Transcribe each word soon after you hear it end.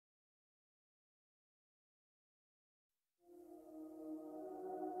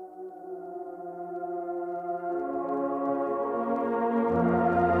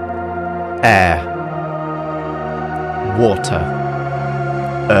air, water,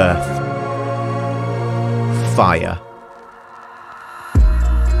 earth, fire.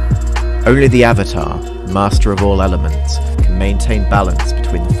 Only the Avatar, master of all elements, can maintain balance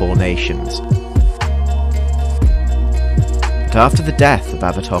between the four nations. But after the death of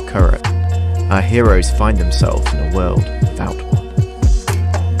Avatar Kuruk, our heroes find themselves in a world without one.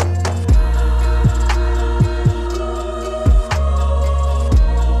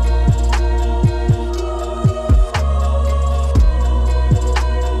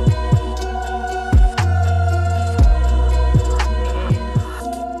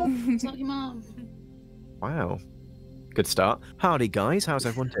 Wow. Good start. Howdy guys, how's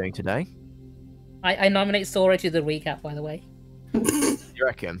everyone doing today? I nominate Sora to the recap, by the way. You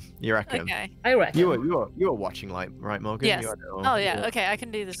reckon? You reckon? Okay. I reckon. You were watching, like, right, Morgan? Yes. Oh Yeah. Okay, I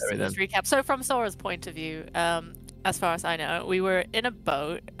can do this recap. So from Sora's point of view, as far as I know, we were in a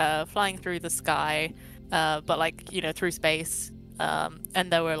boat, flying through the sky, but like, you know, through space,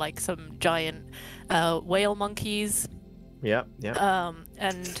 and there were like some giant whale monkeys. Yeah.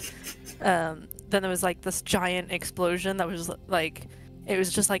 Then there was like this giant explosion that was like, it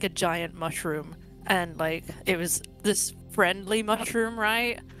was just like a giant mushroom, and like it was this friendly mushroom,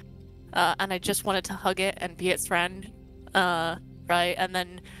 right? And I just wanted to hug it and be its friend, right? And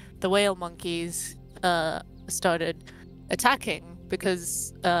then the whale monkeys started attacking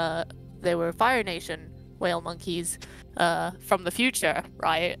because they were Fire Nation whale monkeys from the future,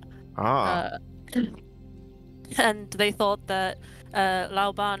 right? And they thought that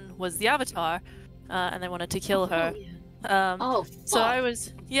Laoban was the Avatar, and they wanted to kill her. So I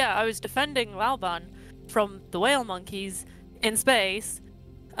was defending Laoban from the whale monkeys in space,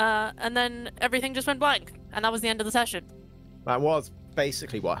 and then everything just went blank, and that was the end of the session. That was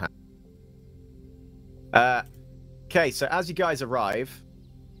basically what happened. Okay, so as you guys arrive,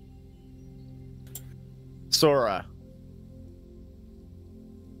 Sora.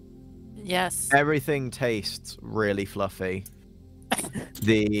 Yes. Everything tastes really fluffy.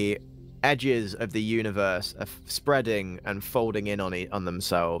 The edges of the universe are spreading and folding in on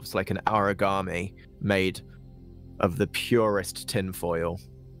themselves like an origami made of the purest tinfoil.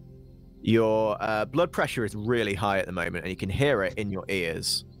 Your blood pressure is really high at the moment, and you can hear it in your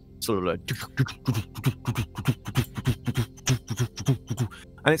ears. Sort of like...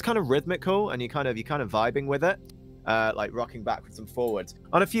 And it's kind of rhythmical, and you're kind of vibing with it, like rocking backwards and forwards.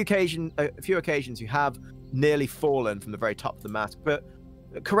 On a few occasions, you have nearly fallen from the very top of the mast, but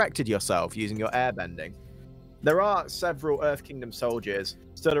corrected yourself using your airbending. There are several Earth Kingdom soldiers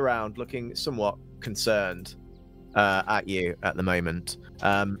stood around looking somewhat concerned at you at the moment.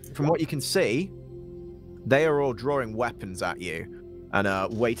 From what you can see, they are all drawing weapons at you and are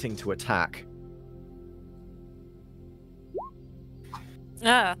waiting to attack.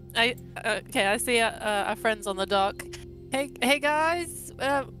 I see our friends on the dock. Hey guys,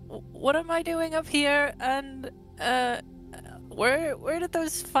 what am I doing up here? And where did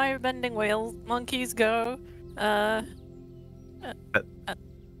those firebending whale monkeys go? At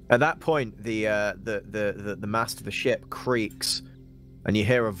that point, the mast of the ship creaks, and you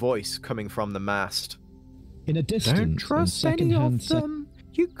hear a voice coming from the mast. In a distance, don't trust any of them.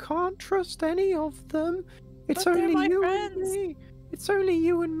 You can't trust any of them. It's But they're only my you friends. and me. It's only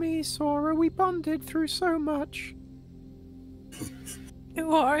you and me, Sora. We bonded through so much.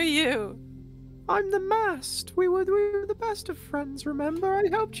 Who are you? I'm the mast. We were the best of friends, remember? I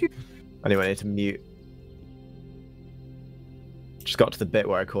helped you. Anyway, I need to mute. Just got to the bit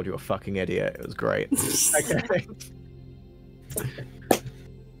where I called you a fucking idiot. It was great. Okay.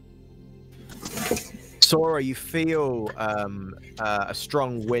 Sora, you feel a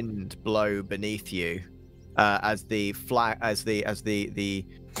strong wind blow beneath you as the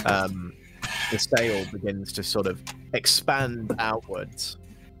sail begins to sort of expand outwards.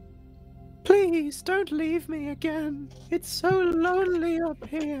 Please don't leave me again. It's so lonely up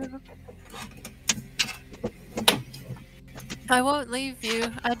here. I won't leave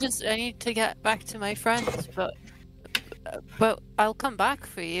you. I need to get back to my friends, but I'll come back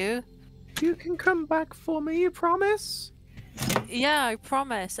for you. You can come back for me, you promise? Yeah, I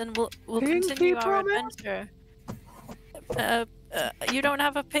promise, and we'll Pinky continue our promise? adventure. You don't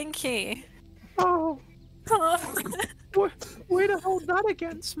have a pinky. Oh, way to hold that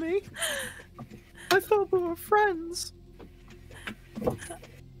against me. I thought we were friends.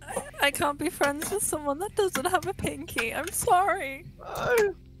 I can't be friends with someone that doesn't have a pinky. I'm sorry.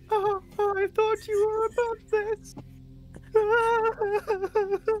 I thought you were above this.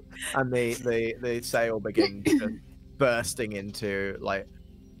 And the sail begins bursting into like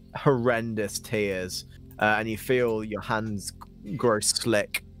horrendous tears, and you feel your hands grow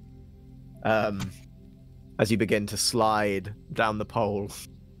slick as you begin to slide down the pole.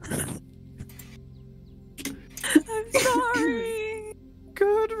 I'm sorry.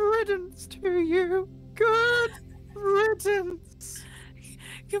 Good riddance to you. Good riddance.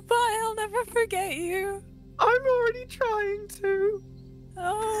 Goodbye, I'll never forget you. I'm already trying to.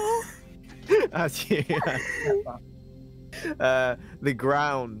 Oh. As you, the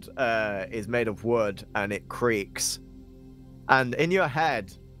ground is made of wood and it creaks. And in your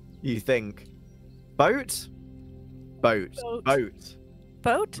head, you think, boat? Boat. Boat. Boat.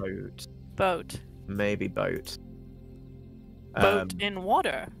 Boat? Boat. Boat. Maybe boat. Boat in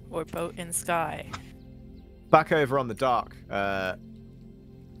water or boat in sky? Back over on the dock,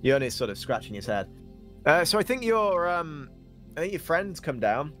 Yoni's sort of scratching his head. So I think your friends come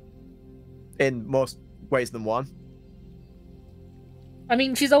down in more ways than one. I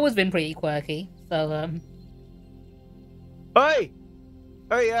mean, she's always been pretty quirky, so Oi!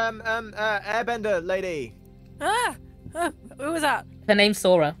 Oi, Airbender lady. Who was that? her name's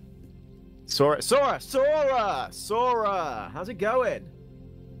Sora. Sora! How's it going?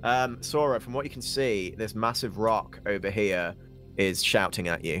 Sora, from what you can see, this massive rock over here is shouting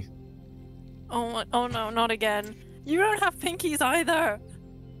at you. Oh no, not again. You don't have pinkies either.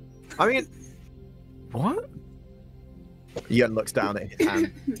 I mean, what? Yun looks down at his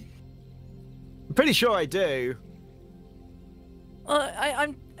hand. I'm pretty sure I do.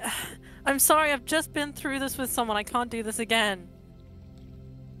 I'm sorry. I've just been through this with someone. I can't do this again.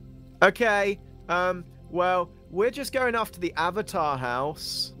 Okay. Well, we're just going off to the Avatar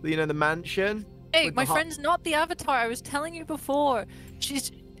house. You know, the mansion. Hey, with my the friend's not the Avatar. I was telling you before.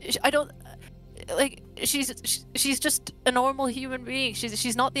 She's just a normal human being.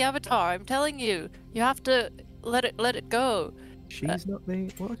 She's not the Avatar. I'm telling you. You have to let it go. She's not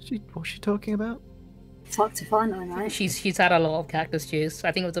the. What's she talking about? Fucked if I know, mate. She's had a lot of cactus juice.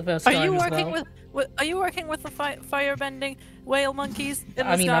 I think it was the first Are time you as working well. Are you working with the firebending whale monkeys in the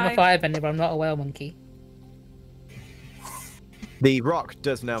I mean, sky? I'm a firebender, but I'm not a whale monkey. The rock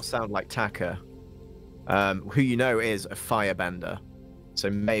does now sound like Taka, who you know is a firebender, so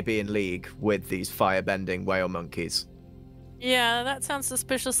maybe in league with these firebending whale monkeys. Yeah, that sounds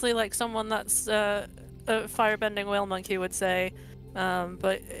suspiciously like someone that's a firebending whale monkey would say.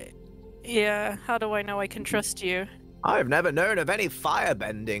 But yeah, how do I know I can trust you? I've never known of any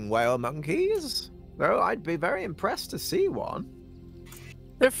firebending whale monkeys, though I'd be very impressed to see one.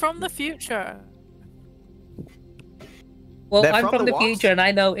 They're from the future. Well, They're I'm from from the the what? future, and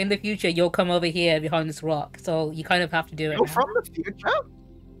I know in the future you'll come over here behind this rock, so you kind of have to do it You're now. from the future?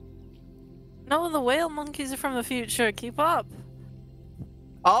 No, the whale monkeys are from the future. Keep up.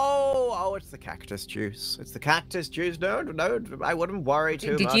 Oh, it's the cactus juice. It's the cactus juice. No, I wouldn't worry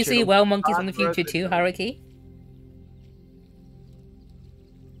too much. Did you see It'll whale monkeys in the fast future too, process. Haruki?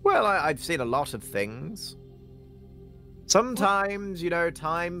 Well, I've seen a lot of things. Sometimes, you know,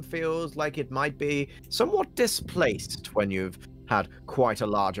 time feels like it might be somewhat displaced when you've had quite a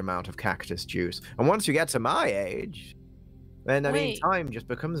large amount of cactus juice. And once you get to my age, then, I mean, Wait. time just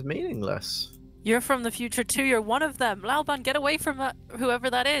becomes meaningless. You're from the future too. You're one of them. Laoban, get away from whoever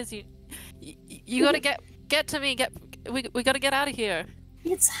that is. You gotta get to me. We gotta get out of here.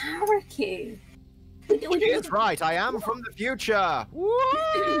 It's Haruki. She is right. I am from the future. Woo!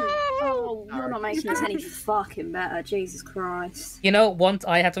 Oh, you're not making this any fucking better. Jesus Christ. You know, once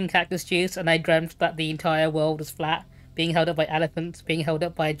I had some cactus juice and I dreamt that the entire world was flat, being held up by elephants, being held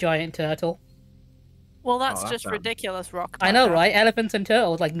up by a giant turtle. Well, that's that just sounds- ridiculous, Rock. I know, Taka. right? Elephants and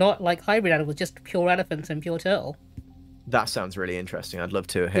turtles, like not like hybrid animals, just pure elephants and pure turtle. That sounds really interesting. I'd love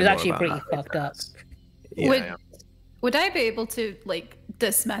to hear It was more actually about pretty that. fucked up. Yeah, Would- yeah. Would I be able to, like,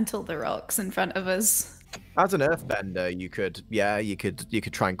 dismantle the rocks in front of us? As an earthbender, you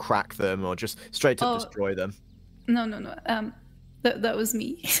could try and crack them or just straight up Oh. destroy them. No. That was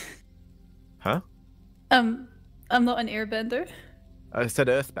me. Huh? I'm not an airbender. I said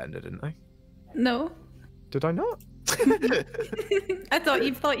earthbender, didn't I? No. Did I not? I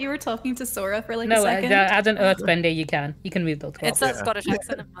thought you were talking to Sora for like a No, second. as an earthbender, you can move those It's rocks. that Yeah. Scottish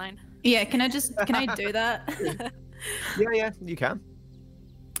accent of mine. Yeah, can I do that? Yeah, you can.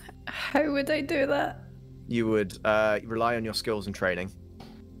 How would I do that? You would rely on your skills and training.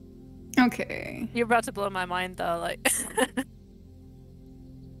 Okay. You're about to blow my mind, though. Like,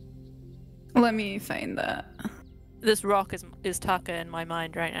 Let me find that. this rock is Taka in my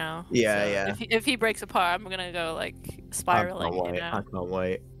mind right now. Yeah, So yeah. If he breaks apart, I'm gonna go like spiraling. You know? I can't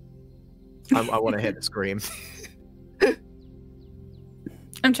wait. I want to hear the scream.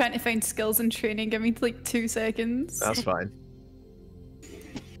 I'm trying to find skills and training. Give me like 2 seconds. That's fine.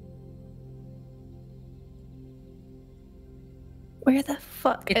 Where the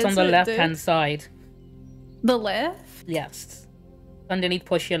fuck It's is on the it, left-hand dude? side. The left? Yes. Underneath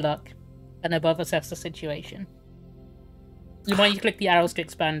push your luck. And above assess the situation. You might click the arrows to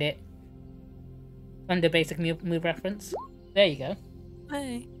expand it. Under basic move reference. There you go.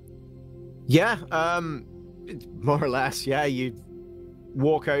 Hey. Yeah, more or less. Yeah, you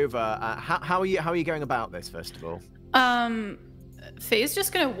walk over. How are you going about this, first of all? Faye's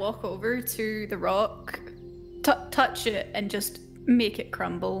just gonna walk over to the rock, touch it, and just make it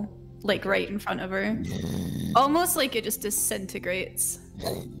crumble, like right in front of her. Almost like it just disintegrates.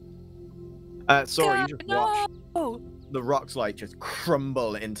 Sorry, you just watch No! the rocks like just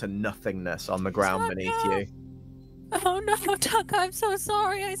crumble into nothingness on the ground beneath you. Oh no, Taka, I'm so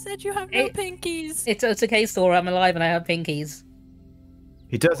sorry. I said you have no pinkies. It's okay, Sora. I'm alive and I have pinkies.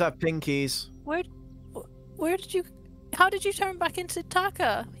 He does have pinkies. Where did you... How did you turn back into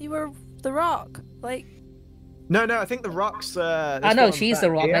Taka? You were the rock. Like... No, I think the rocks. I know, she's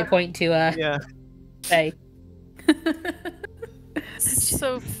the rock. Yeah. I point to Yeah. Faye.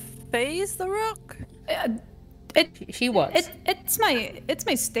 So, Faye's the rock? She was. It's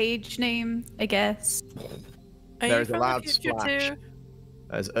my stage name, I guess. Are There's you a from loud the future splash too?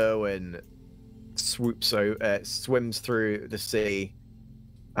 as Erwin swims through the sea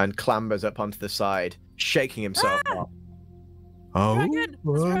and clambers up onto the side, shaking himself up. Dragon!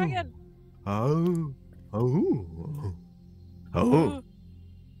 It's dragon!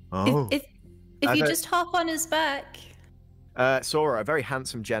 If you just hop on his back. Sora, a very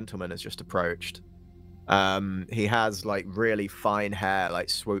handsome gentleman, has just approached. He has like really fine hair,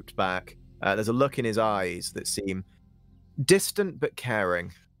 like swooped back. There's a look in his eyes that seem distant but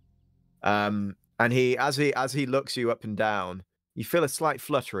caring. And as he looks you up and down, you feel a slight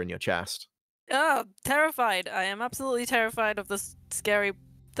flutter in your chest. Oh, terrified. I am absolutely terrified of this scary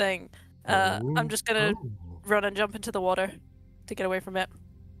thing. I'm just gonna run and jump into the water to get away from it.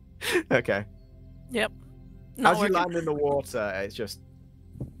 Okay. Yep. Not As you working. land in the water, it's just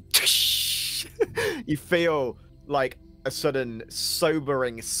you feel like a sudden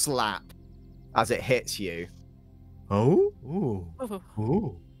sobering slap as it hits you. Ooh. Ooh.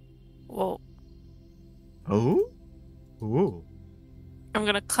 Whoa. Ooh. I'm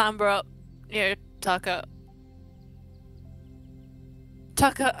gonna clamber up near Taka.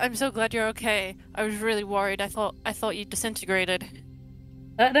 Taka, I'm so glad you're okay. I was really worried. I thought you disintegrated.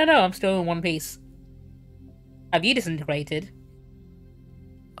 No, I'm still in one piece. Have you disintegrated?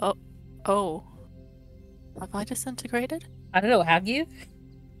 Oh. Have I disintegrated? I don't know, have you?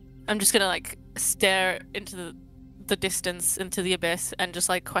 I'm just gonna like stare into the distance, into the abyss, and just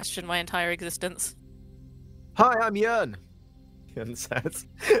like question my entire existence. Hi, I'm Yun. Yun says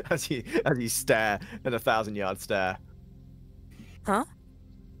as you stare in a 1,000-yard stare. Huh?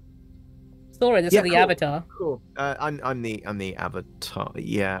 Sora, this Yeah, is the cool. Avatar. Cool. I'm the Avatar.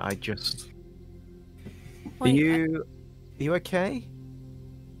 Yeah, I just. Are Wait, you okay?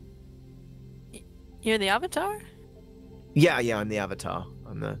 You're the Avatar? Yeah, I'm the Avatar.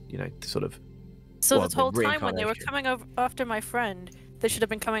 I'm the sort of. So Well, this the whole time when they were reincarnation. coming over after my friend, they should have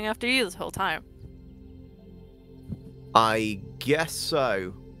been coming after you this whole time. I guess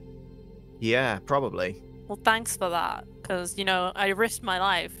so. Yeah, probably. Well, thanks for that, because I risked my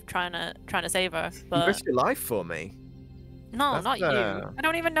life trying to save her. You But risked your life for me. no, That's, not you. I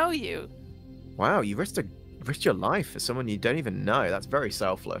don't even know you. Wow, you risked your life for someone you don't even know. That's very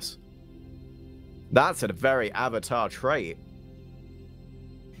selfless. That's a very Avatar trait.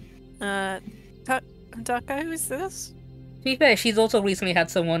 Taka, who's this? To be fair, she's also recently had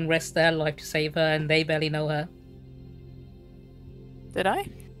someone risk their life to save her, and they barely know her. Did I?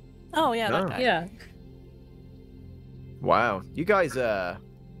 Oh yeah, No. that guy. Yeah. Wow, you guys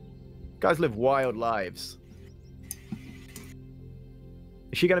live wild lives.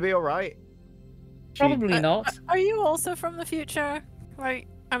 Is she gonna be all right? Probably not. Are you also from the future? Like,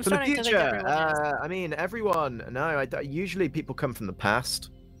 I'm From the starting to think future, everyone is. I mean, everyone. No, usually people come from the past,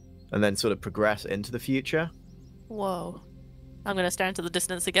 and then sort of progress into the future. Whoa. I'm gonna stare into the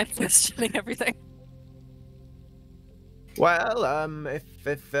distance again, questioning everything. Well, if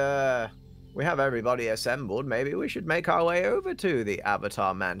we have everybody assembled, maybe we should make our way over to the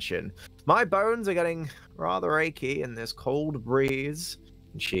Avatar Mansion. My bones are getting rather achy in this cold breeze.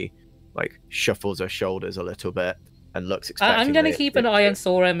 And she, shuffles her shoulders a little bit and looks expectantly. I'm gonna keep an eye on it.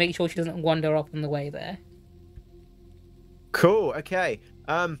 Sora and make sure she doesn't wander off on the way there. Cool. Okay.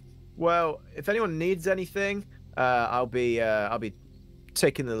 Well, if anyone needs anything, I'll be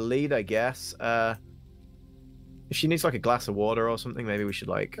taking the lead, I guess. If she needs a glass of water or something, maybe we should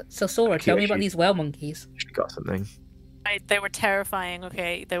So Sora, tell me about these whale monkeys. She got something. They were terrifying,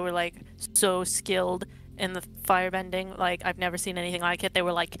 okay? They were so skilled in the firebending. Like, I've never seen anything like it. They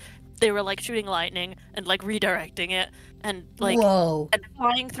were like shooting lightning and like redirecting it and like Whoa. and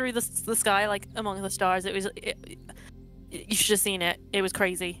flying through the sky like among the stars. You should have seen it. It was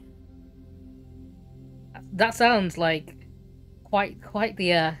crazy. That sounds like quite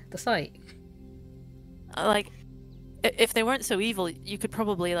the sight. Like, if they weren't so evil, you could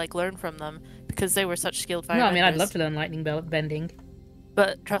probably like learn from them because they were such skilled firebenders. No, I mean I'd love to learn lightning bending.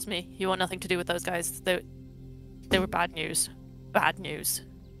 But trust me, you want nothing to do with those guys. They were bad news. Bad news.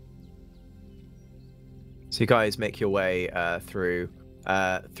 So you guys make your way through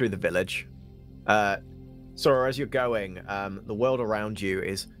the village. Sora, as you're going, the world around you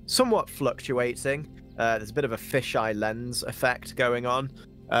is somewhat fluctuating. There's a bit of a fisheye lens effect going on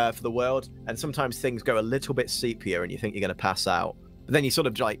for the world, and sometimes things go a little bit seepier and you think you're going to pass out. But then you sort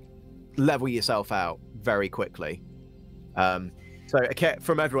of like level yourself out very quickly. So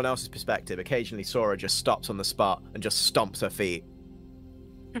from everyone else's perspective, occasionally Sora just stops on the spot and just stomps her feet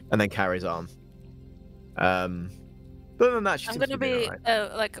and then carries on. But other than that, I'm gonna be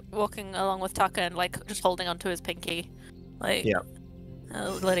like walking along with Taka and like just holding onto his pinky, like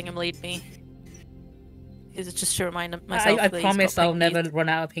letting him lead me. Is just to remind myself. I promise I'll never run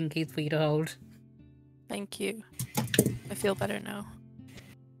out of pinkies for you to hold. Thank you. I feel better now.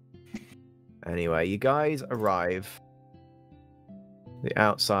 Anyway, you guys arrive. The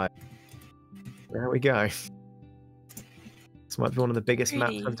outside. There we go. This might be one of the biggest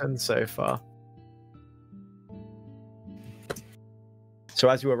maps I've done so far. So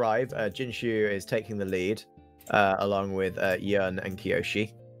as you arrive, Jianzhu is taking the lead, along with Yun and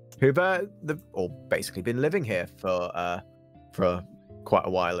Kiyoshi, who've all basically been living here for quite a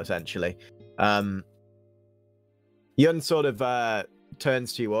while, essentially. Yun sort of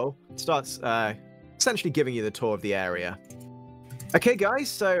turns to you all, starts essentially giving you the tour of the area. Okay, guys,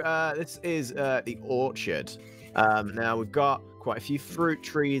 so this is the orchard. Now, we've got quite a few fruit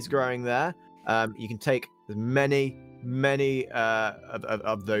trees growing there. You can take as many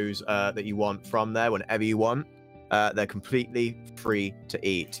of those that you want from there whenever you want. They're completely free to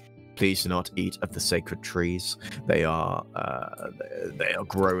eat. Please do not eat of the sacred trees. They are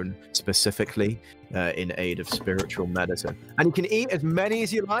grown specifically in aid of spiritual medicine. And you can eat as many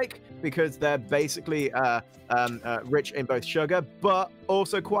as you like because they're basically rich in both sugar, but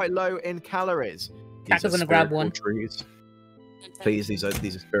also quite low in calories. Taka's gonna grab one. Trees. Please, these are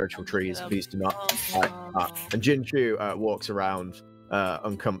spiritual trees. Please do not. And Jianzhu walks around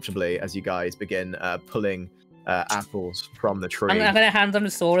uncomfortably as you guys begin pulling apples from the tree. I'm gonna hand them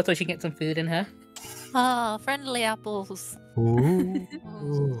to Sora so she can get some food in her. Ah, friendly apples. Ooh.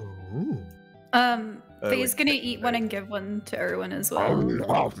 Faye's gonna eat one and give one to Erwin as well.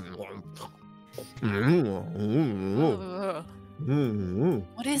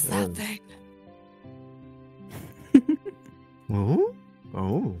 What is that thing?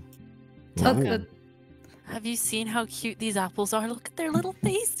 Taka, have you seen how cute these apples are? Look at their little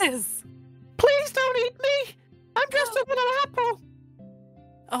faces. Please don't eat me! I'm just a little apple!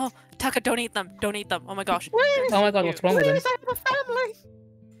 Oh, Taka, don't eat them. Don't eat them. Oh my gosh. Oh my god, what's wrong with them? Please, I have a family!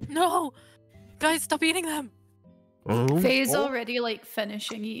 No! Guys, stop eating them. Faye's already like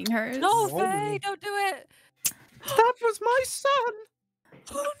finishing eating hers. No, Faye, don't do it. That was my son!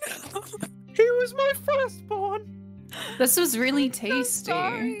 Oh no. He was my firstborn! This was really tasty.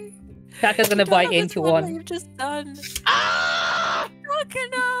 Sorry. Taka's gonna bite into one. You've just done. Ah! Taka,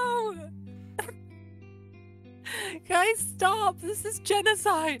 no! Guys, stop! This is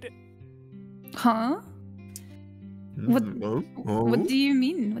genocide. Huh? What do you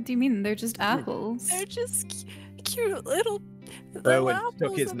mean? What do you mean? They're just apples. They're just cute little Owen apples.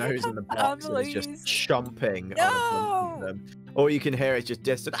 stuck his and they nose in have the box and is just families. chomping No! on a bunch of them. All you can hear is just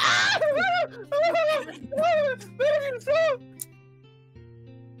distant.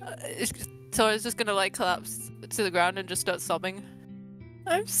 So I was just gonna like collapse to the ground and just start sobbing.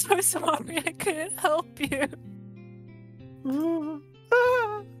 I'm so sorry, I couldn't help you.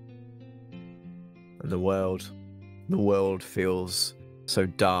 And the world feels so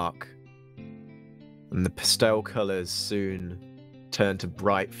dark. And the pastel colours soon turn to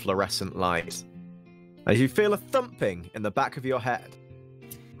bright fluorescent light. As you feel a thumping in the back of your head.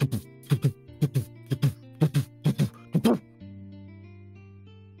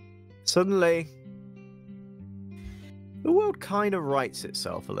 Suddenly, the world kind of rights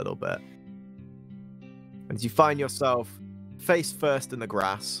itself a little bit. As you find yourself face first in the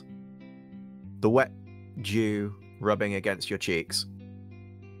grass, the wet dew rubbing against your cheeks.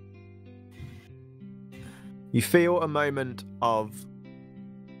 You feel a moment of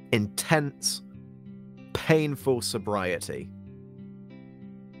intense, painful sobriety.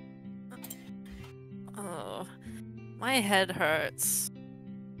 My head hurts.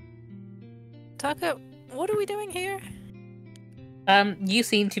 Taka, what are we doing here? You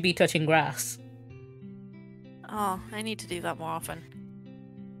seem to be touching grass. Oh, I need to do that more often.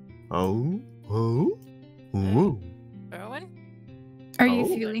 Oh? Ooh. Erwin? Are you Oh.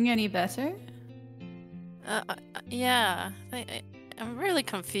 feeling any better? Yeah. I'm really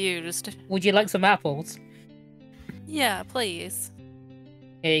confused. Would you like some apples? Yeah, please.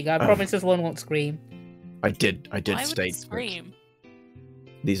 Here you go. I promise this one won't scream. I did Why would it state that scream?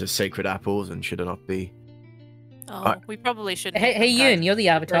 these are sacred apples and should not be. Oh, we probably should. Hey, Yun, you're the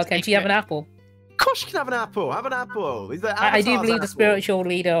avatar. Can't you have an apple? Of course you can have an apple. Have an apple. These are I do Avatar's believe the apples. spiritual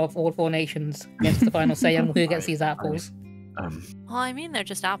leader of all 4 nations gets the final say on who gets these apples. Well, I mean, they're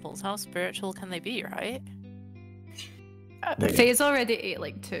just apples. How spiritual can they be, right? Faye's already ate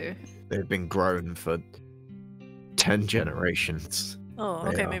like 2. They've been grown for 10 generations. Oh, They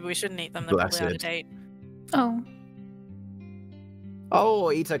okay, are maybe we shouldn't eat them. They're probably out of blessed. date. Oh.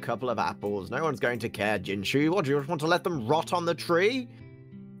 Oh, eat a couple of apples. No one's going to care, Jianzhu. What, do you just want to let them rot on the tree?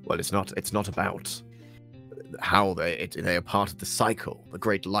 Well, it's not about how they are part of the cycle, the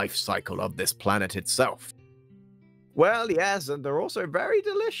great life cycle of this planet itself. Well, yes, and they're also very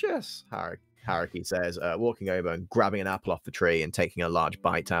delicious, Haruki says, walking over and grabbing an apple off the tree and taking a large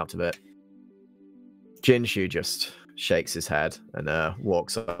bite out of it. Jianzhu just shakes his head and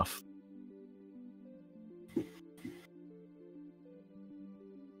walks off.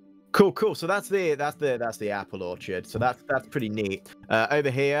 Cool. So that's the apple orchard. So that's pretty neat.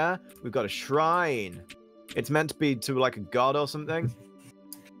 Over here we've got a shrine. It's meant to be to like a god or something.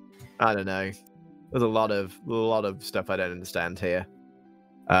 I don't know. There's a lot of stuff I don't understand here.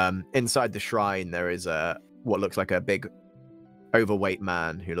 Inside the shrine there is what looks like a big overweight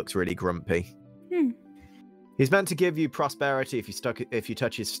man who looks really grumpy. He's meant to give you prosperity if you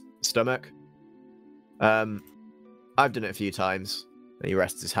touch his stomach. I've done it a few times. And he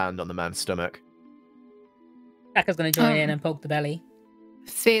rests his hand on the man's stomach. Taka's gonna join in and poke the belly.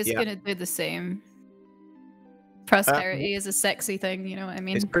 Faye's gonna do the same. Prosperity is a sexy thing, you know what I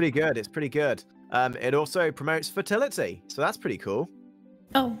mean? It's pretty good. It also promotes fertility, so that's pretty cool.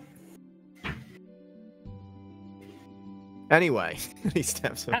 Oh. Anyway, he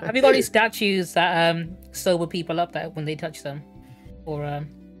steps away. Have you got any statues that sober people up there when they touch them? Or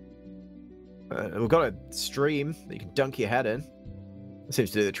we've got a stream that you can dunk your head in. That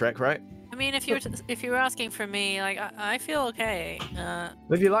seems to do the trick, right? I mean, if you were asking for me, like I feel okay.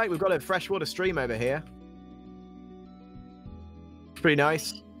 If you like, we've got a freshwater stream over here. Pretty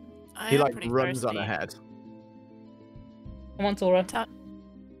nice. He like runs on ahead. Come on, Sora.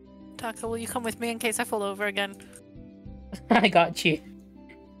 Taka, will you come with me in case I fall over again? I got you.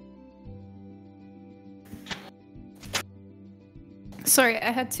 Sorry,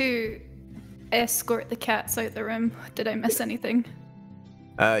 I had to escort the cats out the room. Did I miss anything?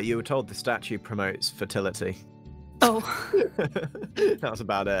 You were told the statue promotes fertility. Oh. That's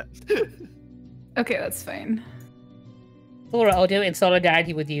about it. Okay, that's fine. Sora, I'll do it in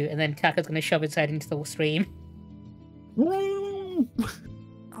solidarity with you, and then Taka's gonna shove his head into the stream.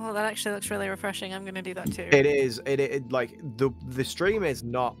 Oh, that actually looks really refreshing. I'm gonna do that too. It is. It like the stream is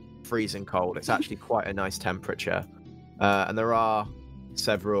not freezing cold. It's actually quite a nice temperature, and there are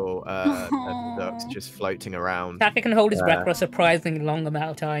several ducks just floating around. Taka can hold his breath for a surprisingly long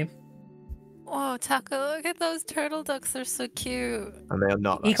amount of time. Whoa, Taka, look at those turtle ducks. They're so cute. And they are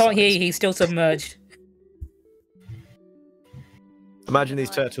not. He that can't hear size. you. He's still submerged. Imagine these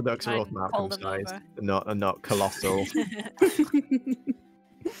I'd- turtle ducks are all I'd Malcolm hold them sized, over. and not colossal.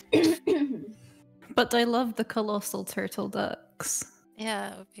 But I love the colossal turtle ducks.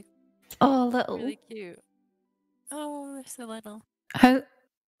 Yeah, it would be Oh, little. really cute. Oh, they're so little. How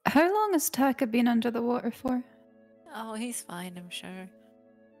long has Taka been under the water for? Oh, he's fine, I'm sure.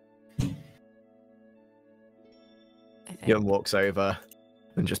 I think. Yun walks over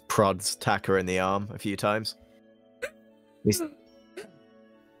and just prods Taka in the arm a few times. He's,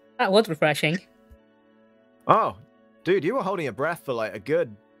 That was refreshing. oh, dude, you were holding your breath for like a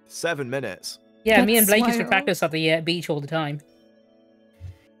good 7 minutes. Yeah, me and That's Blake used to wild. practice at the beach all the time.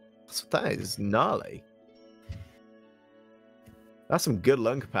 That is gnarly. That's some good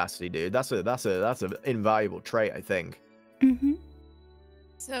lung capacity, dude. That's an invaluable trait, I think. Mm-hmm.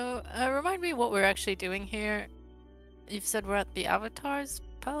 So, remind me what we're actually doing here. You've said we're at the Avatar's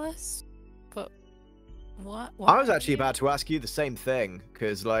Palace, but what? I was actually about to ask you the same thing,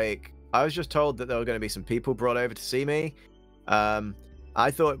 because like I was just told that there were going to be some people brought over to see me. I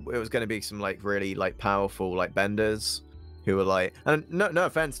thought it was going to be some like really like powerful like benders who were like, and no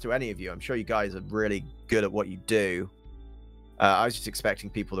offense to any of you, I'm sure you guys are really good at what you do. I was just expecting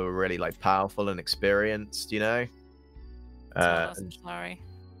people that were really like powerful and experienced, you know. I'm sorry.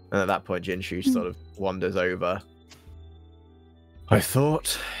 And at that point, Jianzhu sort of wanders over. I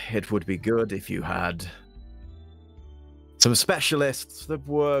thought it would be good if you had some specialists that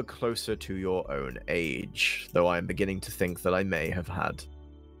were closer to your own age, though I am beginning to think that I may have had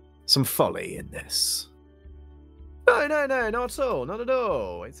some folly in this. No, not at all, not at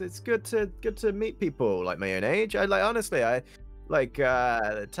all. It's good to meet people like my own age. Honestly, I like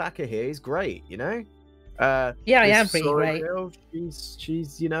Taka here. He's great, you know. Yeah, I am pretty Sora great. girl,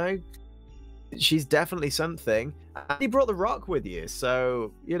 she's you know, she's definitely something. And you brought the rock with you,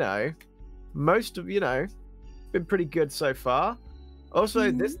 so you know, most of been pretty good so far.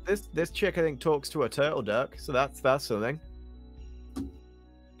 Also, this chick I think talks to a turtle duck, so that's something.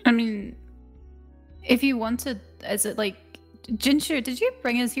 I mean, if you wanted, is it like Jianzhu? Did you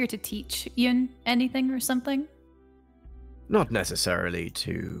bring us here to teach Yun anything or something? Not necessarily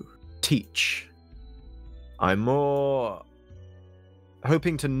to teach. I'm more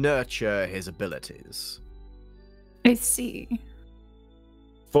hoping to nurture his abilities. I see.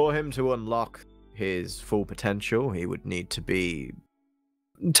 For him to unlock his full potential, he would need to be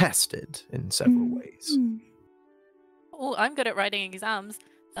tested in several ways. Oh, I'm good at writing exams.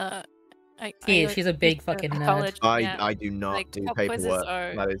 She's a big fucking nerd. I do not Like, do pop quizzes paperwork.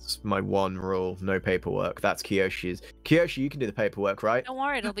 are- That is my one rule. No paperwork. That's Kiyoshi's. Kiyoshi, you can do the paperwork, right? Don't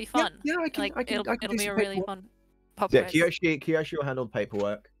worry, it'll be fun. Yeah, I can. Like, I can it'll do be some a really paperwork. fun pop Yeah, quiz. Kiyoshi will handle the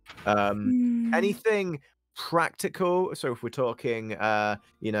paperwork. Anything practical. So if we're talking,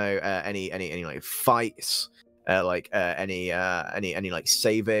 any like fights, any like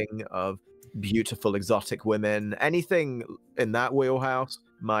saving of beautiful exotic women, anything in that wheelhouse,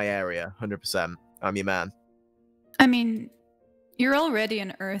 my area, 100%. I'm your man. I mean, you're already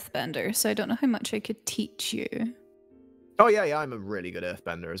an earthbender, so I don't know how much I could teach you. Oh yeah, I'm a really good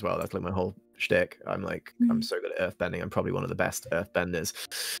earthbender as well. That's like my whole shtick. I'm so good at earthbending. I'm probably one of the best earthbenders,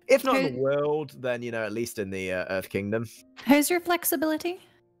 if not in the world, then at least in the Earth Kingdom. How's your flexibility?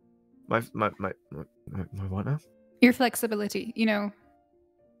 My what now? Your flexibility.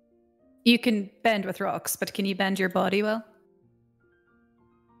 You can bend with rocks, but can you bend your body well?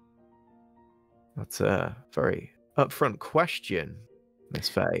 That's a very upfront question, Miss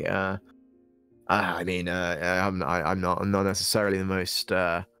Faye. I'm not necessarily the most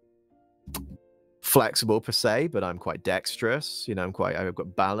flexible per se, but I'm quite dexterous. I've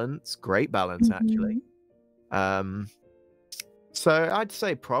got balance, great balance actually. So I'd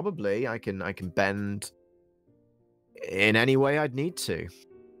say probably I can bend in any way I'd need to.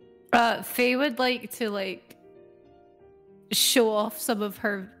 Faye would like to show off some of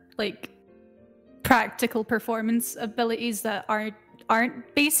her practical performance abilities that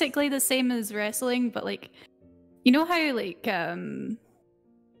aren't basically the same as wrestling, but how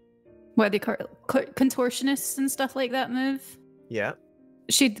what do they call it? Contortionists and stuff like that move? Yeah.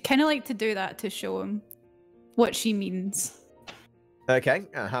 She'd kind of like to do that to show him what she means. Okay.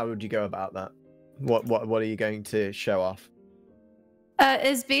 How would you go about that? What are you going to show off?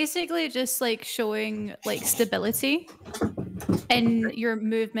 It's basically just showing stability in your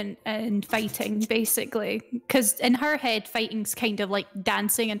movement and fighting, basically. Because in her head, fighting's kind of like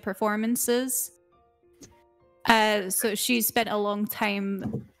dancing and performances. So she's spent a long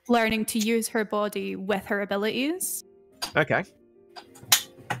time learning to use her body with her abilities. Okay.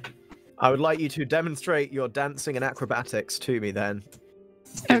 I would like you to demonstrate your dancing and acrobatics to me then.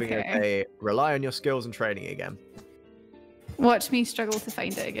 Giving it a rely on your skills and training again. Watch me struggle to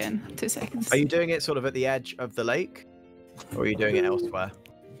find it again. 2 seconds. Are you doing it sort of at the edge of the lake? Or are you doing it elsewhere?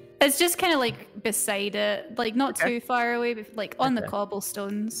 It's just kind of beside it. Not too far away, but on the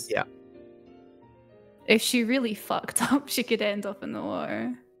cobblestones. Yeah. If she really fucked up, she could end up in the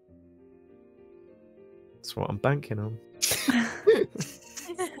water. That's what I'm banking on.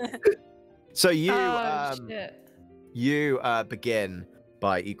 So you begin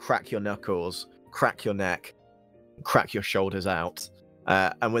by you crack your knuckles, crack your neck, crack your shoulders out,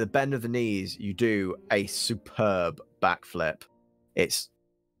 and with a bend of the knees, you do a superb backflip. It's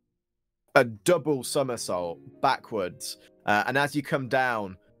a double somersault backwards, and as you come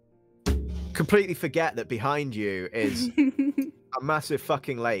down, completely forget that behind you is a massive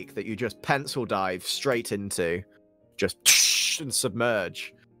fucking lake that you just pencil dive straight into, just and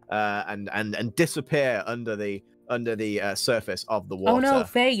submerge, and disappear under the surface of the water. Oh no,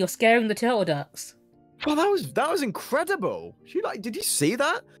 Faye, you're scaring the turtle ducks. Well, that was incredible. Did you see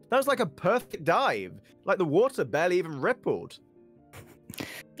that? That was like a perfect dive. Like the water barely even rippled.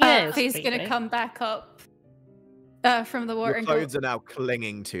 Yeah, Faye's gonna come back up from the water. Your clothes are now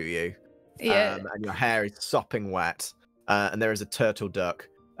clinging to you. Yeah. And your hair is sopping wet. And there is a turtle duck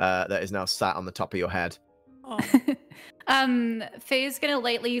that is now sat on the top of your head. Faye's gonna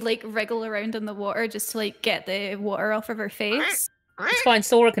lightly like wriggle around in the water just to like get the water off of her face. It's fine.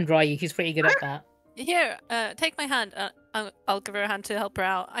 Sora can dry you. She's pretty good at that. Here, take my hand. I'll give her a hand to help her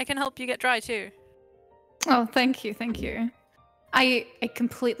out. I can help you get dry too. Oh, thank you, thank you. I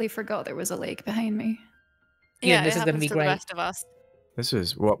completely forgot there was a lake behind me. Yeah, Yeah, this it is gonna happens be to great. the rest of us. This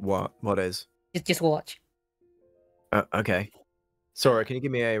is what is? Just watch. Okay. Sora, can you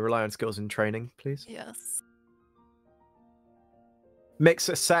give me a rely on skills and training, please? Yes. Mixed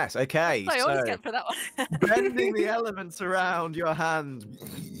success. Okay. I always So get for that one. bending the elements around your hand.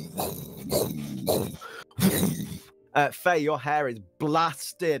 Faye, your hair is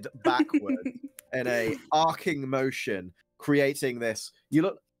blasted backward in a arcing motion, creating this. You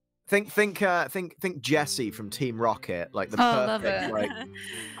look. Think Jessie from Team Rocket, like the love perfect, it. like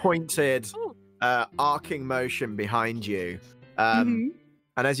pointed, Ooh. arcing motion behind you. Mhm.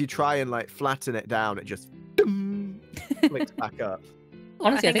 And as you try and like flatten it down, it just flicks back up.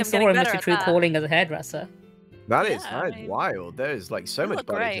 Honestly, I think think I'm getting Sora must better be at true that. calling as a hairdresser. That is Yeah, I mean, wild. There's like so you much look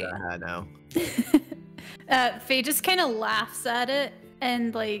body to great. her hair now. Faye just kind of laughs at it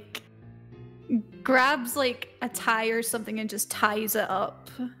and like grabs like a tie or something and just ties it up.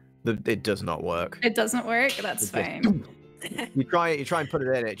 It does not work. It doesn't work. That's It just- fine. You try and put it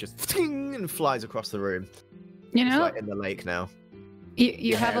in, it just ting and flies across the room. You It's know, like in the lake now.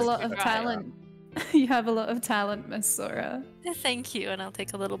 you have a Yeah, lot it's of right. talent. You have a lot of talent, Miss Sora. Thank you, and I'll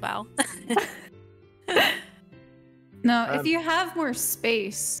take a little bow. No, if Um, you have more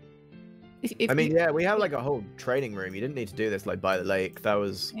space. If I mean, you- yeah, we have like a whole training room. You didn't need to do this like by the lake. That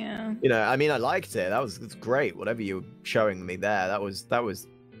was, Yeah. you know, I mean, I liked it. It's great. Whatever you were showing me there, that was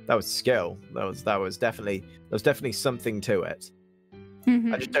skill. That was definitely something to it.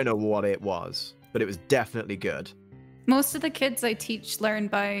 Mhm. I just don't know what it was, but it was definitely good. Most of the kids I teach learn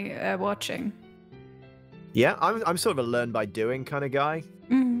by watching. Yeah, I'm sort of a learn by doing kind of guy.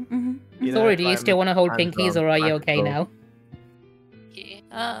 Mm-hmm. You Sora, know, do you I'm still want to hold hands-on, pinkies, or are you okay practical.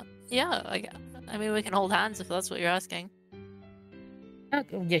 now? Yeah, I mean, we can hold hands if that's what you're asking.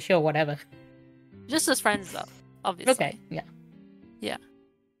 Yeah, sure, whatever. Just as friends, though, obviously. Okay, yeah.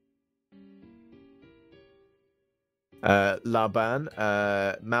 Laoban,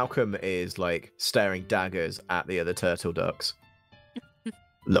 Malcolm is like staring daggers at the other turtle ducks.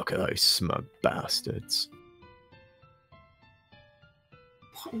 Look at those smug bastards.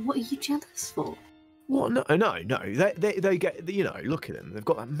 What are you jealous for? What? No. They get, you know, look at them. They've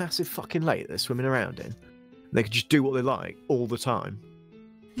got that massive fucking lake they're swimming around in. They can just do what they like all the time.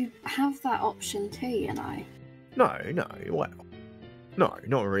 You have that option too, you know. No, well, no,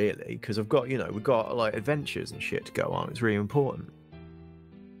 not really, because we've got like adventures and shit to go on. It's really important.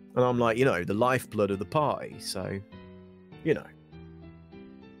 And I'm like, the lifeblood of the party, so, You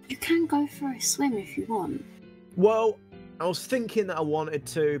can go for a swim if you want. Well, I was thinking that I wanted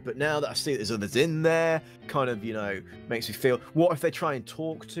to, but now that I see there's others in there, kind of, makes me feel, what if they try and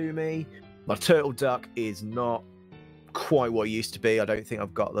talk to me? My turtle duck is not quite what it used to be. I don't think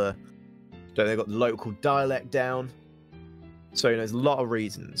I've got the local dialect down. So there's a lot of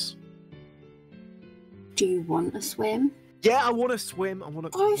reasons. Do you want a swim? Yeah, I want to swim.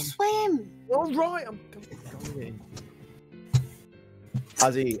 Go swim! All right, I'm going in.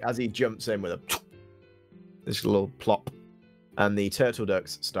 As he jumps in with this little plop, and the turtle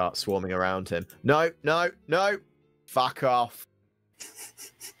ducks start swarming around him. No, fuck off.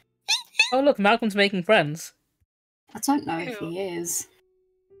 Oh, look, Malcolm's making friends. I don't know if he is.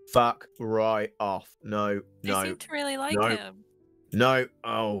 Fuck right off. No. They seem to really like No. him. No.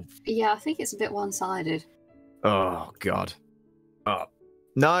 Oh. Yeah, I think it's a bit one-sided. Oh God. Oh.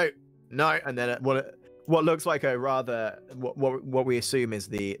 No. And then what looks like a rather what we assume is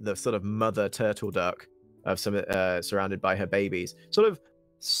the sort of mother turtle duck of some surrounded by her babies sort of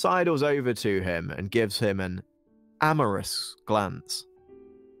sidles over to him and gives him an amorous glance.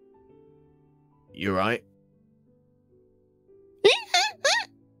 You right?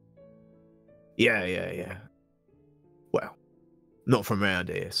 Yeah. Well, not from around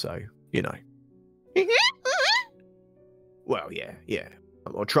here, so Well, yeah.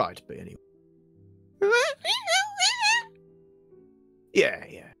 I'll try to be anyway. Yeah.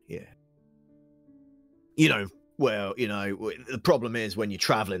 The problem is when you're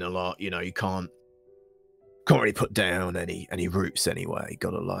traveling a lot, you can't really put down any roots anyway.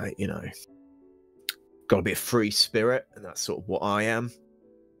 Gotta gotta be a free spirit, and that's sort of what I am.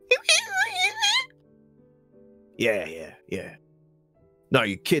 Yeah. No,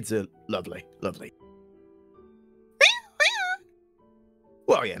 you kids are lovely.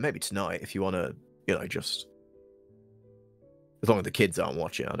 Well, yeah, maybe tonight if you want to, just as long as the kids aren't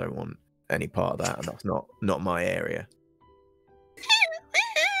watching. I don't want any part of that, and that's not my area.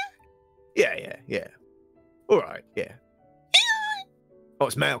 Yeah. All right, yeah. Oh,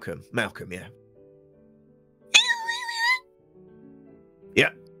 it's Malcolm. Malcolm, yeah.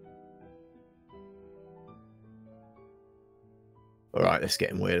 Yeah. All right, this is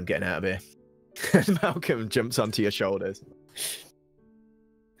getting weird. I'm getting out of here. Malcolm jumps onto your shoulders.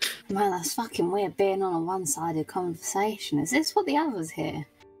 Man, that's fucking weird being on a one-sided conversation. Is this what the others hear?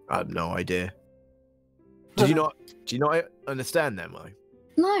 I have no idea. Do you not understand them, Mo?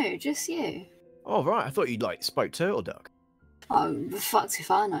 No, just you. Oh, right. I thought you spoke turtle duck. Oh, the fuck's if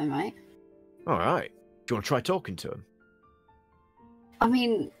I know, mate. All right. Do you want to try talking to him? I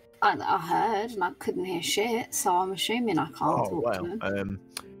mean, I heard and I couldn't hear shit, so I'm assuming I can't talk to him.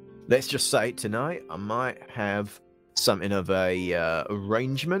 Let's just say tonight I might have something of a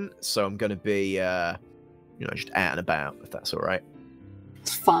arrangement, so I'm going to be, just out and about, if that's all right.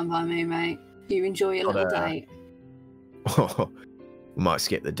 It's fine by me, mate. You enjoy your little date. We might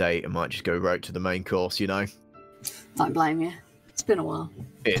skip the date and might just go right to the main course, you know? Don't blame you. It's been a while.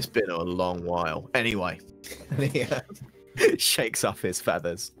 It's been a long while. Anyway, he shakes off his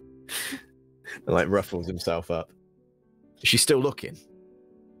feathers and ruffles himself up. Is she still looking?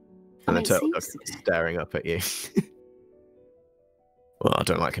 And the turtle duck is staring up at you. Well, I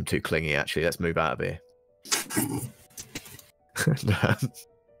don't like him too clingy, actually. Let's move out of here.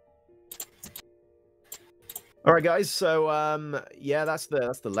 All right, guys. So, yeah, that's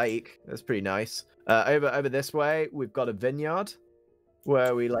the lake. That's pretty nice. Over this way, we've got a vineyard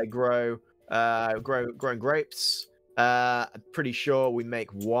where we growing grapes. I'm pretty sure we make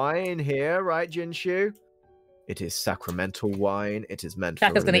wine here, right, Jianzhu? It is sacramental wine. It is meant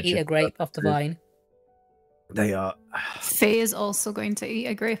Taka's going to eat a grape off the vine. They are. Faye is also going to eat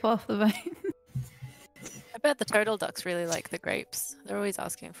a grape off the vine. I bet the turtle ducks really like the grapes. They're always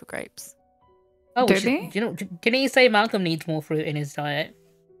asking for grapes. Oh, Do they? Didn't you say Malcolm needs more fruit in his diet?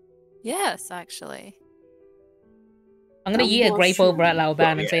 Yes, actually. I'm going to eat a grape over at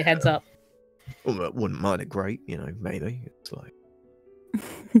Laoban and say heads up. Well, I wouldn't mind a grape, maybe. It's like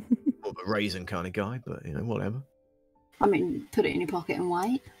more of a raisin kind of guy, but, whatever. I mean, put it in your pocket and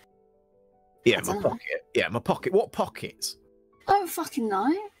wait. Yeah, my pocket. Yeah, my pocket. What pockets? I don't fucking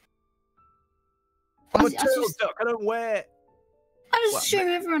know. I'm a turtle duck. I don't wear... I just assume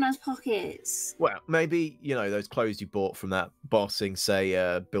everyone has pockets. Well, maybe, those clothes you bought from that bossing, say,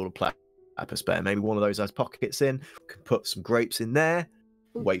 build a platypus spare. Maybe one of those has pockets in. We can put some grapes in there.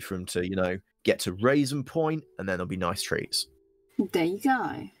 Wait for them to, get to raisin point, and then there'll be nice treats. There you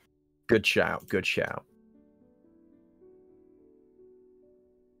go. Good shout. Good shout.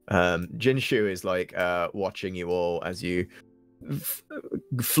 Jianzhu is watching you all as you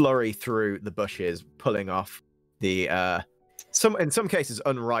flurry through the bushes, pulling off the in some cases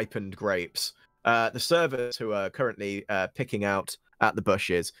unripened grapes. The servers who are currently picking out at the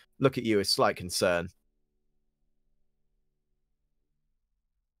bushes look at you with slight concern.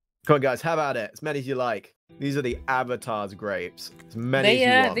 Come on, guys, have at it. As many as you like. These are the Avatar's grapes. As many as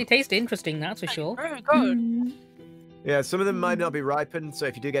you want. They taste interesting, that's for sure. Very good. Yeah, some of them might not be ripened, so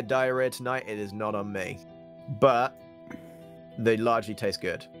if you do get diarrhea tonight, it is not on me. But they largely taste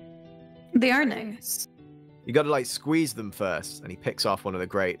good. They are nice. You got to squeeze them first, and he picks off one of the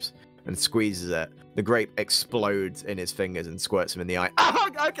grapes and squeezes it. The grape explodes in his fingers and squirts him in the eye. Oh,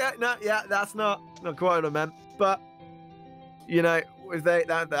 okay, no, yeah, that's not quite what I meant. But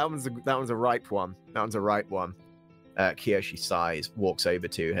that one's a ripe one. That one's a ripe one. Quiyue sighs, walks over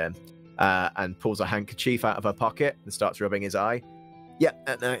to him, and pulls a handkerchief out of her pocket and starts rubbing his eye. Yeah,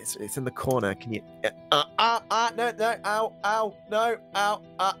 no, it's in the corner. Can you? No, ow, no,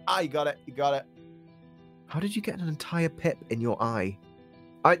 ow, you got it. How did you get an entire pip in your eye?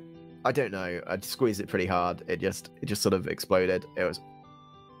 I don't know. I squeezed it pretty hard. It just sort of exploded. It was.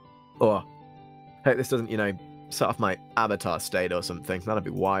 Oh, hope this doesn't set off my avatar state or something. That'd be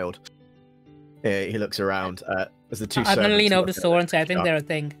wild. He looks around as the two. I'm gonna lean over to Sora and say, I think they're a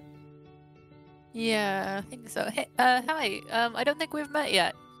thing. Yeah, I think so. Hey, hi. I don't think we've met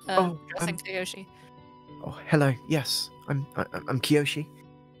yet. Dressing Kiyoshi. Oh, hello. Yes, I'm Kiyoshi.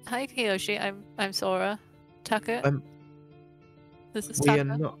 Hi, Kiyoshi. I'm Sora. Taka. This is Taka.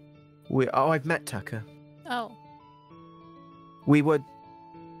 We are not. I've met Taka. Oh. We were.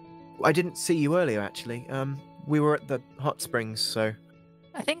 I didn't see you earlier, actually. We were at the hot springs, so.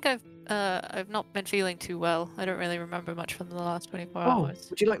 I think I've not been feeling too well. I don't really remember much from the last 24 hours.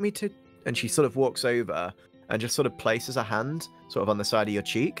 Would you like me to? And she sort of walks over and just sort of places a hand sort of on the side of your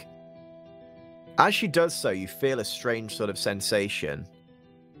cheek. As she does so, you feel a strange sort of sensation,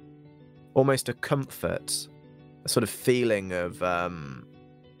 almost a comfort, a sort of feeling of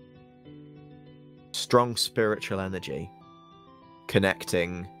strong spiritual energy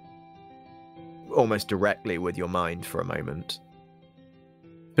connecting almost directly with your mind for a moment.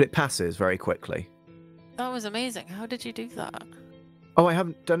 But it passes very quickly. That was amazing. How did you do that? Oh, I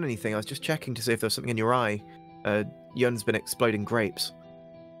haven't done anything. I was just checking to see if there was something in your eye. Yun's been exploding grapes.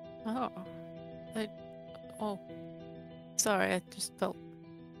 Oh. Oh. Sorry, I just felt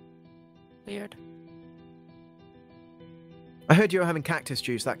weird. I heard you were having cactus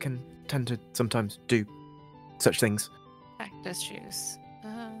juice. That can tend to sometimes do such things. Cactus juice.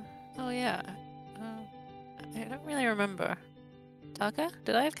 Oh yeah. I don't really remember. Taka,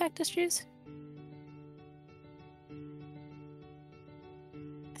 did I have cactus juice?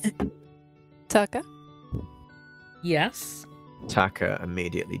 Taka? Yes. Taka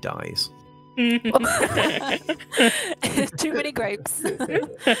immediately dies. Too many grapes.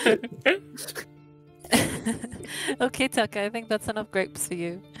 Okay, Taka, I think that's enough grapes for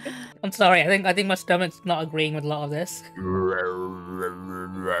you. I'm sorry, I think my stomach's not agreeing with a lot of this.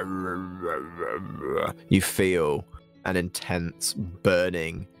 You feel an intense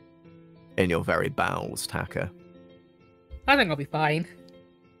burning in your very bowels, Taka. I think I'll be fine.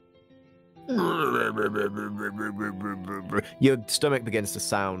 Your stomach begins to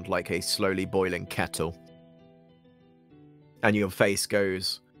sound like a slowly boiling kettle. And your face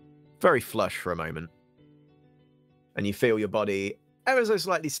goes very flush for a moment. And you feel your body ever so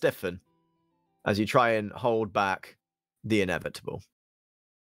slightly stiffen as you try and hold back the inevitable.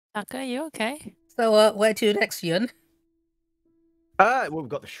 Taka, are you okay? So, where to next, Yun? Well, we've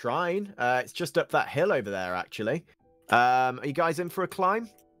got the shrine. It's just up that hill over there, actually. Are you guys in for a climb?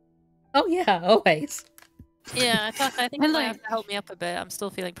 Oh yeah, always. Yeah, I think you might have to help me up a bit. I'm still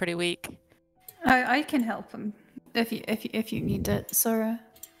feeling pretty weak. I can help him if you need it, Sora.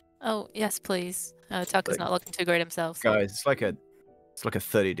 Oh yes, please. Taka's not looking too great himself. So. Guys, it's like a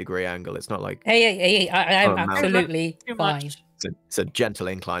 30-degree angle. It's not like Hey, I'm Oh, man. absolutely Too fine. much. it's a gentle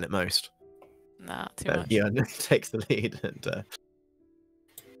incline at most. Nah, too much. Yun takes the lead and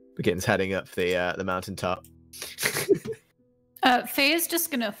begins heading up the mountaintop. Faye is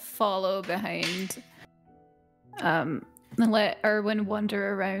just gonna follow behind, and let Erwin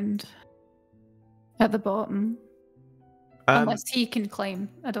wander around at the bottom, unless he can climb.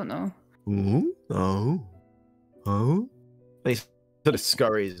 I don't know. Oh. And he sort of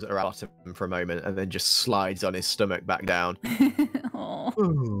scurries around him for a moment and then just slides on his stomach back down. Aw.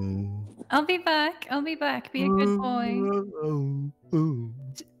 Oh. I'll be back. Be a good boy.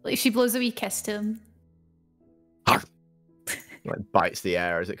 Like she blows a wee kiss to him. Like bites the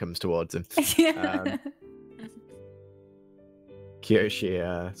air as it comes towards him. Yeah.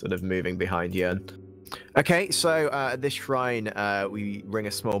 Kyoshi sort of moving behind Yun. Okay, so at this shrine, we ring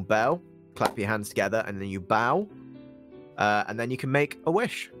a small bell, clap your hands together, and then you bow, and then you can make a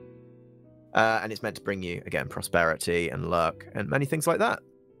wish. And it's meant to bring you, again, prosperity and luck and many things like that.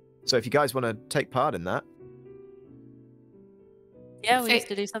 So if you guys want to take part in that. Yeah, we used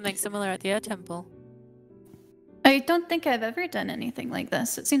to do something similar at the Air Temple. I don't think I've ever done anything like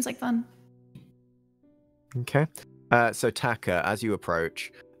this. It seems like fun. Okay. So Taka, as you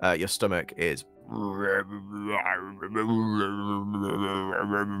approach, your stomach is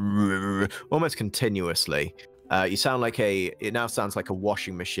almost continuously. You sound like it now sounds like a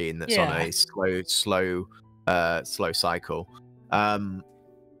washing machine that's on a slow cycle.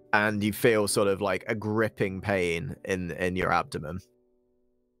 And you feel sort of like a gripping pain in your abdomen.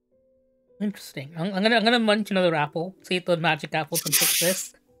 Interesting. I'm gonna munch another apple. See if the magic apple can fix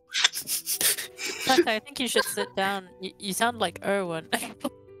this. Taka, I think you should sit down. You sound like Erwin.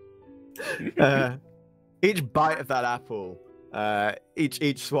 Each bite of that apple,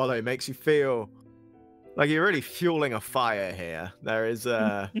 each swallow makes you feel like you're really fueling a fire here. There is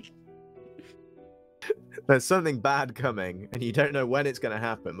there's something bad coming, and you don't know when it's going to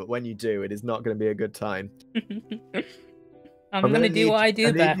happen. But when you do, it is not going to be a good time. I'm gonna do what I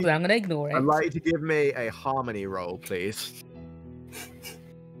do best. I'm gonna ignore it. I'd like you to give me a harmony roll, please.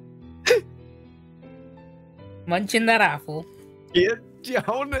 Munching that apple. You're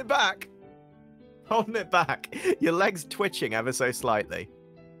holding it back. Holding it back. Your leg's twitching ever so slightly,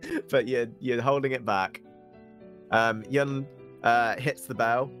 but you're holding it back. Yun hits the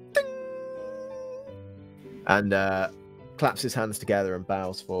bell, ding, and claps his hands together and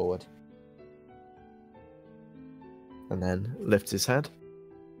bows forward, and then lifts his head.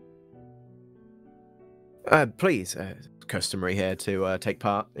 Please, customary here to take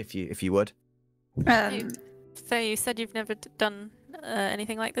part, if you would. Faye, you said you've never done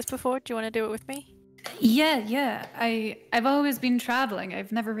anything like this before. Do you want to do it with me? Yeah. I've always been traveling.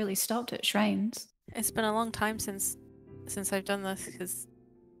 I've never really stopped at shrines. It's been a long time since I've done this because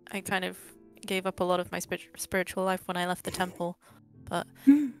I kind of gave up a lot of my spiritual life when I left the temple, but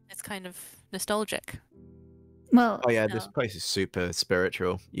it's kind of nostalgic. Well, Oh yeah, this place is super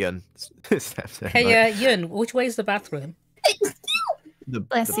spiritual. Yun. Hey, Yun, which way is the bathroom? The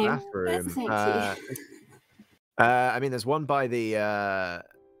Bless you. bathroom. Thank you. I mean, there's one by the.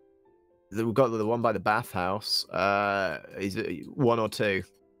 We've got the one by the bathhouse. Is it 1 or 2?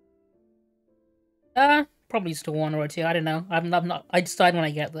 Probably still 1 or 2. I don't know. I'm not. I decide when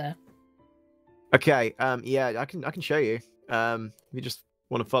I get there. Okay. Yeah, I can show you. If you just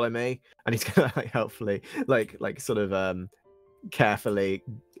want to follow me, and he's gonna like helpfully, like sort of carefully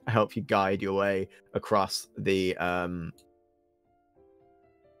help you guide your way across the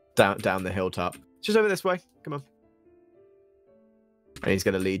down the hilltop. Just over this way. Come on. And he's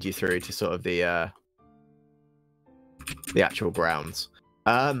going to lead you through to sort of the actual grounds.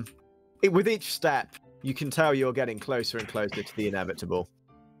 With each step, you can tell you're getting closer and closer to the inevitable.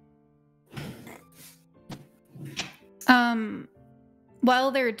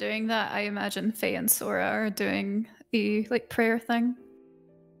 While they're doing that, I imagine Faye and Sora are doing the prayer thing.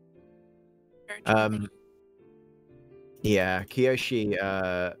 Yeah,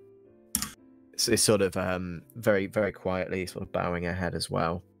 Kiyoshi is sort of very, very quietly sort of bowing her head as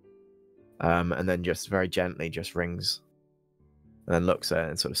well. And then just very gently just rings and then looks at it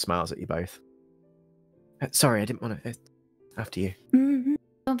and sort of smiles at you both. Sorry, I didn't want to... After you. Mm-hmm.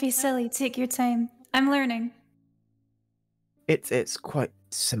 Don't be silly. Take your time. I'm learning. It's quite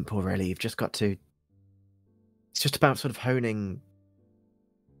simple, really. You've just got to... It's just about sort of honing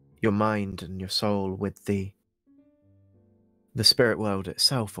your mind and your soul with the spirit world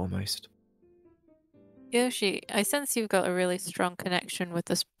itself, almost. Yoshi, I sense you've got a really strong connection with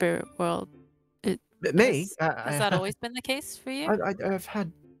the spirit world. Me? Has that always been the case for you? I've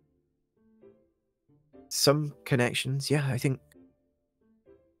had some connections, yeah. I think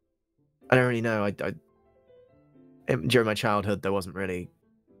I don't really know. During my childhood, there wasn't really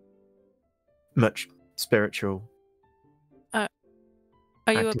much spiritual. Are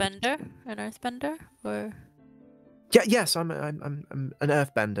you a activity. bender, an earthbender, or? Yeah, yes, I'm an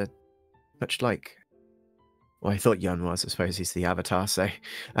earthbender, much like. Well, I thought Yun was. I suppose he's the avatar. So,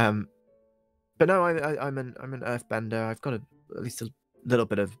 but no, I'm an earthbender. I've got at least a little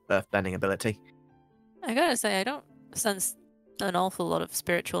bit of earthbending ability. I gotta say, I don't sense an awful lot of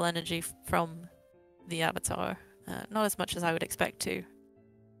spiritual energy from the avatar. Not as much as I would expect to.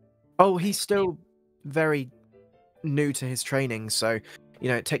 Oh, he's still very new to his training, so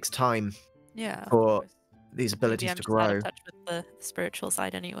it takes time. Yeah. For these abilities Maybe I'm to just grow. out of touch with the spiritual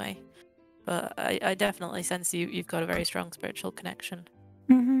side anyway. But I definitely sense you've got a very strong spiritual connection.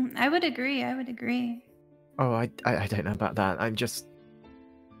 Mm-hmm. I would agree. Oh, I don't know about that. I'm just...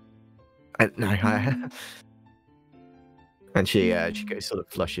 And she sort of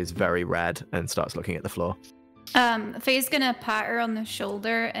flushes very red and starts looking at the floor. Faye's gonna pat her on the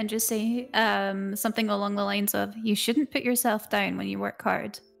shoulder and just say something along the lines of, "You shouldn't put yourself down when you work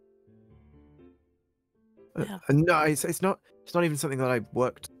hard." No, it's not even something that I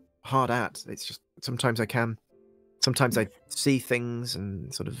worked hard at. It's just sometimes I can. Sometimes I see things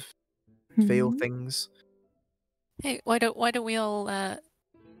and sort of feel things. Hey, why don't we all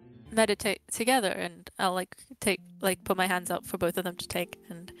meditate together, and I'll put my hands up for both of them to take,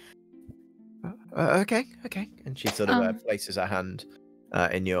 and Okay. And she sort of places her hand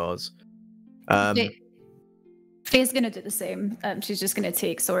in yours. Faye's gonna do the same. She's just gonna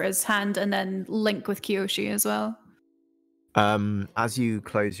take Sora's hand and then link with Kiyoshi as well. As you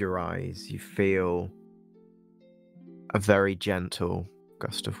close your eyes, you feel a very gentle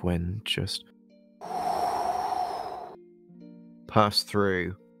gust of wind just pass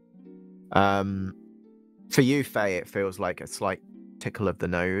through. For you, Faye, it feels like a slight tickle of the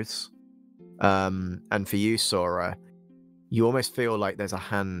nose. And for you, Sora, you almost feel like there's a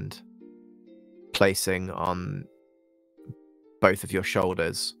hand placing on both of your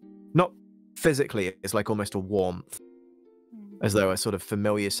shoulders. Not physically, it's like almost a warmth, as though a sort of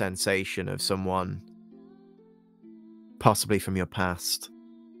familiar sensation of someone, possibly from your past.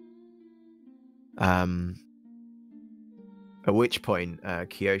 At which point,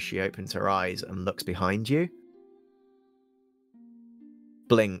 Kiyoshi opens her eyes and looks behind you,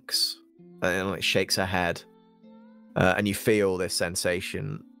 blinks, and like shakes her head, and you feel this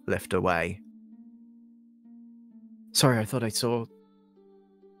sensation lift away. Sorry, I thought I saw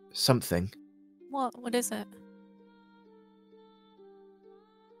something. What is it?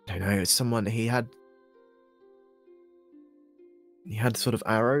 I don't know, it's someone, he had sort of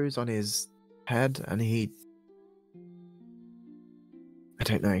arrows on his head, and I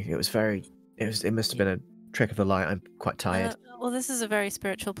don't know, it must have been a trick of the light. I'm quite tired. Well, this is a very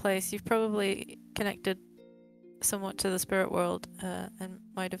spiritual place. You've probably connected somewhat to the spirit world and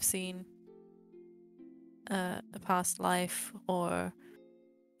might have seen a past life, or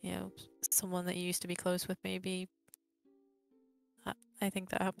someone that you used to be close with. Maybe I think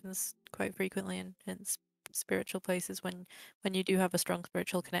that happens quite frequently in spiritual places when you do have a strong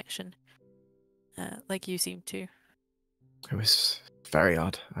spiritual connection, like you seem to. It was very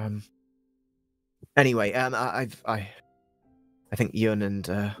odd. Anyway, I think Yun and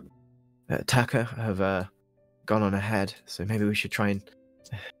Taka have gone on ahead, so maybe we should try and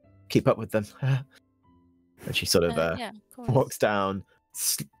keep up with them. And she sort of Yeah, of course. walks down,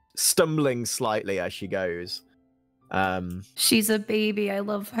 stumbling slightly as she goes. She's a baby. I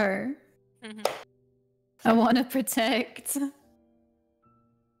love her. Mhm. I want to protect.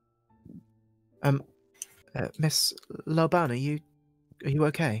 Miss Laoban, are you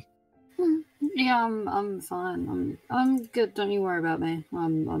okay? Yeah, I'm fine. I'm good. Don't you worry about me.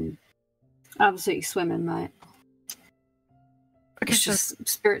 I'm absolutely swimming, mate. Okay, It's just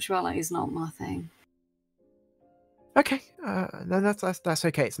spirituality is not my thing. okay. No, that's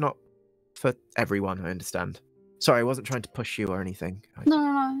okay. It's not for everyone. I understand. Sorry, I wasn't trying to push you or anything.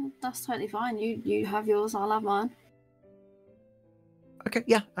 No, that's totally fine. You have yours. I'll have mine. Okay,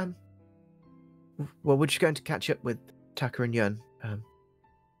 yeah. Well, we're just going to catch up with Taka and Yun.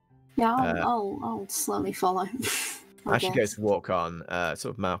 Yeah, I'll slowly follow. I As she guess. goes to walk on,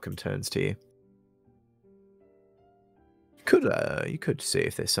 sort of Malcolm turns to you. You could see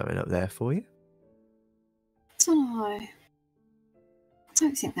if there's something up there for you. I don't know. I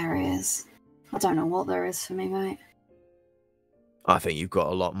don't think there is. I don't know what there is for me, mate. I think you've got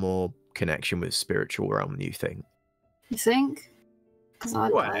a lot more connection with spiritual realm than you think. You think? Because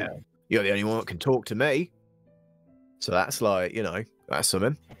Well, you're the only one that can talk to me. So that's like, that's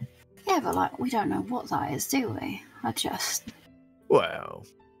something. yeah, but like we don't know what that is, do we? Well,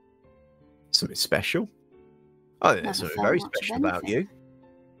 something special. I think there's Never something felt very much of special about you.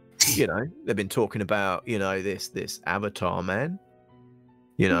 anything. They've been talking about, this Avatar man.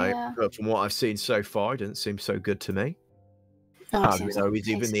 Yeah. But from what I've seen so far, it doesn't seem so good to me. Oh, How it do you seems know like a he's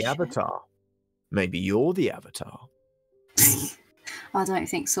even piece the of shit. Avatar? Maybe you're the Avatar. I don't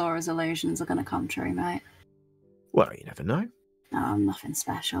think Sora's illusions are going to come true, mate. Well, you never know. No, I'm nothing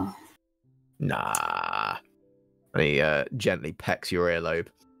special. Nah. And he gently pecks your earlobe.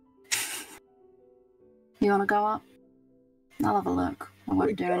 You want to go up? I'll have a look. I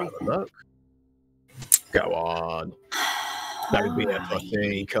won't do Have a anything. look. Go on. Don't be a Alright.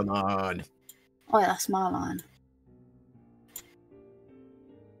 pussy. Come on. Oh, yeah, that's my line.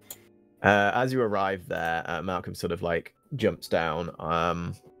 As you arrive there, Malcolm sort of like jumps down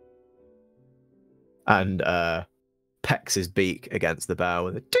and pecks his beak against the bow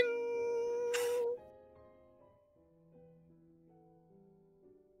with a ding.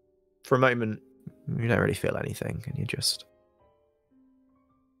 For a moment, you don't really feel anything, and you just.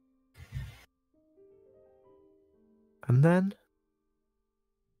 And then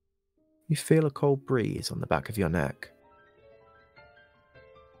you feel a cold breeze on the back of your neck.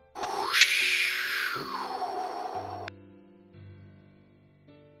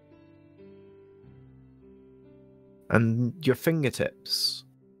 And your fingertips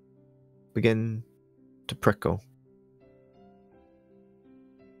begin to prickle.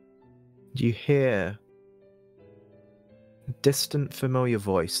 You hear a distant, familiar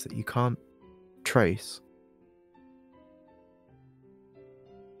voice that you can't trace.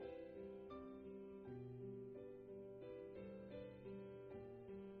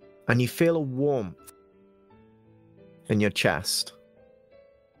 And you feel a warmth in your chest.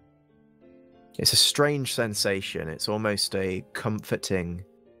 It's a strange sensation. It's almost a comforting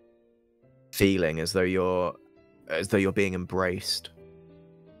feeling, as though you're being embraced.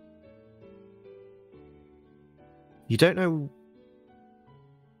 You don't know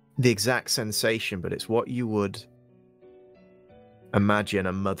the exact sensation, but it's what you would imagine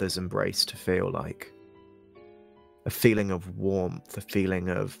a mother's embrace to feel like. A feeling of warmth, a feeling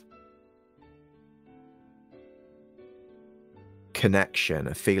of connection,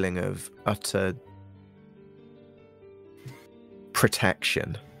 a feeling of utter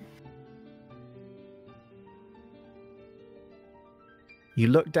protection. You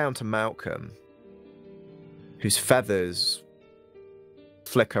look down to Malcolm, whose feathers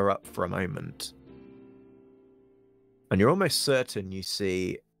flicker up for a moment, and you're almost certain you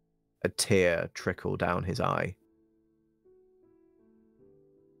see a tear trickle down his eye.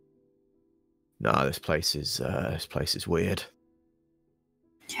 No, this place is weird.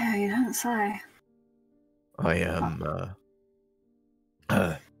 Yeah, you don't say. I am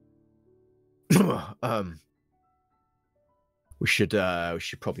we should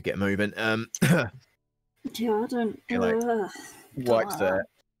probably get moving. Yeah, I don't. Wipes the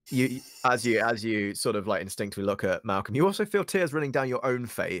you as you sort of like instinctively look at Malcolm. You also feel tears running down your own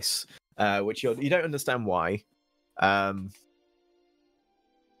face, which you don't understand why. And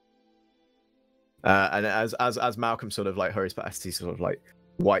as Malcolm sort of like hurries past, he's sort of like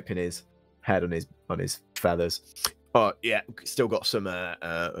wiping his head on his feathers. Oh yeah, still got some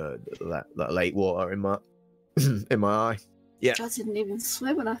that lake water in my in my eye. Yeah, I didn't even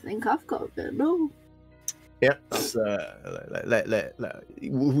swim, and I think I've got a bit more. yeah. That's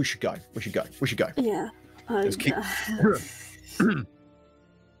we should go. We should go. Yeah. Just keep...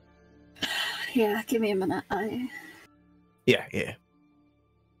 Yeah, give me a minute. Yeah.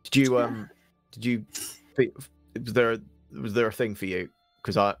 Did you was there a thing for you?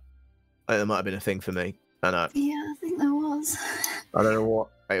 Because there might have been a thing for me, and Yeah, I think there was. I don't know what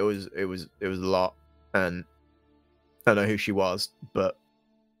it was. It was a lot, and I don't know who she was, but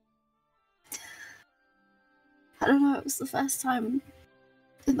I don't know. It was the first time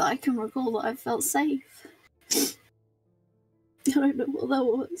that I can recall that I felt safe. I don't know what that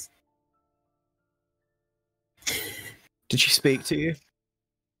was. did she speak to you?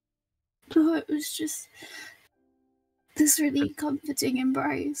 No, it was just this really comforting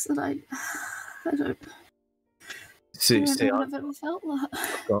embrace, and I don't See, know if I've ever felt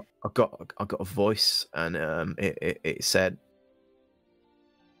that. I got a voice, and it said,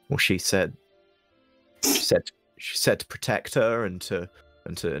 well, she said to protect her and to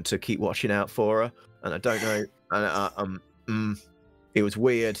keep watching out for her, and I don't know, and it was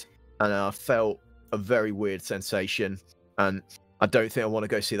weird, and I felt a very weird sensation, and I don't think I want to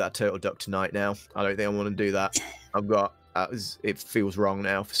go see that turtle duck tonight now. I don't think I want to do that. It feels wrong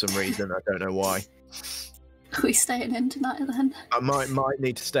now for some reason. I don't know why. Are we staying in tonight then? I might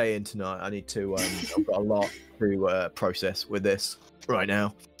need to stay in tonight. I need to. I've got a lot to process with this right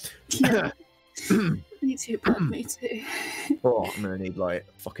now. Yeah. Me too, bud. Me too. Oh, I'm gonna need like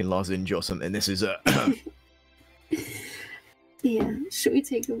a fucking lozenge or something. This is a. Yeah. Should we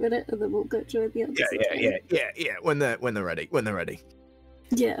take a minute and then we'll go join the others? Yeah. When they're ready.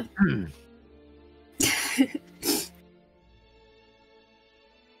 Yeah.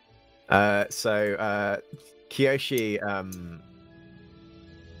 So Kiyoshi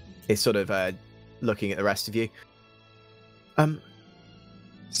is sort of looking at the rest of you.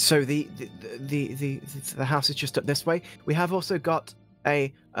 So the house is just up this way. We have also got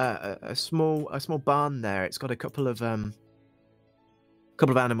a small barn there. It's got a couple of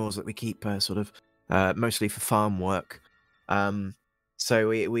animals that we keep sort of mostly for farm work. So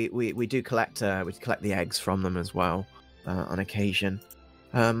we do collect the eggs from them as well on occasion.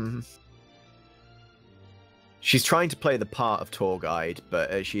 She's trying to play the part of tour guide,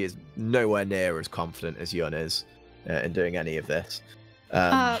 but she is nowhere near as confident as Yun is in doing any of this.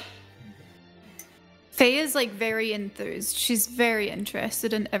 Faye is like very enthused. She's very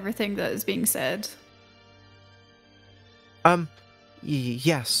interested in everything that is being said.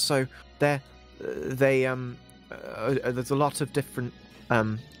 Yes. So there's a lot of different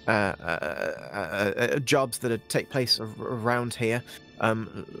jobs that take place around here.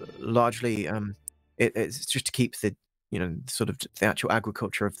 Largely, it's just to keep the sort of the actual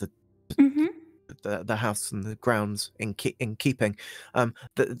agriculture of the house and the grounds in keeping.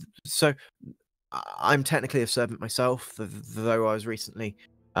 So I'm technically a servant myself, though I was recently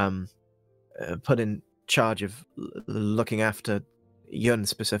put in charge of looking after Yun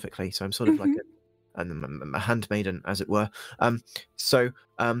specifically. So I'm sort of like a handmaiden, as it were. But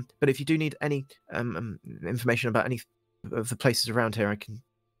if you do need any information about any of the places around here, I can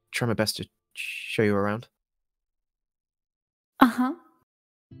try my best to show you around.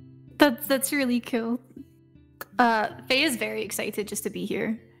 That's really cool. Faye is very excited just to be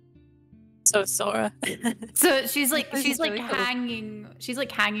here. So Sora. So she's like really cool.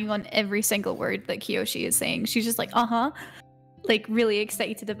 hanging on every single word that Kiyoshi is saying. She's just like like really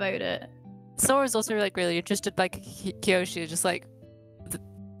excited about it. Sora's also like really interested, like Kiyoshi, just like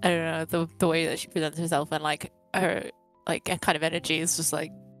I don't know, the way that she presents herself, and like her like kind of energy is just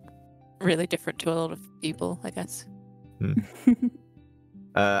like really different to a lot of people, I guess.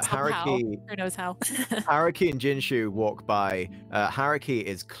 Haruki, who knows how? Haruki and Jinshu walk by. Haruki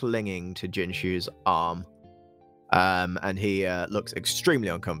is clinging to Jinshu's arm, and he looks extremely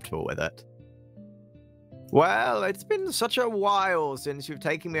uncomfortable with it. Well, it's been such a while since you've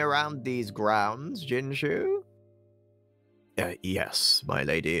taken me around these grounds, Jinshu. Yes, my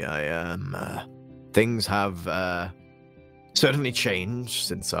lady, I am. Things have certainly changed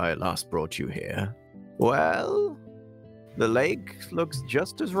since I last brought you here. Well, The lake looks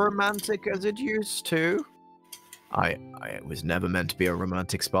just as romantic as it used to. It was never meant to be a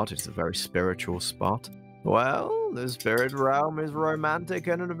romantic spot. It's a very spiritual spot. Well, the spirit realm is romantic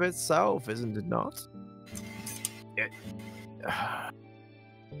in and of itself, isn't it not?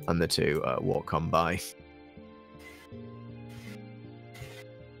 And the two walk on by.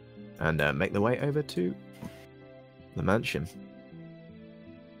 And make their way over to the mansion.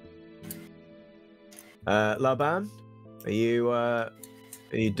 Laoban, are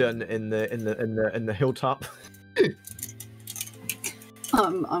you done in the hilltop?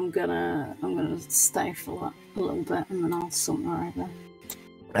 I'm gonna stay for a little bit and then I'll saunter over.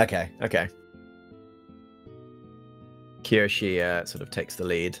 Okay. Quiyue sort of takes the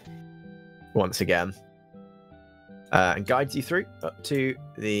lead once again and guides you through up to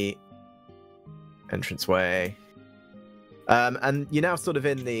the entranceway. And you're now sort of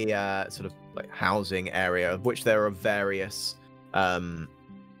in the sort of like housing area, of which there are various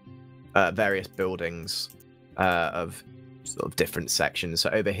buildings of sort of different sections. So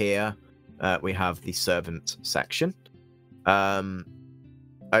over here we have the servant section.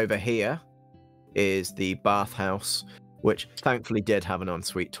 Over here is the bathhouse, which thankfully did have an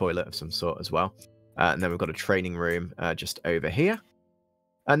ensuite toilet of some sort as well. And then we've got a training room just over here.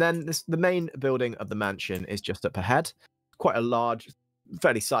 And then the main building of the mansion is just up ahead. Quite a large,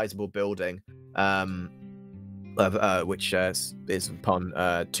 fairly sizable building, which is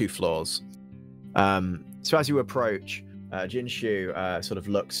upon 2 floors. So as you approach, Jianzhu sort of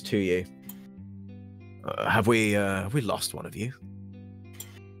looks to you. Have we lost one of you?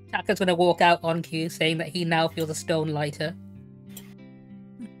 Taka's gonna walk out on cue, saying that he now feels a stone lighter.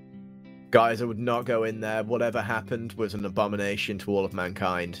 Guys, I would not go in there. Whatever happened was an abomination to all of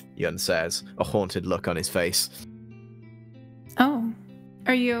mankind, Yun says, a haunted look on his face. Oh,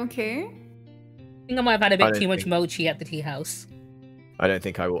 are you okay? I think I might have had a bit too much mochi at the tea house. I don't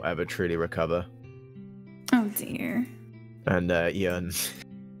think I will ever truly recover. Oh dear. And Yun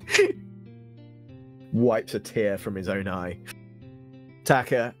wipes a tear from his own eye.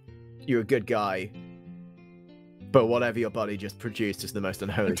 Taka, you're a good guy, but whatever your body just produced is the most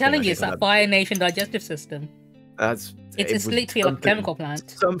unholy thing. I'm telling you, it's that Fire Nation digestive system. It's literally like a chemical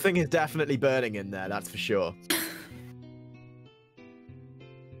plant. Something is definitely burning in there, that's for sure.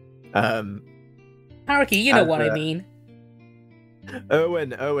 Haruki, you know what I mean.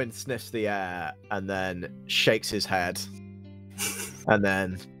 Owen sniffs the air and then shakes his head and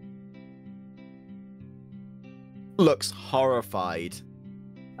then looks horrified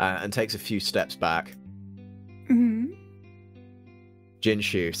and takes a few steps back. Mm-hmm.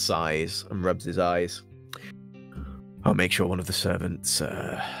 Jianzhu sighs and rubs his eyes. I'll make sure one of the servants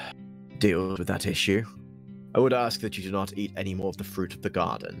deals with that issue. I would ask that you do not eat any more of the fruit of the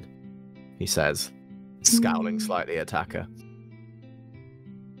garden, he says, scowling slightly at Taka.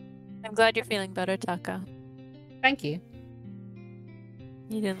 I'm glad you're feeling better, Taka. Thank you.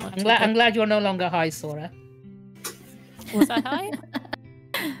 You didn't look I'm glad you're no longer high, Sora. Was I high?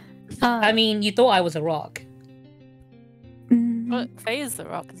 I mean, you thought I was a rock. Well, Faye is the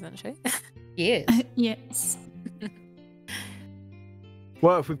rock, isn't she? She is. Yes.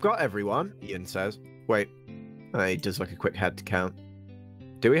 Well, if we've got everyone, Ian says. Wait, he does like a quick head count.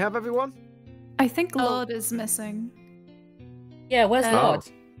 Do we have everyone? I think Lord is missing. Yeah, where's Lord?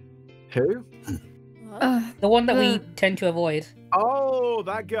 Who? The one that we tend to avoid. Oh,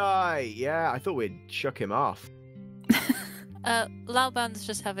 that guy. Yeah, I thought we'd shook him off. Laoban's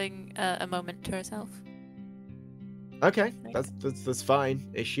just having a moment to herself. Okay, that's fine.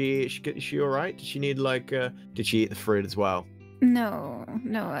 Is she all right? Does she need did she eat the fruit as well? No.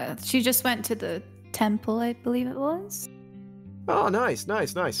 She just went to the temple, I believe it was. Oh, nice.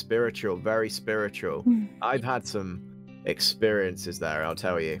 Spiritual, very spiritual. I've had some experiences there, I'll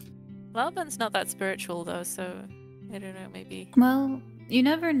tell you. Laoban's not that spiritual though, so I don't know, maybe. Well, you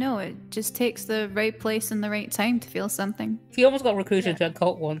never know. It just takes the right place and the right time to feel something. She almost got recruited to a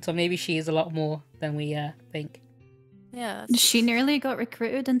cult once, so maybe she is a lot more than we think. Yeah. She nearly got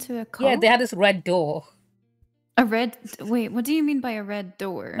recruited into a cult? Yeah, they had this red door. A red... Wait, what do you mean by a red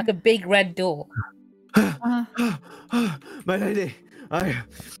door? Like a big red door. My lady, I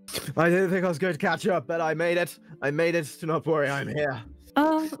didn't think I was going to catch up, but I made it. Do not worry, I'm here.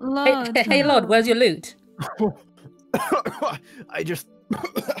 Oh, Lord. Hey, Lord, where's your loot? I just...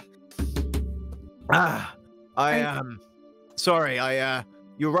 sorry,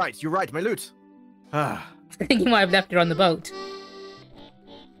 you're right, my loot. I think you might have left her on the boat.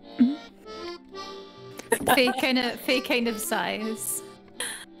 Faye kind of sighs.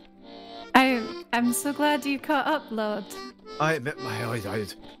 I'm so glad you caught up, Lord. I admit I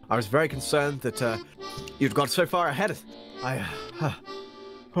was very concerned that you'd got so far ahead Have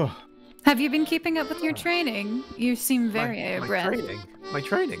you been keeping up with your training? You seem very out of breath. My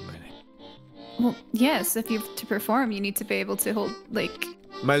training. Well, yes, if you have to perform, you need to be able to hold, like...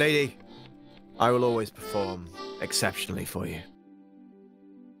 My lady, I will always perform exceptionally for you.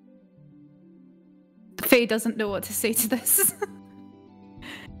 Faye doesn't know what to say to this.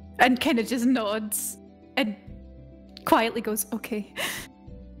 And kind of just nods and quietly goes, okay.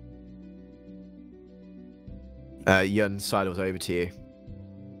 Yun sidles over to you.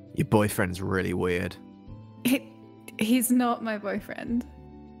 Your boyfriend's really weird. He's not my boyfriend.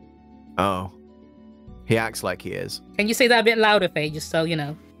 Oh. He acts like he is. Can you say that a bit louder, Faye, just so, you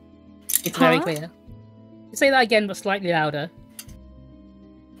know, it's very clear? Say that again, but slightly louder.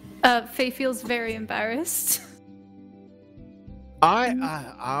 Faye feels very embarrassed.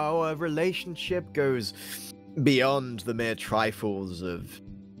 Our relationship goes beyond the mere trifles of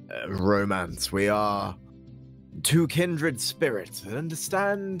romance. We are two kindred spirits and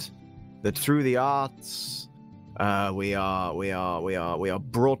understand that through the arts, we are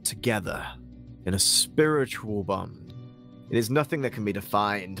brought together in a spiritual bond. It is nothing that can be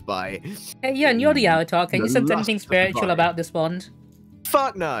defined by... Hey, yeah, and you're the Avatar. Can you sense anything spiritual about this bond?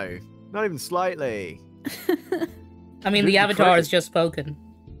 Fuck no! Not even slightly. I mean, the Avatar has just spoken.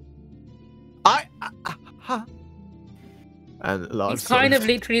 And Lars He's kind of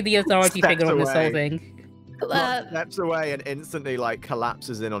literally the authority figure on this whole thing. Steps away and instantly, like,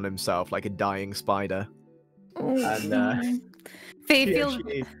 collapses in on himself like a dying spider. And Faye feels...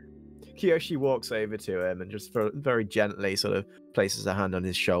 Kiyoshi walks over to him and just very gently sort of places a hand on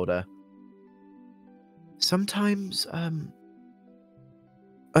his shoulder. Sometimes,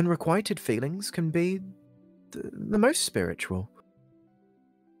 unrequited feelings can be the most spiritual.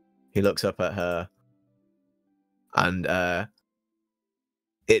 He looks up at her, and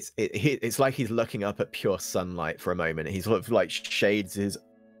it's like he's looking up at pure sunlight for a moment. He sort of like shades his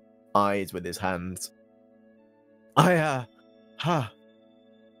eyes with his hands.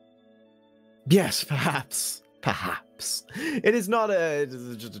 Yes, perhaps. It is not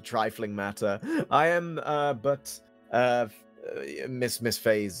just a trifling matter. I am but Miss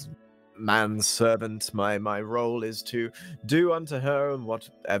Faye's manservant. My role is to do unto her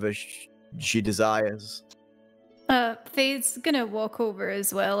whatever she desires. Faye's gonna walk over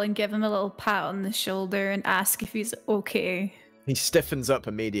as well and give him a little pat on the shoulder and ask if he's okay. He stiffens up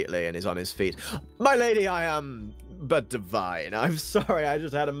immediately and is on his feet. My lady, I am but divine. I'm sorry, I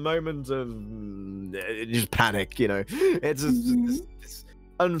just had a moment of just panic, you know. It's this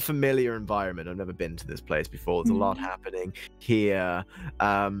unfamiliar environment. I've never been to this place before. There's a lot happening here.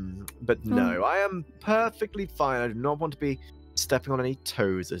 But no, I am perfectly fine. I do not want to be stepping on any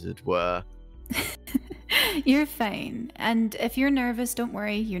toes, as it were. You're fine. And if you're nervous, don't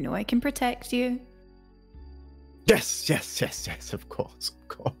worry. You know I can protect you. Yes, of course.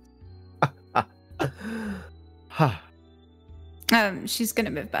 She's gonna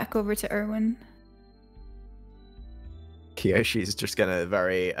move back over to Erwin. Kiyoshi's just gonna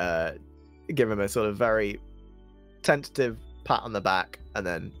give him a sort of very tentative pat on the back and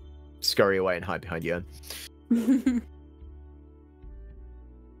then scurry away and hide behind Yun.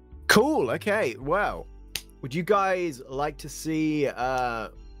 Cool, okay, well, would you guys like to see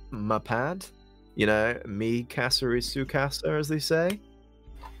my pad? You know, mi kasaru sukasa, as they say?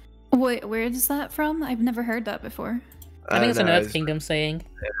 Wait, where is that from? I've never heard that before. I think it's an Earth Kingdom saying.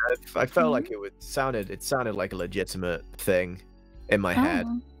 I felt like it sounded like a legitimate thing in my head.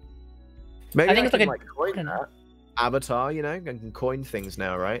 Maybe I think it's like coin that. Avatar, you know, I can coin things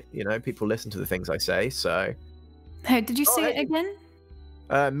now, right? You know, people listen to the things I say, so. How did you say it again?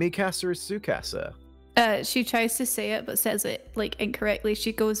 Mikasa is Sukasa. She tries to say it, but says it like incorrectly.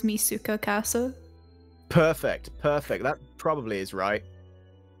 She goes Misuka Kasa. Perfect. That probably is right.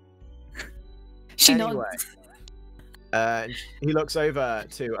 She anyway, nods. He looks over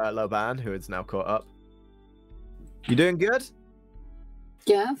to Laoban, who is now caught up. You doing good?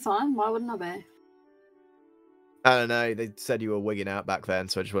 Yeah, fine. Why wouldn't I be? I don't know. They said you were wigging out back then,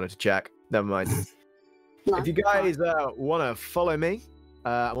 so I just wanted to check. Never mind. No, if you guys want to follow me,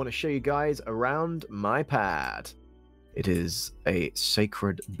 I want to show you guys around my pad. It is a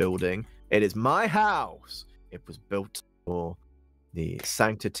sacred building. It is my house. It was built for the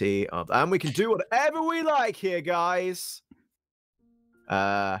sanctity of... And we can do whatever we like here, guys.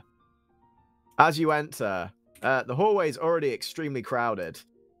 As you enter, the hallway is already extremely crowded.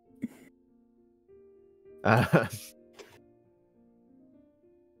 As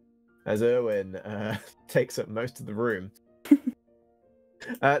Erwin takes up most of the room.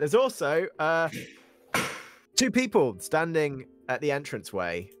 There's also two people standing at the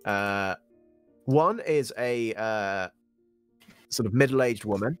entranceway. One is a sort of middle-aged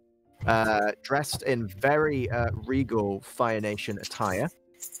woman, dressed in very regal Fire Nation attire.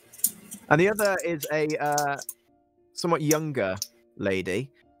 And the other is a somewhat younger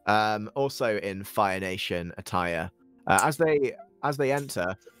lady, also in Fire Nation attire. As they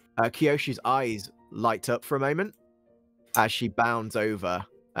enter, Kiyoshi's eyes light up for a moment as she bounds over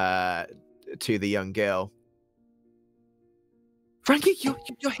to the young girl. Frankie,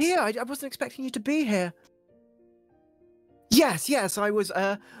 you're here. I wasn't expecting you to be here. Yes, I was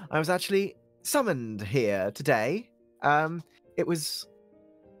actually summoned here today. It was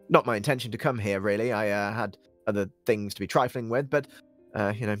not my intention to come here, really. I had other things to be trifling with, but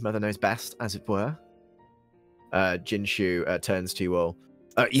mother knows best, as it were. Jianzhu turns to you all.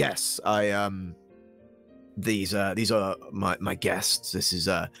 Yes, these are my guests. This is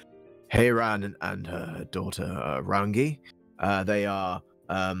Heiran and her daughter Rangi. They are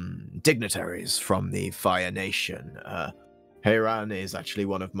dignitaries from the Fire Nation. Heiran is actually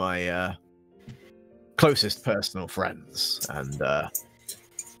one of my closest personal friends, and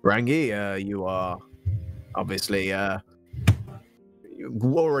Rangi, you are obviously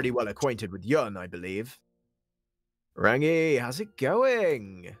already well acquainted with Yun, I believe. Rangi, how's it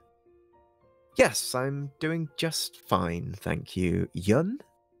going? Yes, I'm doing just fine, thank you. Yun?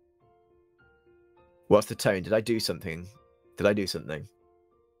 What's the tone? Did I do something?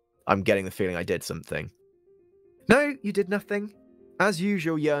 I'm getting the feeling I did something. No, you did nothing. As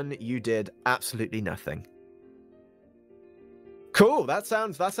usual, Yun, you did absolutely nothing. Cool, that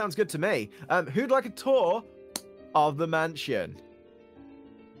sounds good to me. Who'd like a tour of the mansion?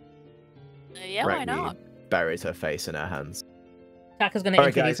 Yeah, why not? Buries her face in her hands. Taka's going to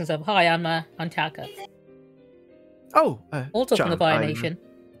introduce himself. Hi, I'm Taka. Oh, also from the Fire Nation.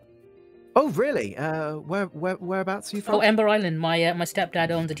 Oh, really? Whereabouts are you from? Oh, Ember Island. My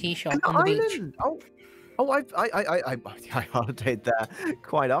stepdad owns a tea shop on the beach. Oh, I holidayed there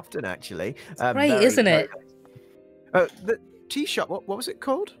quite often, actually. Great, isn't it? The tea shop. What was it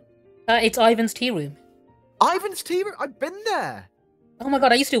called? It's Ivan's Tea Room. Ivan's Tea Room. I've been there. Oh my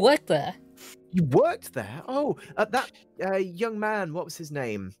god, I used to work there. You worked there? Oh, that young man. What was his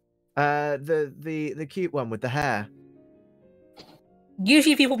name? The cute one with the hair.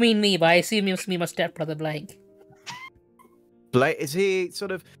 Usually people mean me, but I assume it must be my stepbrother Blake. Blake, is he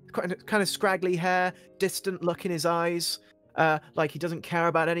sort of kind of scraggly hair, distant look in his eyes, like he doesn't care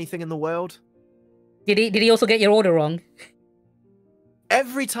about anything in the world? Did he also get your order wrong?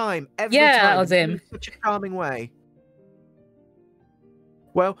 Every time. That was him. In such a charming way.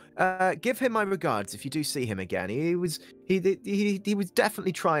 Well, give him my regards if you do see him again. He was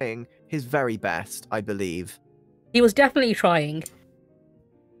definitely trying his very best, I believe. He was definitely trying.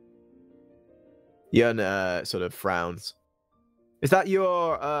 Yun sort of frowns. Is that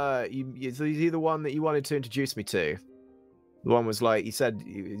your is he the one that you wanted to introduce me to? The one was like you said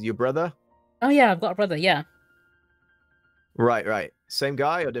your brother? Oh yeah, I've got a brother, yeah. Right. Same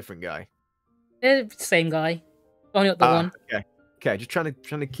guy or different guy? Same guy. Only up the one. Okay, just trying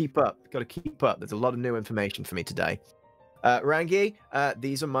to keep up. Got to keep up. There's a lot of new information for me today. Rangi,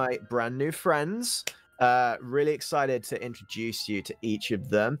 these are my brand new friends. Really excited to introduce you to each of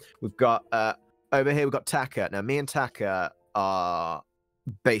them. We've got over here we've got Taka. Now me and Taka are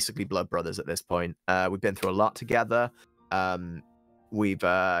basically blood brothers at this point. We've been through a lot together. We've we've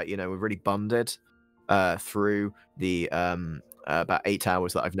really bonded through the about 8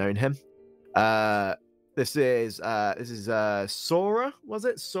 hours that I've known him. This is Sora, was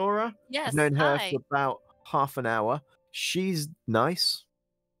it? Sora? Yes. I've known her hi. for about half an hour. She's nice.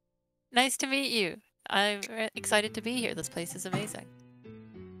 Nice to meet you. I'm excited to be here. This place is amazing.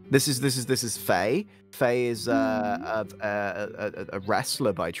 This is Faye. Faye is a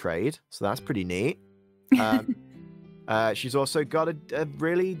wrestler by trade, so that's pretty neat. She's also got a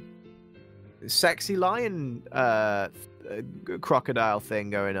really sexy lion crocodile thing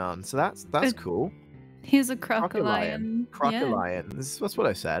going on, so that's cool. He's a crocodilian. Crocodilian. Yeah. That's what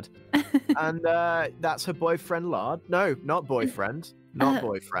I said. And that's her boyfriend, Lard. No, not boyfriend. Not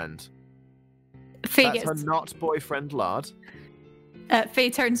boyfriend. That's her not boyfriend, Lard. Faye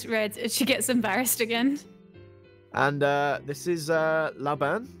turns red and she gets embarrassed again. And this is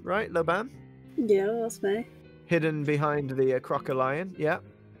Laoban, right? Laoban? Yeah, that's me. Hidden behind the crocodilian, yeah.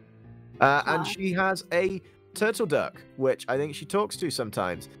 And she has a turtle duck, which I think she talks to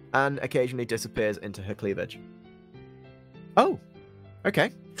sometimes, and occasionally disappears into her cleavage. Oh,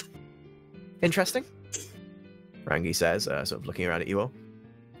 okay. Interesting. Rangi says, sort of looking around at you all.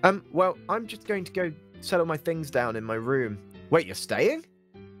 Well, I'm just going to go settle my things down in my room. Wait, you're staying?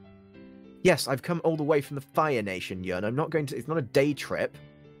 Yes, I've come all the way from the Fire Nation, Yun. I'm not going to... It's not a day trip.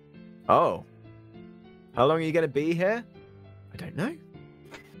 Oh. How long are you going to be here? don't know.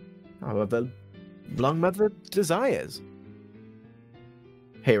 However long mother desires.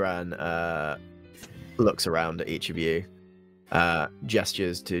 Hiran looks around at each of you,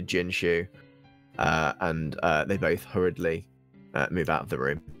 gestures to Jianzhu, and they both hurriedly move out of the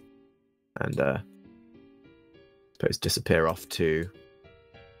room and suppose disappear off to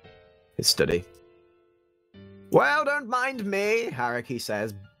his study. Well, don't mind me, Haruki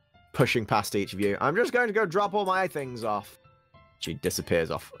says, pushing past each of you. I'm just going to go drop all my things off. She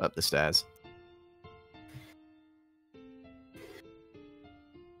disappears off up the stairs.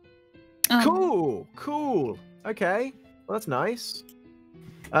 Cool. Okay, well, that's nice.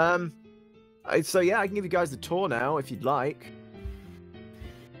 So yeah, I can give you guys the tour now if you'd like.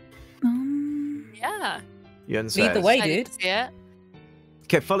 Yeah. Lead the way, dude. Yeah.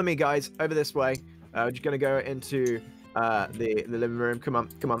 Okay, follow me, guys. Over this way. We're just gonna go into the living room. Come on.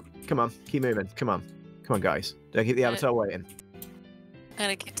 Keep moving. Come on, guys. Don't keep the avatar waiting. I'm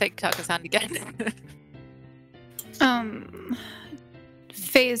gonna take Taka's hand again.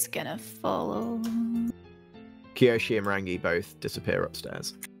 Faye's gonna follow. Kiyoshi and Rangi both disappear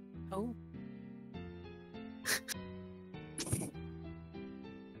upstairs. Oh.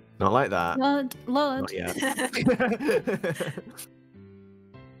 Not like that. Lord. Not yet.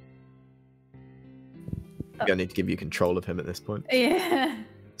 I need to give you control of him at this point. Yeah.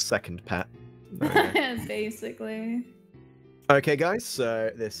 Second pet. Basically. Okay, guys.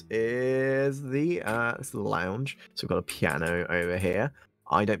 So this is the lounge. So we've got a piano over here.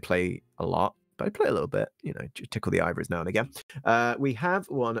 I don't play a lot, but I play a little bit. You know, tickle the ivories now and again. We have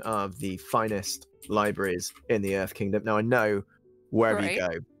one of the finest libraries in the Earth Kingdom. Now I know wherever you go,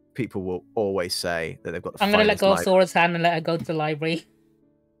 people will always say that they've got the I'm going to let go of Sora's hand and let her go to the library.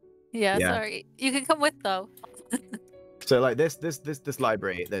 Yeah, sorry. You can come with, though. So like this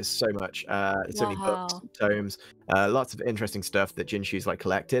library, there's so much, so many books, tomes, lots of interesting stuff that Jinshu's like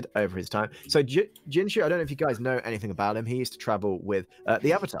collected over his time. So Jinshu, I don't know if you guys know anything about him. He used to travel with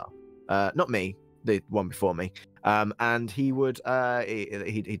the Avatar, not me, the one before me, and he would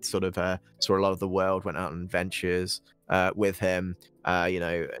he'd sort of saw a lot of the world, went out on adventures with him, you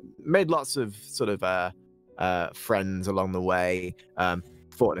know, made lots of sort of friends along the way.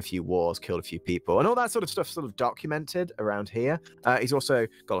 Fought in a few wars, killed a few people, and all that sort of stuff sort of documented around here. He's also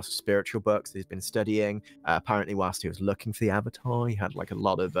got lots of spiritual books that he's been studying. Apparently, whilst he was looking for the Avatar, he had like a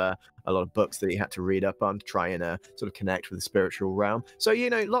lot of books that he had to read up on to try and sort of connect with the spiritual realm. So, you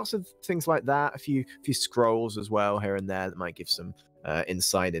know, lots of things like that. A few scrolls as well here and there that might give some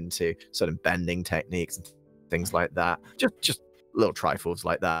insight into sort of bending techniques and things like that. Just little trifles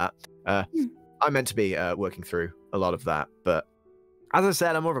like that. I'm meant to be working through a lot of that, but as I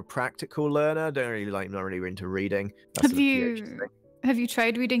said, I'm more of a practical learner. Not really into reading. Have you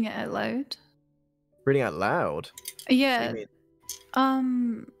tried reading it out loud? Reading out loud? Yeah.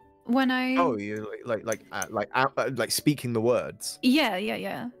 When I you like speaking the words.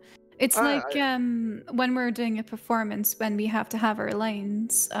 Yeah. It's like when we're doing a performance, when we have to have our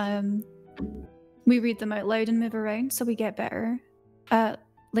lines, we read them out loud and move around, so we get better at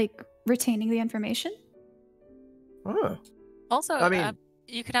like retaining the information. Oh. Also, I mean,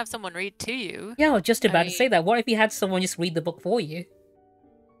 you can have someone read to you. Yeah, I was just about to say that. What if you had someone just read the book for you?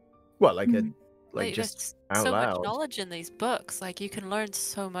 Well, just out so loud. Much knowledge in these books. Like, you can learn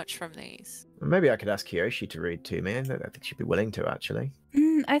so much from these. Maybe I could ask Kiyoshi to read to me. I think she'd be willing to, actually.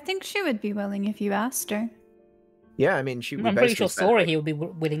 I think she would be willing if you asked her. Yeah, I mean, I'm pretty sure Sora he would be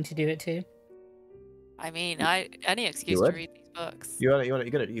willing to do it too. I mean, any excuse to read these books. You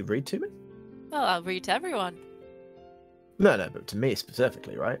read to me? Well, I'll read to everyone. No, but to me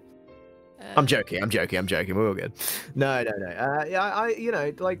specifically, right? I'm joking. We're all good. No.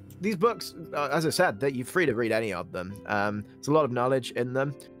 Yeah, like these books, as I said, that you're free to read any of them. There's a lot of knowledge in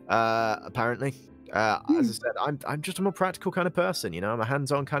them, apparently. As I said, I'm just a more practical kind of person. You know, I'm a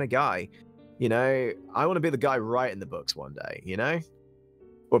hands-on kind of guy. You know, I want to be the guy writing the books one day. You know,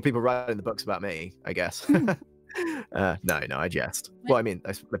 or people writing the books about me, I guess. No, I jest. Well, I mean,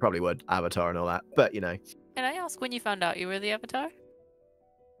 they probably would, Avatar and all that, but you know. Can I ask when you found out you were the Avatar?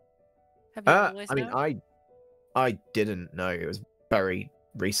 Have you always known? I mean, I didn't know. It was very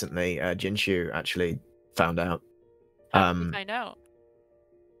recently. Jinshu actually found out. How did you find out?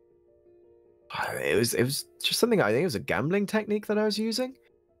 It was just something. I think it was a gambling technique that I was using.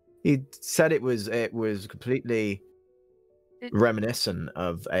 He said it was completely reminiscent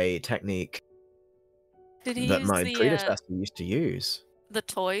of a technique that my predecessor used to use. The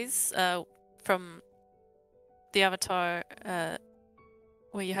toys from the Avatar,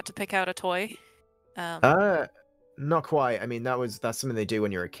 where you had to pick out a toy. Not quite. I mean, that's something they do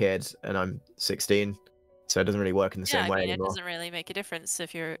when you're a kid, and I'm 16, so it doesn't really work in the Yeah, same I way mean, anymore. it doesn't really make a difference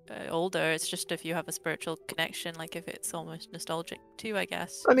if you're older. It's just if you have a spiritual connection, like if it's almost nostalgic too, I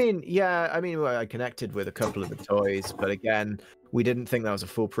guess. I mean, yeah, well, I connected with a couple of the toys, but again, we didn't think that was a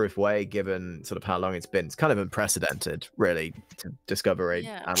foolproof way, given sort of how long it's been. It's kind of unprecedented, really, to discover a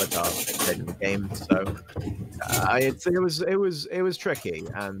Yeah. Avatar stage of the game. So, it was tricky,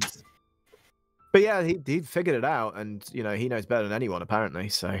 but yeah, he figured it out, and he knows better than anyone apparently.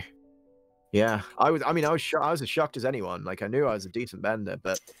 So, yeah, I was as shocked as anyone. Like I knew I was a decent bender,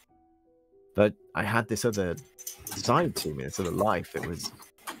 but I had this other side to me, this other life. It was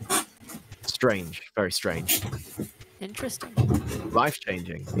strange, very strange. Interesting.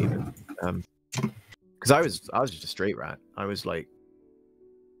 Life-changing even, because I was just a street rat. I was like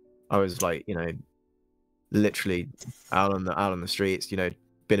literally out on the streets, being a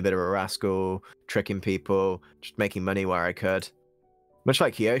bit of a rascal, tricking people, just making money where I could, much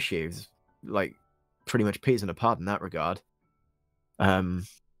like Kiyue was like pretty much peas in a pod in that regard.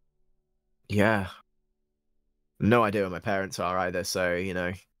 Yeah, no idea where my parents are either, so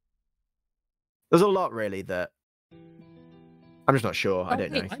there's a lot really that I'm just not sure. I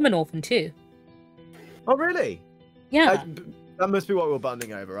don't know. I'm an orphan too. Oh, really? Yeah. That must be what we're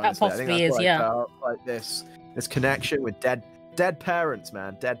bonding over, honestly. I think possibly that's is, what yeah. I felt, like this connection with dead parents,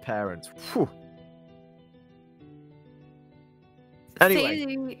 man. Dead parents. Whew.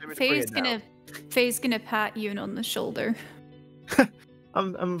 Anyway, Faye's gonna pat you on the shoulder.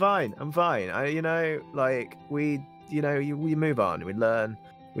 I'm fine. We move on. We learn.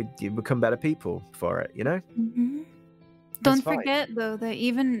 We become better people for it. Mm-hmm. Don't forget, though, that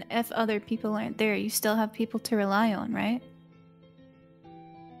even if other people aren't there, you still have people to rely on, right?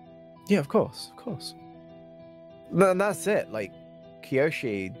 Yeah, of course. And that's it. Like,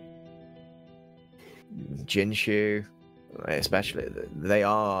 Kiyue, Jianzhu, especially, they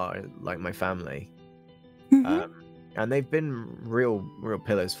are like my family. Mm-hmm. And they've been real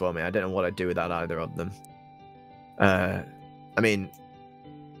pillars for me. I don't know what I'd do without either of them. I mean,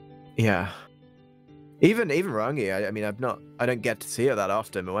 yeah. Even Rangi, I don't get to see her that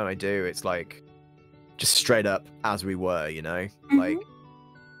often, but when I do, it's like just straight up as we were, Mm-hmm. like.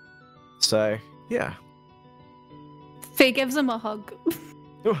 So yeah. Faye gives him a hug.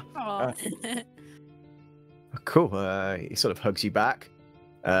 Cool. He sort of hugs you back,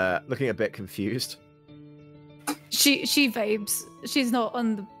 looking a bit confused. She vibes. She's not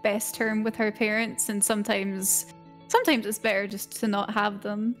on the best term with her parents, and sometimes it's better just to not have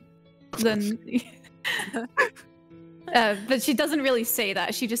them than. But she doesn't really say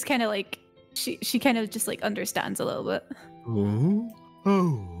that. She just kind of like she kind of just like understands a little bit.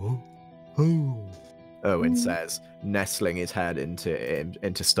 Owen says, nestling his head into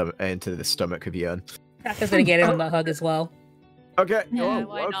the stomach of Yun. Taka's gonna get in on that hug as well. Okay. Yeah, Oh,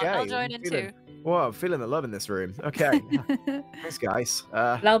 why okay. not? I'll join in too. Whoa, I'm feeling the love in this room. Okay. Thanks, guys.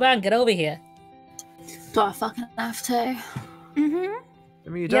 Laoban, get over here. Do I fucking have to? Mm-hmm. I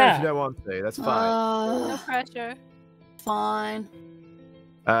mean, you don't if you don't want to. That's fine. No pressure. Fine.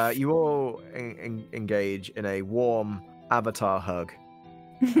 You all engage in a warm avatar hug.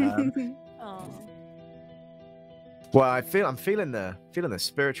 Oh. Well, I'm feeling the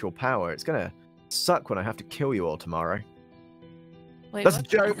spiritual power. It's gonna suck when I have to kill you all tomorrow. Wait, That's a what?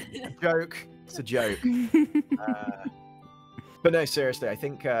 joke. It's a joke. But no, seriously, I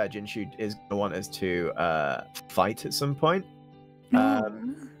think Jianzhu is gonna want us to fight at some point.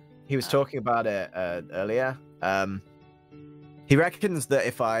 He was talking about it earlier. He reckons that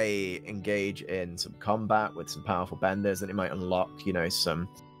if I engage in some combat with some powerful benders, then it might unlock, some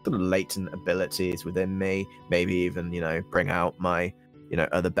sort of latent abilities within me. Maybe even, bring out my,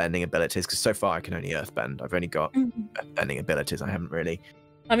 other bending abilities. Because so far I can only earthbend. I've only got bending abilities. I haven't really.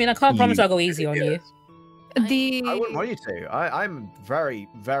 I mean, I can't promise I'll go easy on you. I wouldn't want you to. I'm very,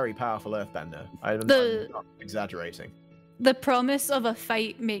 very powerful earthbender. I'm not exaggerating. The promise of a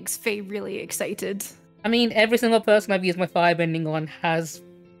fight makes Faye really excited. I mean, every single person I've used my firebending on has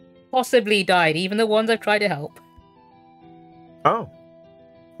possibly died, even the ones I've tried to help. Oh.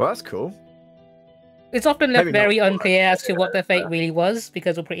 Well, that's cool. It's often left Maybe very not. unclear as to what their fate really was,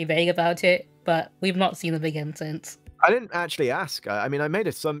 because we're pretty vague about it, but we've not seen them again since. I didn't actually ask. I mean, I made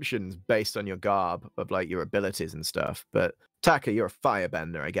assumptions based on your garb of, like, your abilities and stuff, but Taka, you're a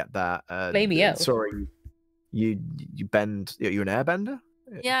firebender, I get that. Blame me out. Sorry, you bend... You're an airbender?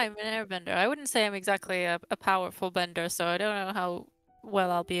 Yeah, I'm an airbender. I wouldn't say I'm exactly a powerful bender, so I don't know how well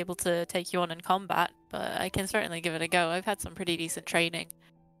I'll be able to take you on in combat, but I can certainly give it a go. I've had some pretty decent training.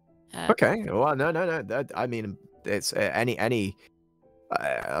 Okay. Well, no. I mean, it's any.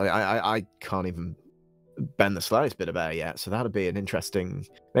 I can't even bend the slightest bit of air yet, so that'll be an interesting.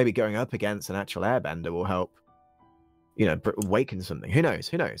 Maybe going up against an actual airbender will help. You know, awaken something. Who knows?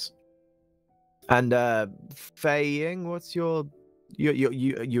 Who knows? And Faye-ing, what's your you're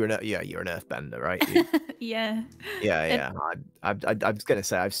an earthbender, right? Yeah. Yeah. I was gonna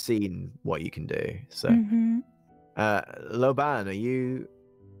say I've seen what you can do. So, Laoban, are you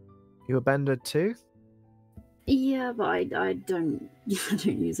a bender too? Yeah, but I don't I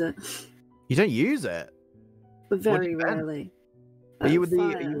don't use it. You don't use it? But What do very you bend? rarely. Are you with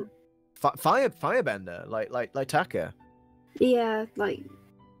Fire. the firebender like Taka? Yeah, like,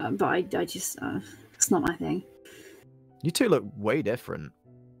 but I just it's not my thing. You two look way different.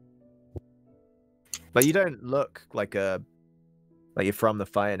 Like you don't look like you're from the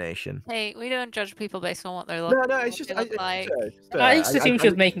Fire Nation. Hey, we don't judge people based on what they're looking. No, it's just like. I just assumed she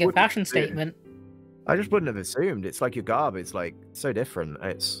was making a wouldn't fashion assume. statement. I just wouldn't have assumed. It's like your garb is like so different.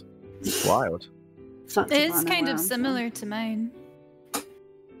 It's wild. Fucked It's around kind of around, so- similar to mine.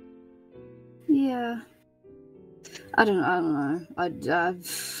 Yeah. I don't know.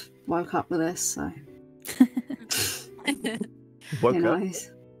 I've woke up with this, so Woke who up.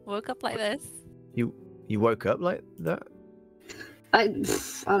 knows? Woke up like this. You woke up like that? I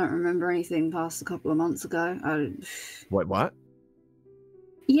don't remember anything past a couple of months ago. Wait, what?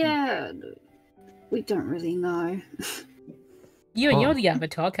 Yeah, we don't really know. You're the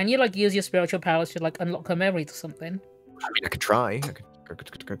Avatar. Can you like use your spiritual powers to like unlock her memories or something? I mean, I could try. I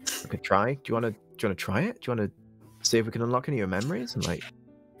could try. Do you want to try it? Do you want to see if we can unlock any of your memories and like?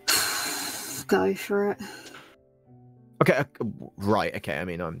 Go for it. Okay, right. Okay. I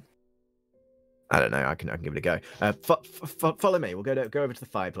mean, I don't know. I can give it a go. Follow me. We'll go over to the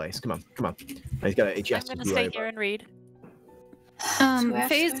fireplace. Come on. He's got a I'm gesture gonna you stay over. here and read. We're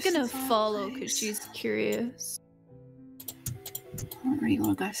Faye's supposed gonna to follow because fireplace. she's curious. I don't really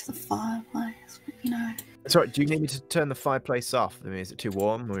want to go to the fireplace, but you know. Sorry. Do you need me to turn the fireplace off? I mean, is it too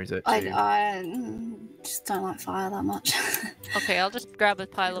warm or is it? Too... I just don't like fire that much. Okay, I'll just grab a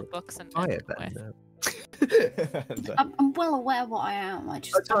pile of books and. Firebender. I'm well aware what I am. I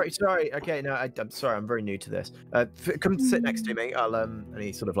just. Sorry. Okay, no, I'm sorry. I'm very new to this. Come sit next to me. I'll and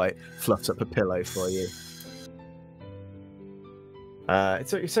he sort of like fluffs up a pillow for you.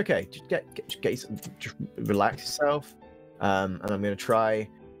 It's okay. Just relax yourself. And I'm gonna try.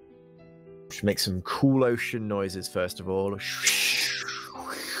 Make some cool ocean noises first of all. Is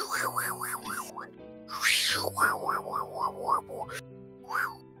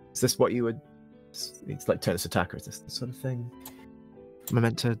this what you would? It's like turn us attacker. Is this the sort of thing? Am I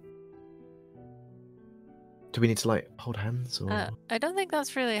meant to? Do we need to like hold hands or? I don't think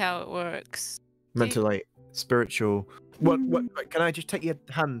that's really how it works. Meant to like spiritual. What? Can I just take your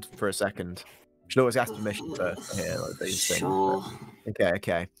hand for a second? Should always ask permission first here, like these things. Sure.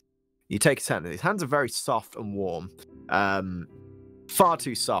 Okay. You take his hand. His hands are very soft and warm. Far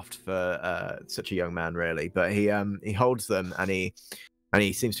too soft for such a young man, really. But he holds them and he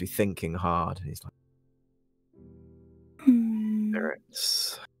seems to be thinking hard. He's like,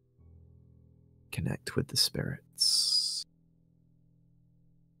 spirits. Connect with the spirits.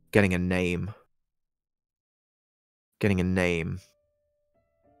 Getting a name.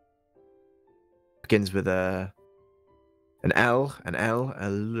 Begins with an L,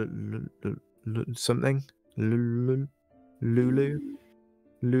 something. Lulu.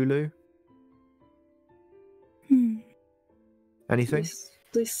 Anything?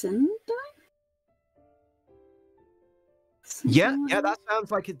 Lucinda? Yeah, that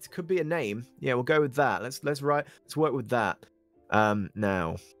sounds like it could be a name. Yeah, we'll go with that. Let's work with that.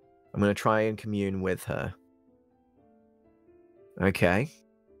 Now, I'm gonna try and commune with her. Okay.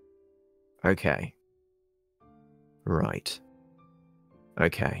 Right.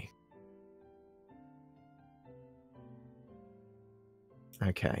 Okay.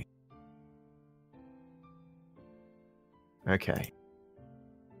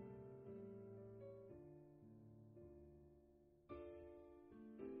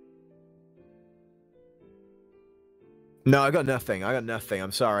 No, I got nothing.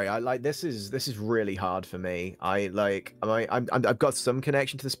 I'm sorry. This is really hard for me. I've got some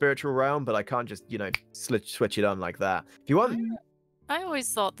connection to the spiritual realm, but I can't just switch it on like that. If you want, I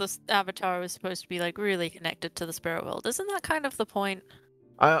always thought this avatar was supposed to be like really connected to the spirit world. Isn't that kind of the point?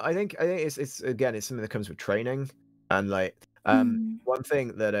 I think it's again it's something that comes with training and one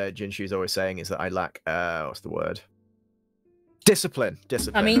thing that Jianzhu is always saying is that I lack what's the word? Discipline.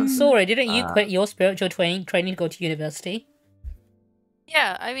 I mean, Sora, didn't you quit your spiritual training to go to university?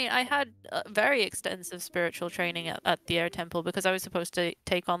 Yeah, I mean, I had very extensive spiritual training at the Air Temple because I was supposed to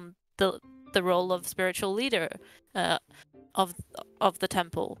take on the role of spiritual leader of the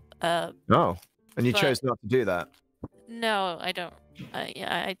temple. Oh. And you But- chose not to do that. No, I don't.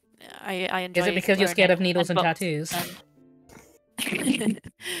 Yeah, I enjoy. Is it because you're scared of needles and books tattoos? and-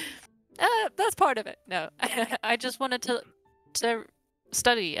 that's part of it. No, I just wanted to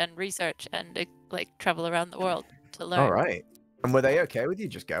study and research and like travel around the world to learn. All right. And were they okay with you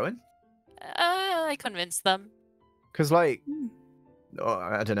just going? I convinced them. Because, like, oh,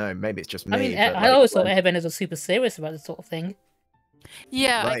 I don't know, maybe it's just me. I mean, but, I like, always thought when- airbenders were super serious about this sort of thing.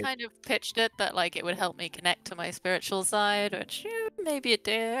 Yeah, Right. I kind of pitched it that like it would help me connect to my spiritual side, which maybe it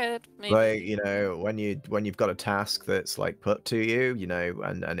did. Maybe. like, you know, when you've got a task that's like put to you, you know,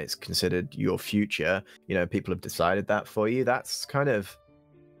 and it's considered your future, you know, people have decided that for you. That's kind of,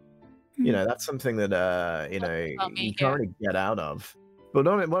 you know, that's something that you know, about me you can't really get out of. But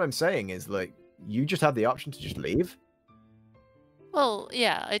what I'm saying is, like, you just had the option to just leave. Well,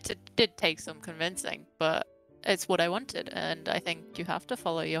 yeah, it did take some convincing, but it's what I wanted, and I think you have to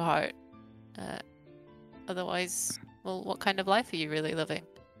follow your heart. Otherwise, well, what kind of life are you really living?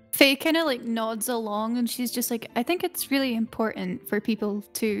 Faye kind of like nods along and she's just like, I think it's really important for people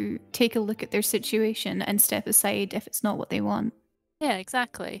to take a look at their situation and step aside if it's not what they want. Yeah,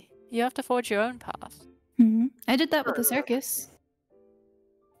 exactly. You have to forge your own path. I did that with the circus.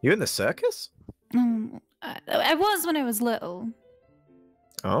 You in the circus? I was when I was little.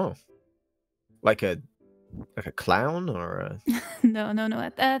 Oh, like a clown or a... No.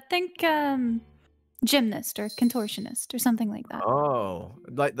 I think gymnast or contortionist or something like that. Oh,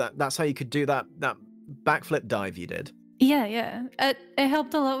 like that. That's how you could do that backflip dive you did. Yeah. It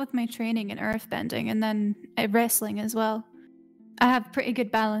helped a lot with my training in earthbending and then wrestling as well. I have pretty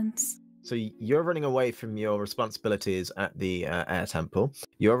good balance. So you're running away from your responsibilities at the air temple.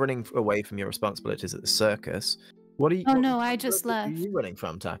 You're running away from your responsibilities at the circus. What are you? Oh what no, I just circus left. Are you running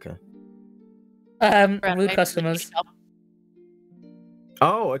from, Taka? Right, Rude customers.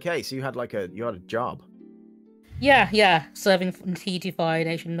 Oh, okay. So you had a job. Yeah, serving tea to Fire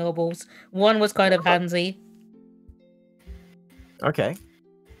Nation nobles. One was kind of handsy. Okay,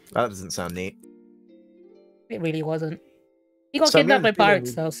 that doesn't sound neat. It really wasn't. He got So I'm kidnapped by getting the feeling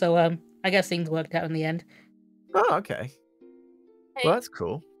pirates though, so I guess things worked out in the end. Oh, okay. Hey, Well, that's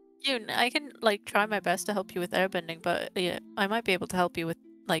cool. Yoon, I can like try my best to help you with airbending, but yeah, I might be able to help you with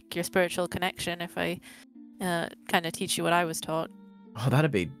like your spiritual connection if I kind of teach you what I was taught. Oh,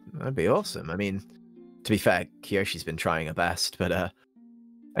 that'd be awesome. I mean, to be fair, Kiyoshi's been trying her best, but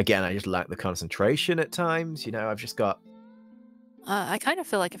again, I just lack the concentration at times. You know, I've just got... I kind of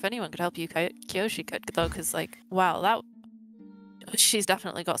feel like if anyone could help you, Kiyoshi could, though, because like, wow, she's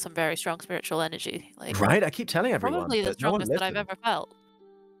definitely got some very strong spiritual energy. Like, Right, I keep telling everyone. probably the but no one strongest that I've listens. ever felt.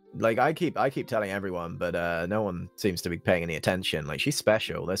 Like, I keep telling everyone, but no one seems to be paying any attention. Like, she's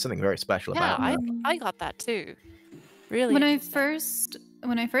special. There's something very special Yeah, about her. I got that too. Really. When I first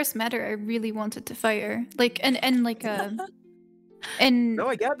met her, I really wanted to fight her. Like and like and No,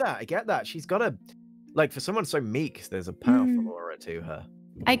 I get that. She's got a... Like, for someone so meek, there's a powerful aura to her.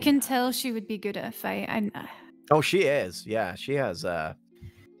 I can tell she would be good at a fight. Oh, she is. Yeah, she has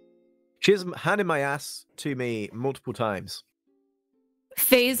handed my ass to me multiple times.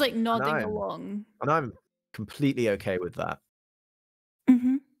 Faye's like nodding I'm- along. And I'm completely okay with that.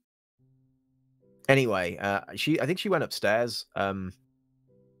 Mm-hmm. Anyway, I think she went upstairs.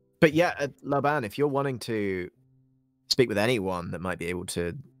 But yeah, Laoban, if you're wanting to speak with anyone that might be able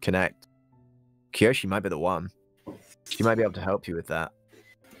to connect, Kyoshi might be the one. She might be able to help you with that.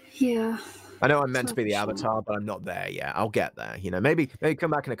 Yeah. I know I'm meant to be the Sure. avatar, but I'm not there yet. I'll get there. You know, maybe come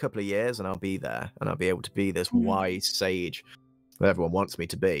back in a couple of years and I'll be there and I'll be able to be this wise sage that everyone wants me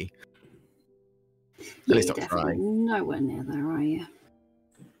to be. At Yeah, least you're I'll definitely try. nowhere near there, are you?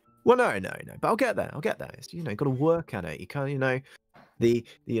 Well, no, but I'll get there. It's, you know, got to work at it. You can't, you know,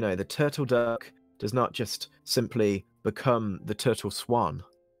 the turtle duck does not just simply become the turtle swan.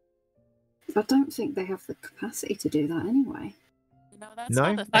 I don't think they have the capacity to do that anyway. No, that's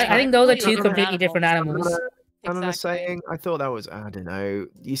No? not the I thing. think those are Completely two completely different animals. And I'm Exactly. saying, I thought that was, I don't know.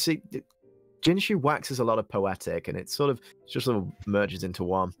 You see, Jinshu waxes a lot of poetic, and it's just sort of merges into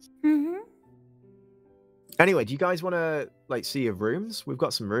one. Mm-hmm. Anyway, do you guys want to like see your rooms? We've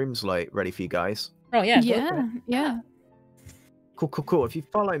got some rooms like ready for you guys. Oh yeah. go for it. Yeah. Cool. If you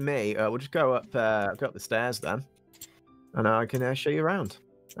follow me, we'll just go up the stairs then, and I can show you around.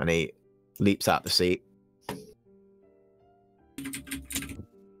 And he leaps out the seat.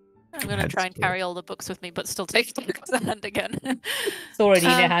 I'm gonna try and carry all the books with me, but still take the hand again. It's already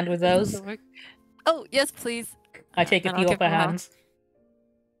in your hand with those. Oh yes, please. I take a And few I'll off give her him a- hands.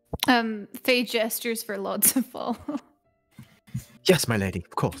 Faye gestures for Lord to follow. Yes, my lady, of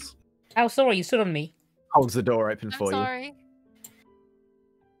course. Oh, sorry, you stood on me. Holds the door open I'm for you. sorry.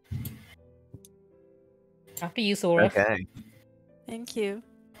 After you, Sora. Okay. Thank you.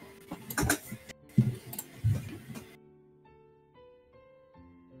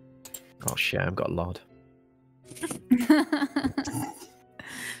 Oh shit, I've got a lot.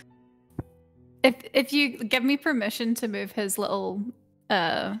 If you give me permission to move his little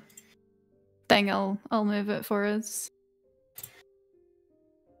thing, I'll move it for us.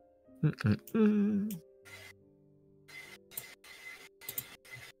 There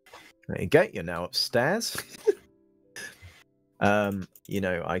you go. You're now upstairs. You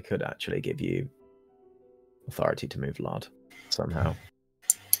know, I could actually give you authority to move Lod somehow.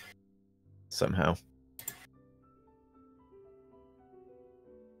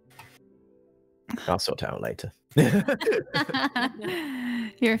 I'll sort it out later.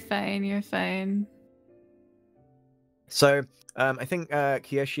 You're fine. You're fine. So, I think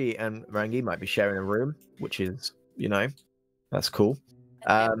Kiyoshi and Rangi might be sharing a room, which is, you know, that's cool.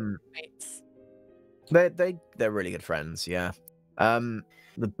 Mates. They're really good friends, yeah. The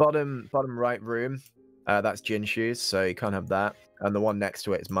bottom right room, that's Jianzhu's, so you can't have that. And the one next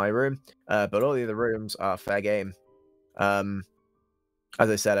to it is my room. But all the other rooms are fair game. As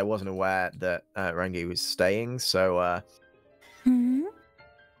I said, I wasn't aware that Rangi was staying, so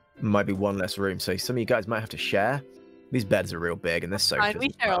might be one less room. So some of you guys might have to share. These beds are real big, and this sofas. Fine,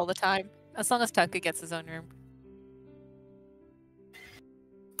 we share all the time. As long as Taka gets his own room.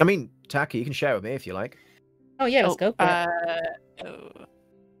 I mean, Taka, you can share with me if you like. Oh yeah, let's go. For it. No.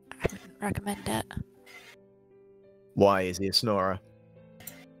 I wouldn't recommend it. Why is he a snorer?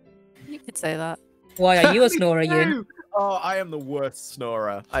 You could say that. Why are you a snorer, Yun? No! Oh, I am the worst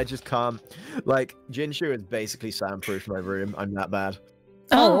snorer. I just can't. Like, Jianzhu is basically soundproof my room. I'm that bad.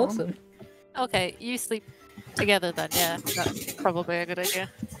 Oh, awesome. Okay, you sleep together then, yeah. That's probably a good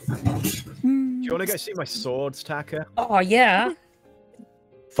idea. Do you want to go see my swords, Taka? Oh yeah.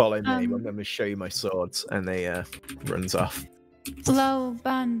 Follow me. I'm going to show you my swords. And they runs off.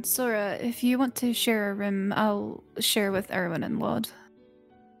 Laoban, Sora, if you want to share a room, I'll share with Erwin and Lod.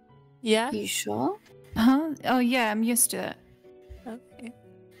 Yeah? You sure? Huh? Oh yeah, I'm used to it. Okay.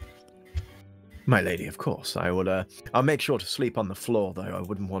 My lady, of course. I would. I'll make sure to sleep on the floor, though. I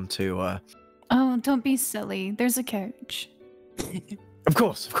wouldn't want to. Oh, don't be silly. There's a couch. Of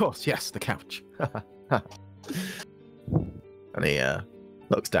course. Yes, the couch. And he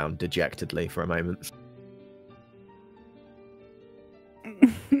looks down dejectedly for a moment.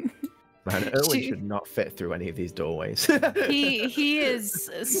 Man, Erwin should not fit through any of these doorways. he is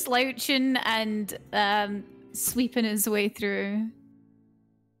slouching and sweeping his way through.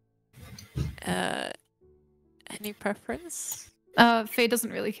 Any preference? Faye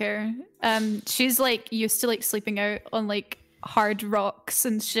doesn't really care. She's like used to like sleeping out on like hard rocks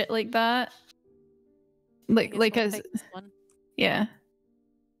and shit like that. Like I'll as take this one. yeah.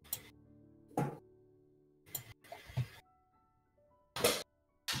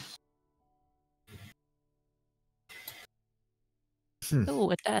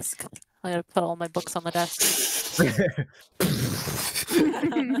 Ooh, a desk. I gotta put all my books on the desk.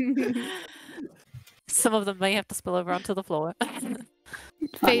 Some of them may have to spill over onto the floor.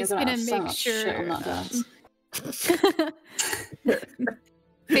 Faye's gonna have so make much shit sure. on that desk.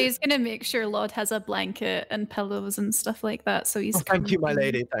 Faye's gonna make sure Lod has a blanket and pillows and stuff like that, so he's. Thank you, my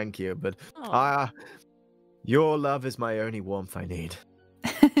lady. Thank you. But Aw. your love is my only warmth I need.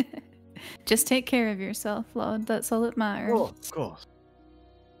 Just take care of yourself, Lod. That's all that matters. Of course.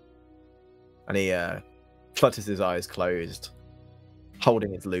 And he flutters his eyes closed,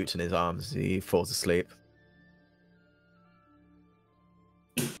 holding his lute in his arms as he falls asleep.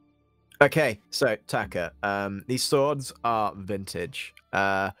 Okay, so Taka, these swords are vintage.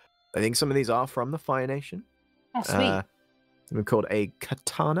 I think some of these are from the Fire Nation. Oh sweet. They're called a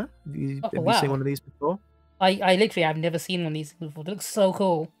katana. Have you seen one of these before? I literally have never seen one of these before. They look so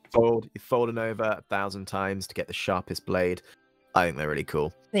cool. You've folded over 1,000 times to get the sharpest blade. I think they're really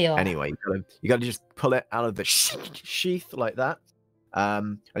cool. They are. Anyway, you gotta just pull it out of the sheath like that.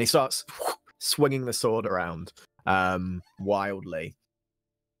 And he starts swinging the sword around wildly.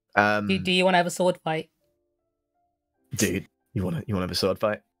 Do you want to have a sword fight? Dude, you wanna have a sword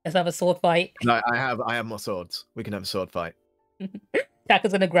fight? Let's have a sword fight. No, I have more swords. We can have a sword fight.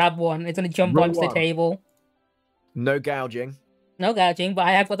 Taka's gonna grab one. It's gonna jump Roll onto the one. table. No gouging. No gouging, but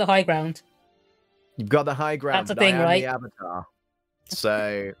I have got the high ground. You've got the high ground. That's the but thing, I am right? the Avatar.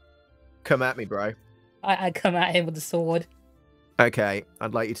 So, come at me, bro. I come at him with the sword. Okay,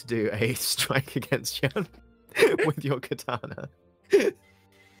 I'd like you to do a strike against Jan with your katana.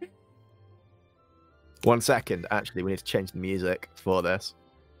 1 second. Actually, we need to change the music for this.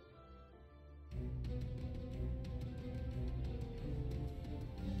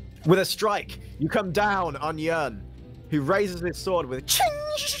 With a strike, You come down on Yun, who raises his sword with a ching.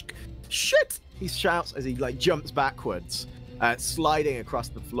 Shit! He shouts as he like jumps backwards, sliding across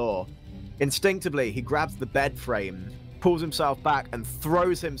the floor. Instinctively, he grabs the bed frame, pulls himself back, and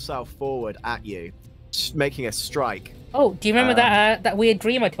throws himself forward at you, making a strike. Oh, do you remember that weird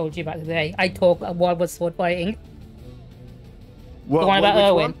dream I told you about today? I talked while I was sword fighting. What, the one about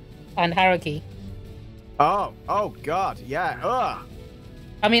Erwin one? and Haruki. Oh God, yeah. Ugh.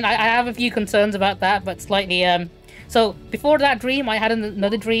 I mean, I have a few concerns about that, but slightly. So before that dream, I had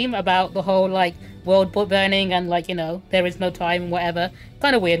another dream about the whole like world burning and like there is no time and whatever.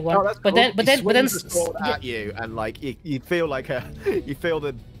 Kind of weird one. Oh, that's but cool. then the sword at you, and like you feel like you feel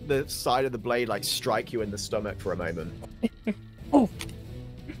the side of the blade like strike you in the stomach for a moment. Oh.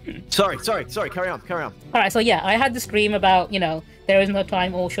 Sorry. Carry on. All right, so yeah, I had this dream about there is no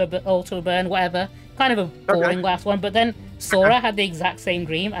time, all shall burn, whatever. Kind of a boring last one, but then Sora had the exact same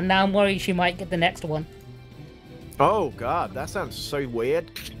dream, and now I'm worried she might get the next one. Oh God, that sounds so weird.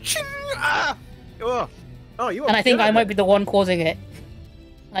 Oh, you. And I think I might be the one causing it.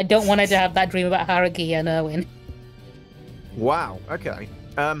 I don't want her to have that dream about Haruki and Erwin. Wow. Okay.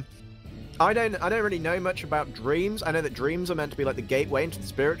 I don't really know much about dreams. I know that dreams are meant to be like the gateway into the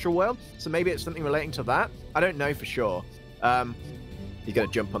spiritual world, so maybe it's something relating to that. I don't know for sure. He's gonna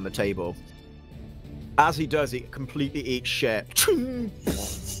jump on the table. As he does, he completely eats shit.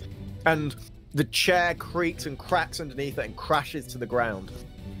 And the chair creaks and cracks underneath it and crashes to the ground.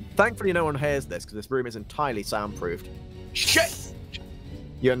 Thankfully, no one hears this because this room is entirely soundproofed. Shit!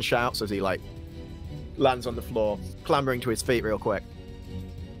 Yun shouts as he like lands on the floor, clambering to his feet real quick.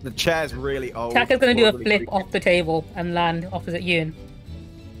 The chair's really old. Taka's gonna do a flip off the table and land opposite Yun.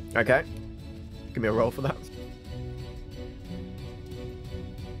 Okay. Give me a roll for that.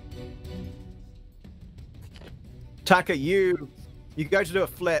 Taka, you go to do a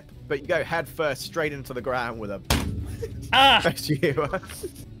flip, but you go head first straight into the ground with a next to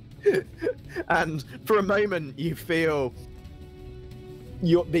you. And for a moment, you feel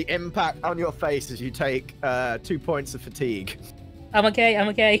the impact on your face as you take 2 points of fatigue. I'm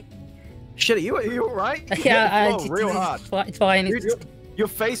okay. Shit, are you all right? Yeah, real hard. It's fine. Your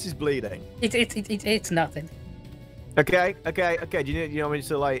face is bleeding. It's nothing. Okay. Do you want me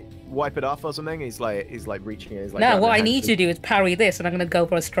to like wipe it off or something? He's like reaching it. No, what I need to do is parry this, and I'm gonna go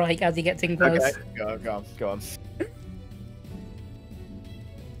for a strike as he gets in close. Okay, go on.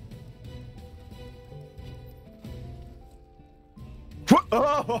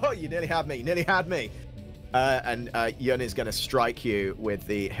 Oh, you nearly had me. And Yun is gonna strike you with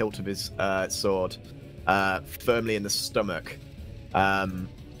the hilt of his sword, firmly in the stomach.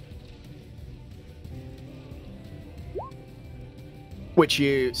 Which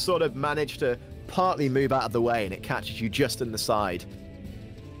you sort of manage to partly move out of the way, and it catches you just in the side.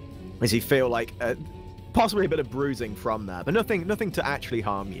 As you feel like possibly a bit of bruising from there, but nothing to actually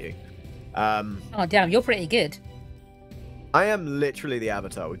harm you. Oh damn, you're pretty good. I am literally the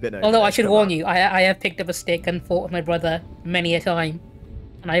Avatar. We've been. Although I should warn you, I have picked up a stick and fought with my brother many a time,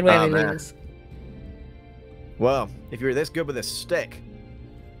 and I rarely lose. Well, if you're this good with a stick,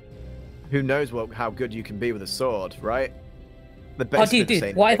 who knows how good you can be with a sword, right? The best. Oh,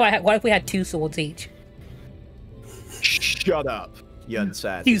 dude, what if we had 2 swords each? Shut up, Yun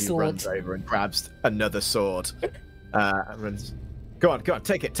says. 2 He swords. runs over and grabs another sword. And runs. Go on,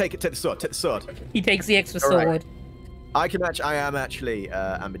 take it, take the sword. He takes the extra All sword. Right. I am actually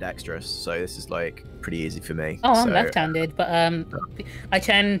ambidextrous, so this is like pretty easy for me. Oh, I'm left-handed, but I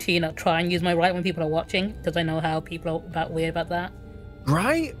tend to try and use my right when people are watching, because I know how people are weird about that.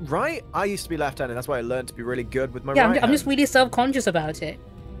 Right. I used to be left-handed. That's why I learned to be really good with my right hand. I'm just really self-conscious about it.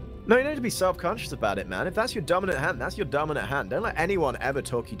 No, you don't need to be self-conscious about it, man. If that's your dominant hand, that's your dominant hand. Don't let anyone ever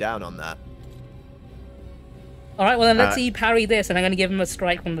talk you down on that. All right, well then let's see you parry this, and I'm going to give him a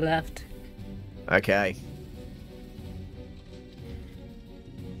strike from the left. Okay.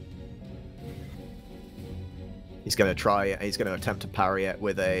 He's going to try it. He's going to attempt to parry it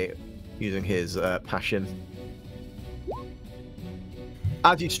with using his passion.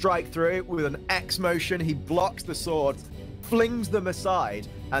 As you strike through with an X motion, he blocks the sword, flings them aside,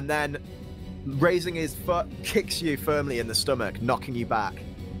 and then, raising his foot, kicks you firmly in the stomach, knocking you back.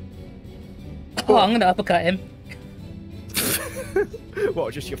 Oh, I'm gonna uppercut him.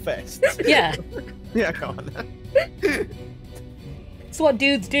 What, just your fist? Yeah. Yeah, come on. It's what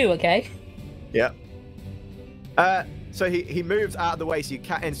dudes do, okay? Yeah. So he moves out of the way, so you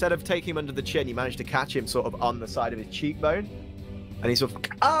instead of taking him under the chin, you manage to catch him sort of on the side of his cheekbone. And he's sort of,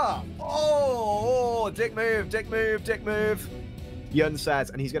 dick move. Yun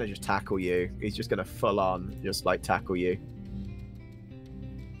says, and he's going to just tackle you. He's just going to full on, just like tackle you.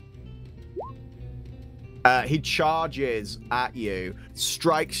 He charges at you,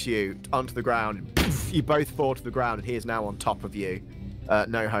 strikes you onto the ground. And poof, you both fall to the ground, and he is now on top of you.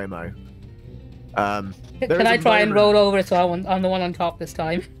 No homo. Can I try and roll over so I'm the one on top this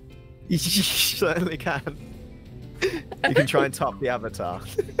time? You certainly can. You can try and top the avatar.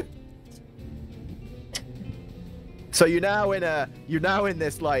 So you're now in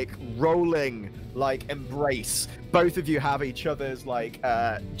this like rolling like embrace. Both of you have each other's like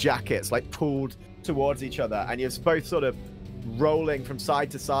jackets like pulled towards each other, and you're both sort of rolling from side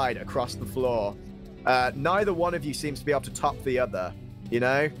to side across the floor. Neither one of you seems to be able to top the other. You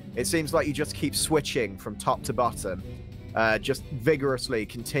know, it seems like you just keep switching from top to bottom, just vigorously,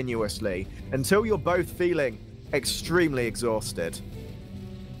 continuously, until you're both feeling extremely exhausted.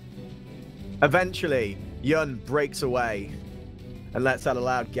 Eventually, Yun breaks away and lets out a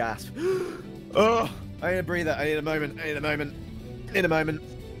loud gasp. Oh, I need a breather. I need a moment. I need a moment. I need a moment.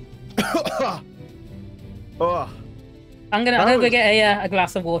 Oh. I'm gonna go get a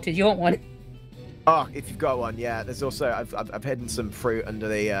glass of water. Do you want one? Oh, if you've got one, yeah. There's also I've hidden some fruit under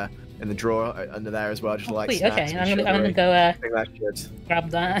the in the drawer under there as well, just like sweet, snacks. okay, I'm gonna go I think that should grab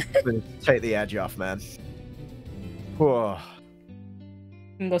that. take the edge off, man. Whoa.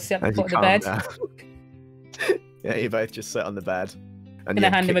 I'm gonna go sit As on you the bed. calm down. Yeah, you both just sit on the bed. And Gonna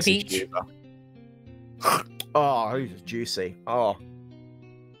Yun hand him a kicks his peach. tuber. Oh, he's juicy. Oh,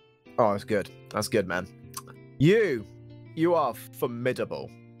 it's good. That's good, man. You are formidable.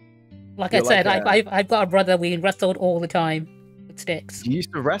 Like You're I said, like I've got a brother. We wrestled all the time with sticks. You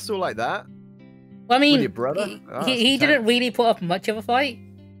used to wrestle like that? Well, I mean, With your brother? Oh, that's he didn't intense. really put up much of a fight.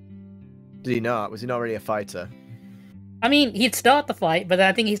 Did he not? Was he not really a fighter? I mean, he'd start the fight, but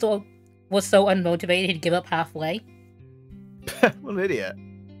I think he sort of was so unmotivated he'd give up halfway. What an idiot.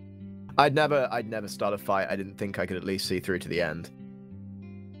 I'd never start a fight I didn't think I could at least see through to the end.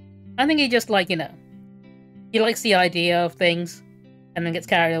 I think he just like, you know, he likes the idea of things and then gets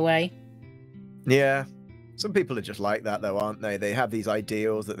carried away. Yeah. Some people are just like that though, aren't they? They have these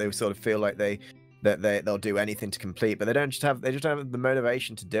ideals that they sort of feel like they'll do anything to complete, but they just have the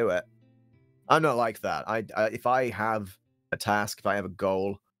motivation to do it. I'm not like that. If I have a task, if I have a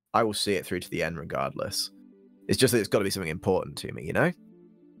goal, I will see it through to the end regardless. It's just that it's got to be something important to me, you know?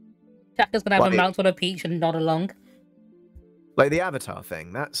 Taka's gonna have Like- a mouth on a peach and nod along. Like the Avatar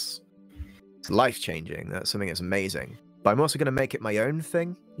thing, it's life-changing. That's something that's amazing. But I'm also going to make it my own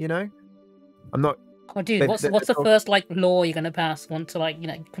thing, you know? I'm not... Oh, dude, what's the first like law you're gonna pass once to like, you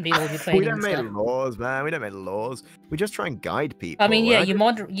know, complete all your training? We don't and make stuff? laws, man. We don't make laws. We just try and guide people. I mean, yeah,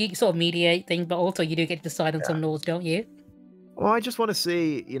 right? you sort of mediate things, but also you do get to decide on some laws, don't you? Well, I just want to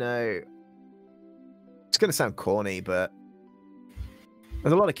see, you know... It's going to sound corny, but...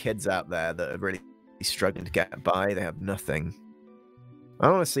 There's a lot of kids out there that are really struggling to get by. They have nothing. I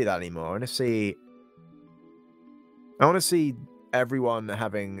don't want to see that anymore. I want to see everyone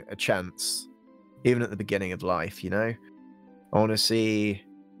having a chance, even at the beginning of life, you know? I want to see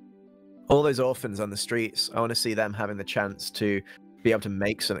all those orphans on the streets. I want to see them having the chance to be able to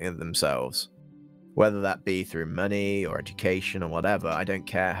make something of themselves. Whether that be through money or education or whatever, I don't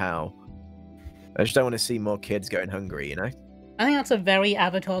care how. I just don't want to see more kids going hungry, you know? I think that's a very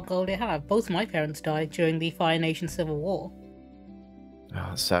Avatar goal to have. Both my parents died during the Fire Nation Civil War.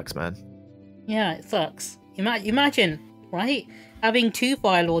 Oh, it sucks, man. Yeah, it sucks. Imagine, right? Having two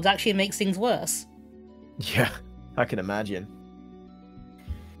Fire Lords actually makes things worse. Yeah, I can imagine.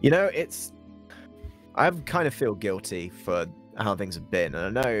 You know, I kind of feel guilty for how things have been.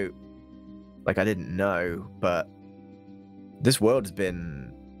 And I know, like, I didn't know, but this world has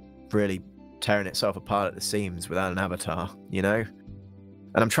been really tearing itself apart at the seams without an avatar, you know?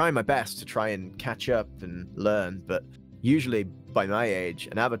 And I'm trying my best to try and catch up and learn, but usually by my age,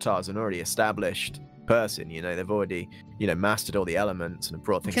 an avatar is an already established person, you know? They've already, you know, mastered all the elements and have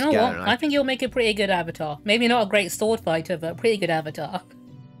brought things Do you know together. what? I think you'll make a pretty good Avatar. Maybe not a great sword fighter, but a pretty good Avatar.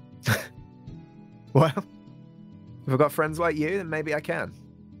 Well, if I've got friends like you, then maybe I can.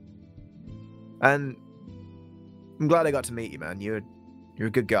 And I'm glad I got to meet you, man. You're a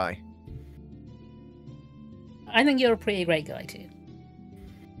good guy. I think you're a pretty great guy too.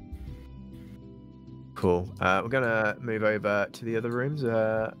 Cool. We're gonna move over to the other rooms.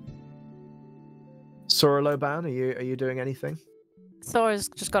 Sora Laoban, are you doing anything? Sora's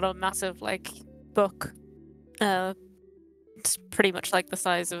just got a massive like book. It's pretty much like the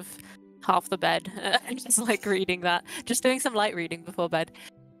size of half the bed. I'm just like reading that. Just doing some light reading before bed.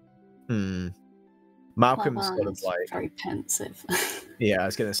 Malcolm's sort of Laoban's like... very pensive. Yeah, I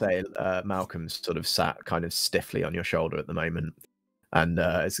was gonna say Malcolm's sort of sat kind of stiffly on your shoulder at the moment. And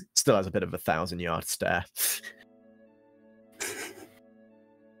still has a bit of a 1,000-yard stare.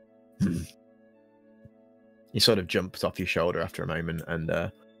 You sort of jumped off your shoulder after a moment, and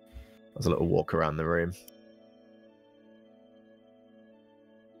there's a little walk around the room.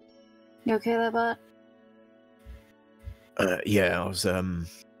 You okay there, bud? Yeah, I was.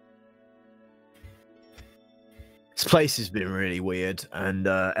 This place has been really weird, and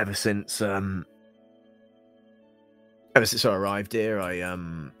ever since I arrived here, I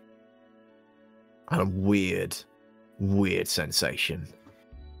had a weird sensation.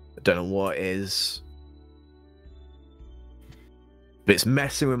 I don't know what it is, but it's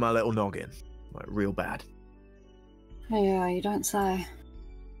messing with my little noggin, like real bad. Yeah, you don't say.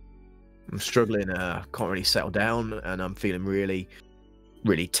 I'm struggling, can't really settle down, and I'm feeling really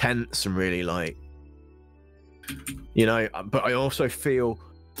tense and really like, you know, but I also feel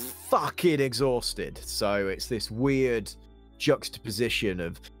fucking exhausted. So it's this weird juxtaposition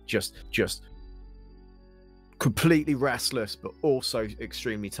of just completely restless, but also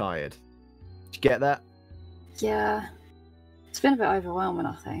extremely tired. Did you get that? Yeah. It's been a bit overwhelming,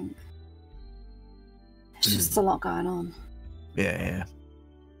 I think. It's just a lot going on. Yeah.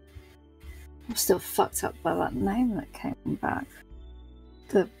 I'm still fucked up by that name that came back.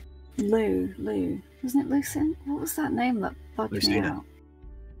 The Lou. Wasn't it Lucin? What was that name that bugged me Lucina. out?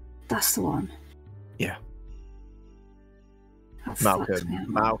 That's the one. Yeah. That fucked me up.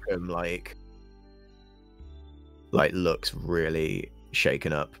 Malcolm, like looks really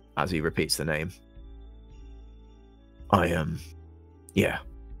shaken up as he repeats the name. Yeah.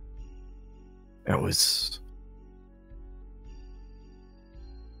 It was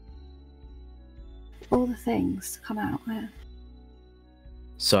all the things to come out, yeah.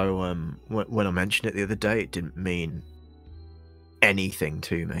 So, when I mentioned it the other day, it didn't mean anything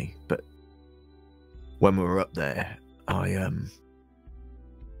to me. But when we were up there,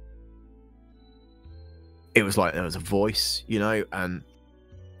 it was like there was a voice, you know, and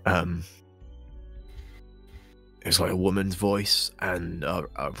it was like a woman's voice, and I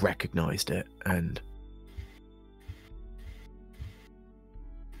recognised it, and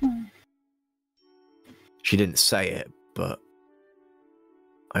she didn't say it, but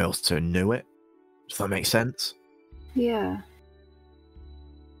I also knew it. Does that make sense? Yeah.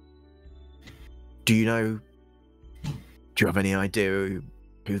 Do you have any idea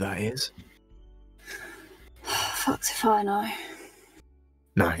who that is? Fucked if I know.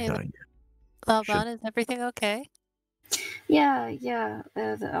 No. Laoban, is everything okay? Yeah.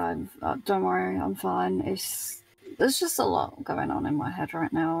 Don't worry, I'm fine. There's just a lot going on in my head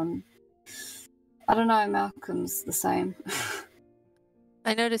right now, and I don't know. Malcolm's the same.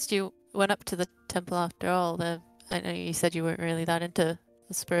 I noticed you went up to the temple after all. I know you said you weren't really that into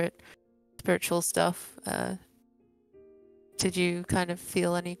the spiritual stuff. Did you kind of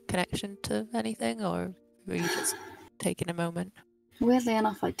feel any connection to anything, or were you just taking a moment? Weirdly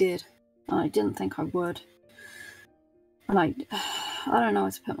enough, I did. I didn't think I would. And I don't know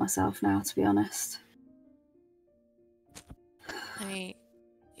where to put myself now, to be honest. I mean,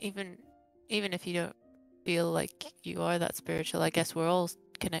 even if you don't feel like you are that spiritual, I guess we're all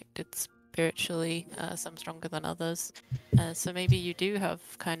connected spiritually, some stronger than others. So maybe you do have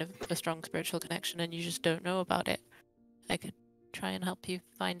kind of a strong spiritual connection and you just don't know about it. I could try and help you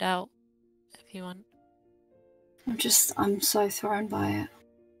find out if you want. I'm so thrown by it.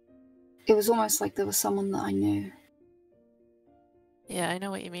 It was almost like there was someone that I knew. Yeah, I know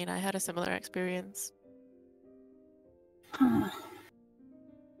what you mean. I had a similar experience. Huh.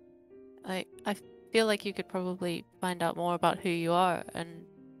 I feel like you could probably find out more about who you are and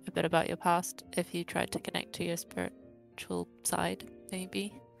a bit about your past if you tried to connect to your spiritual side,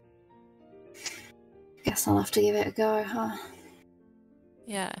 maybe. Guess I'll have to give it a go, huh?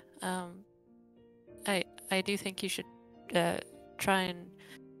 Yeah, I do think you should try and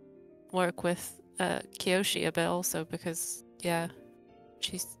work with Kiyoshi a bit also, because yeah,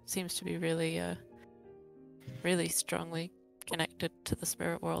 she seems to be really strongly connected to the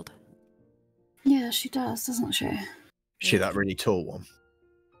spirit world. Yeah, she does, doesn't she? She that really tall one?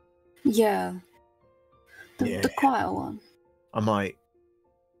 Yeah. The quiet one. I might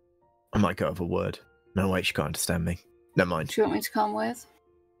go over a word. No, wait, she can't understand me. Never mind. Do you want me to come with?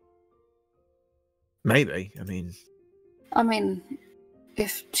 Maybe. I mean,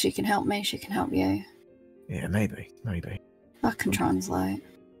 if she can help me, she can help you. Yeah, maybe. I can translate.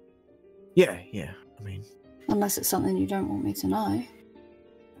 Yeah. Unless it's something you don't want me to know.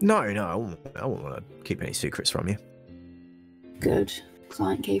 No, I won't want to keep any secrets from you. Good, because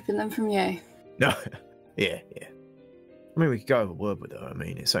I ain't keeping them from you. No, yeah. We could go over a word with her.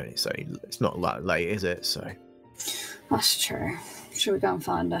 It's not that late, is it? So. That's true. Should we go and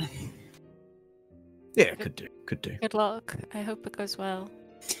find her? Yeah, could do. Good luck. I hope it goes well.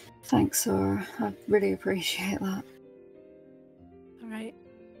 Thanks, Sora. I really appreciate that. All right.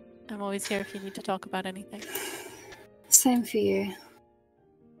 I'm always here if you need to talk about anything. Same for you.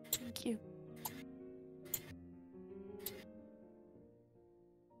 Thank you.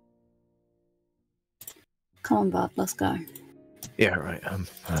 Come on, bud, let's go. Yeah, right.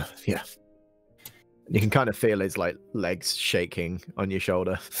 Yeah. You can kind of feel his like legs shaking on your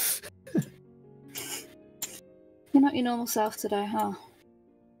shoulder. You're not your normal self today, huh?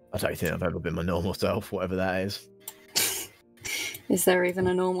 I don't think I've ever been my normal self, whatever that is. Is there even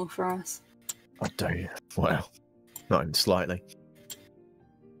a normal for us? I don't. Well, not even slightly.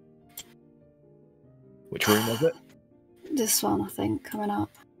 Which room was it? This one, I think, coming up.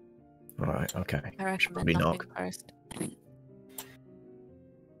 All right. Okay. I recommend probably knocking knock. first.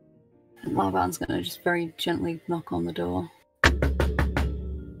 Laoban's going to just very gently knock on the door.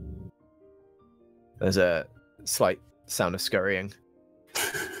 There's a slight sound of scurrying.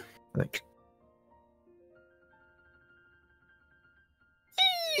 Like.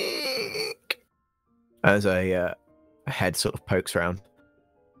 As a head sort of pokes around.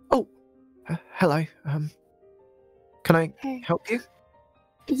 Oh, hello. Can I Hey. help you?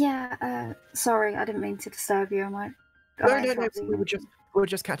 Yeah, sorry, I didn't mean to disturb you. No. We were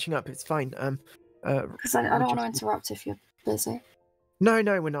just catching up. It's fine. Because I don't want to interrupt if you're busy. No,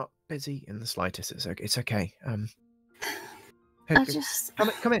 we're not busy in the slightest. It's okay. I just...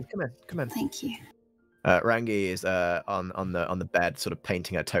 Come in. Thank you. Rangi is on the bed, sort of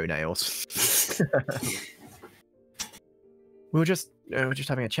painting her toenails. we were just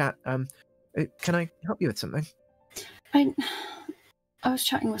having a chat. Can I help you with something? I was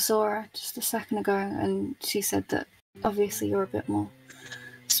chatting with Sora just a second ago, and she said that obviously you're a bit more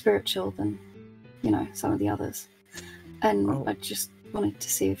spiritual than, some of the others. And I just wanted to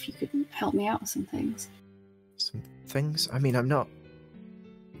see if you could help me out with some things. Some things? I mean, I'm not...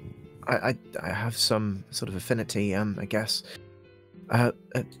 I have some sort of affinity, I guess.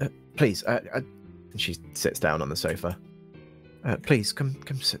 Please, and she sits down on the sofa. Please, come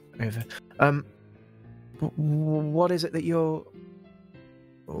sit over. What is it that you're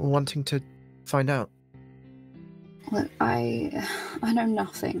wanting to find out? Look, I know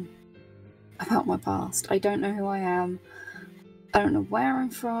nothing about my past. I don't know who I am. I don't know where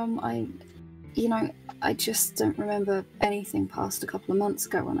I'm from. I just don't remember anything past a couple of months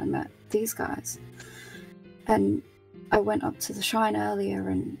ago when I met these guys. And I went up to the shrine earlier,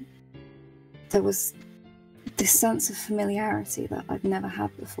 and there was this sense of familiarity that I'd never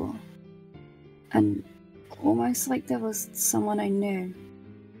had before. And almost like there was someone I knew.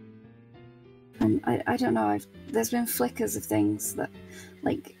 And I don't know, there's been flickers of things that,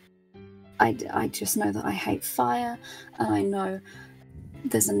 like, I just know that I hate fire, and I know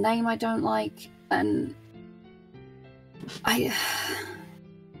there's a name I don't like, and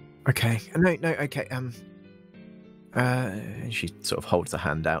Okay. No, okay. And she sort of holds the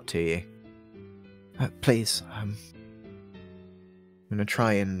hand out to you. Please, I'm gonna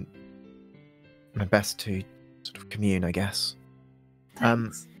try and my best to sort of commune, I guess.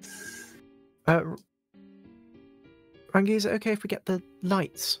 thanks. Rangi, is it okay if we get the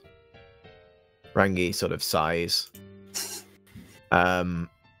lights? Rangi sort of sighs. And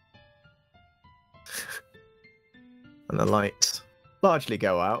the lights largely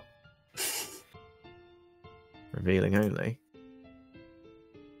go out. Revealing only.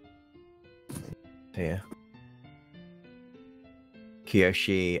 Here.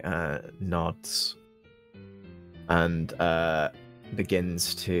 Kiyoshi nods and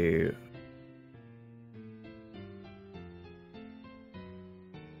begins to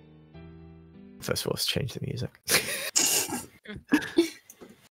first of all, let's change the music.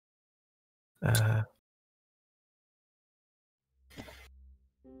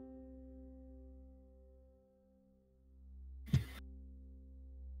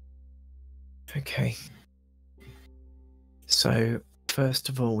 Okay. So, first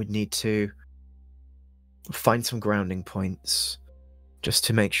of all, we need to find some grounding points just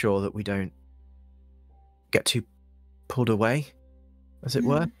to make sure that we don't get too pulled away, as it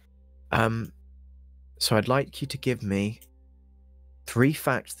were. So I'd like you to give me 3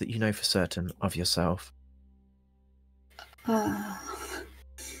 facts that you know for certain of yourself.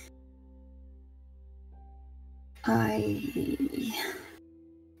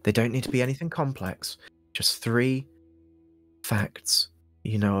 They don't need to be anything complex. Just 3 facts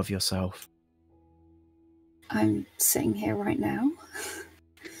you know of yourself. I'm sitting here right now.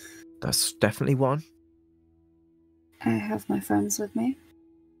 That's definitely one. I have my friends with me.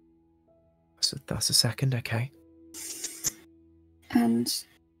 So that's a second, okay. And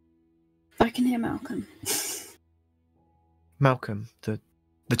I can hear Malcolm. Malcolm, the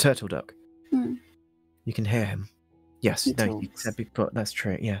The turtle duck. Hmm. You can hear him. Yes, He no, you talks. said before, that's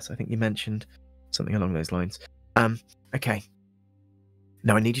true. Yes, I think you mentioned something along those lines. Okay.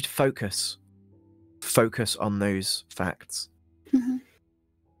 Now I need you to focus. Focus on those facts. Mhm.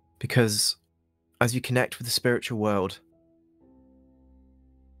 Because as you connect with the spiritual world,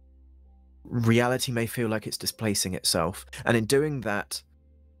 reality may feel like it's displacing itself. And in doing that,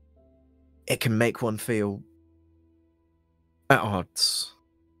 it can make one feel at odds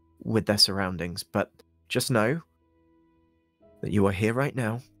with their surroundings. But just know that you are here right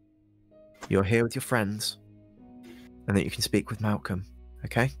now. You're here with your friends. And that you can speak with Malcolm.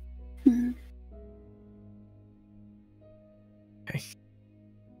 Okay? Mhm. Okay.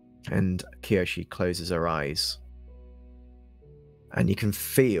 And Kiyoshi closes her eyes. And you can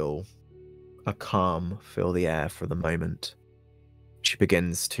feel a calm fill the air for the moment. She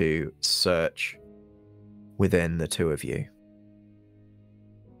begins to search within the two of you.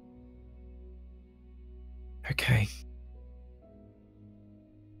 Okay.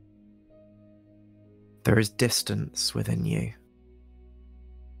 There is distance within you.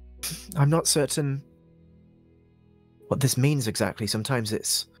 I'm not certain what this means exactly. Sometimes it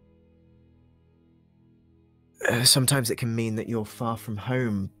can mean that you're far from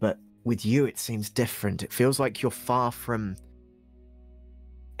home, but with you it seems different. It feels like you're far from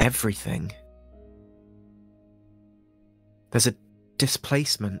everything. There's a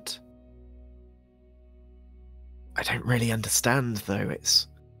displacement. I don't really understand, though. It's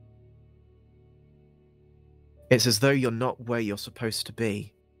as though you're not where you're supposed to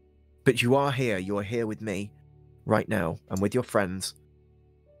be. But you are here. You are here with me right now and with your friends.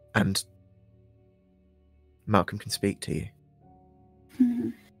 And Malcolm can speak to you.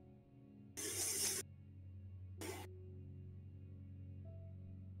 Mhm.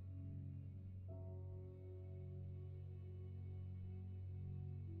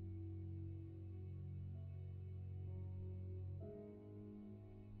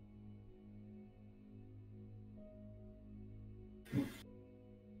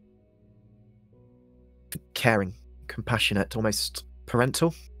 Caring, compassionate, almost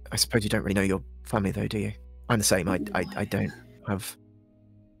parental. I suppose you don't really know your family, though, do you? I'm the same. I don't have...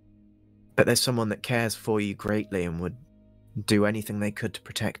 But there's someone that cares for you greatly and would do anything they could to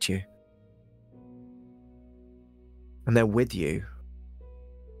protect you. And they're with you.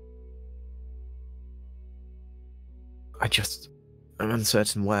 I'm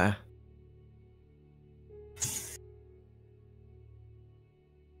uncertain where.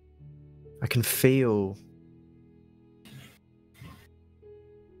 I can feel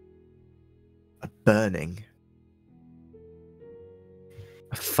a burning,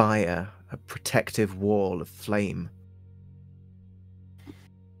 a fire, a protective wall of flame.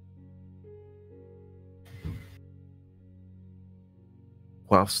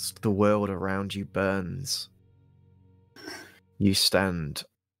 Whilst the world around you burns, you stand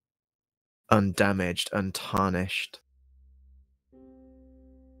undamaged, untarnished,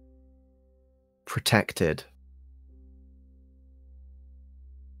 protected.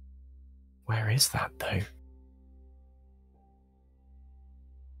 Where is that, though?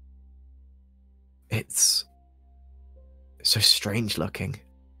 It's so strange looking.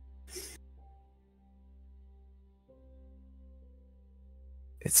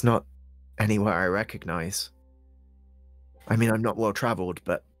 It's not anywhere I recognize. I mean, I'm not well traveled,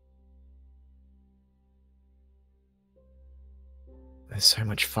 but there's so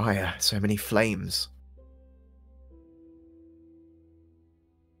much fire, so many flames.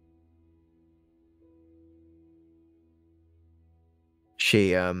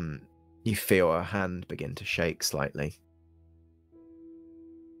 She, you feel her hand begin to shake slightly.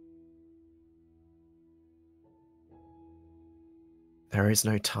 There is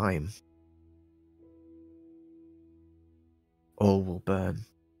no time. All will burn.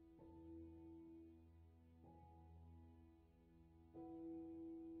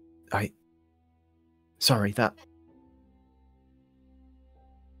 Sorry, that...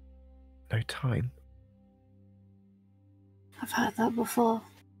 No time. I've heard that before.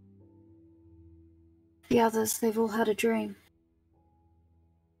 The others, they've all had a dream.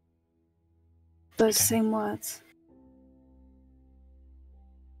 Those Okay. same words.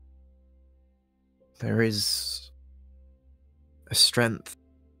 There is a strength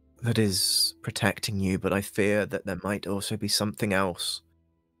that is protecting you, but I fear that there might also be something else.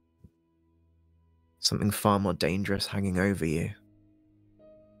 Something far more dangerous hanging over you.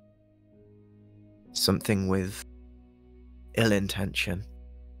 Something with ill intention.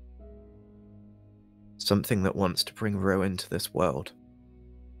 Something that wants to bring ruin to this world.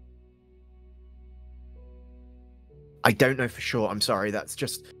 I don't know for sure. I'm sorry. It's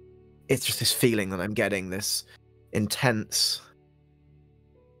just this feeling that I'm getting, this intense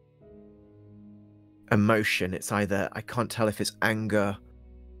emotion. It's either, I can't tell if it's anger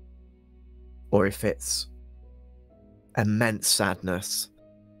or if it's immense sadness,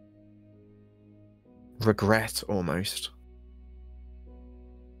 regret almost.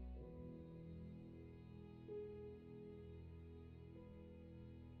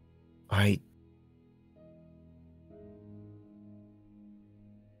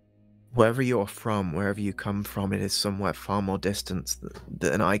 Wherever you're from, wherever you come from, it is somewhere far more distant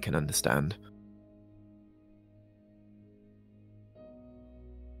than I can understand.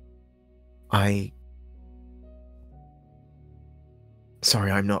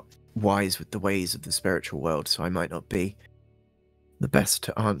 Sorry, I'm not wise with the ways of the spiritual world, so I might not be the best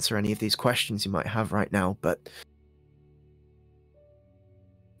to answer any of these questions you might have right now, but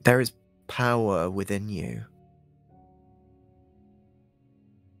there is power within you.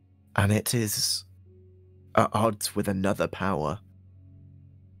 And it is at odds with another power.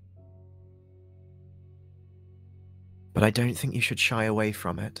 But I don't think you should shy away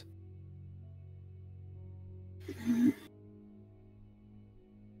from it.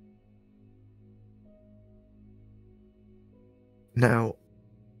 Now,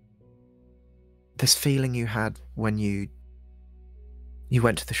 this feeling you had when you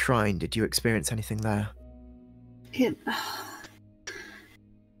went to the shrine, did you experience anything there? It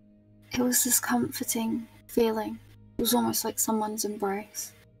was this comforting feeling. It was almost like someone's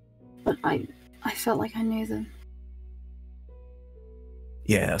embrace. But I felt like I knew them.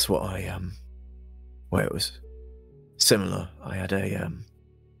 Yeah, that's what well, it was similar. I had a, can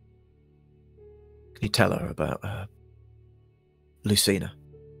you tell her about, Lucina?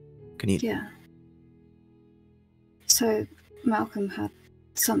 Can you? Yeah. So, Malcolm had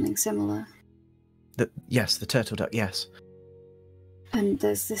something similar. Yes, the turtle duck, yes. And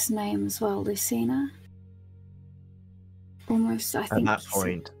there's this name as well, Lucina. Almost, I think. At that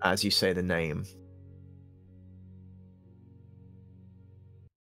point, as you say the name,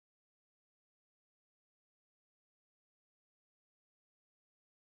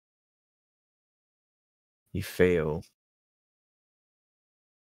 you feel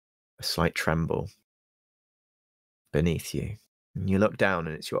a slight tremble beneath you. And you look down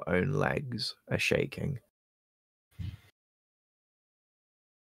and it's your own legs are shaking.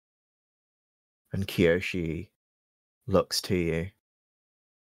 And Quiyue looks to you,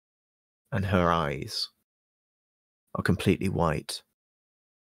 and her eyes are completely white.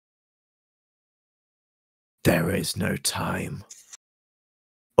 There is no time.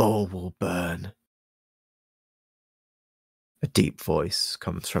 All will burn. A deep voice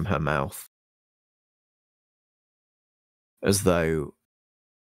comes from her mouth, as though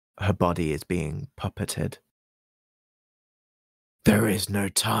her body is being puppeted. There is no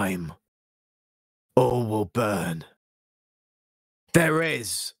time. All will burn. There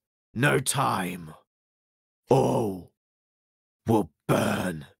is no time. All will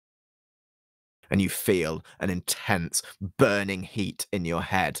burn. And you feel an intense burning heat in your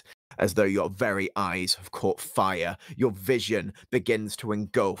head, as though your very eyes have caught fire. Your vision begins to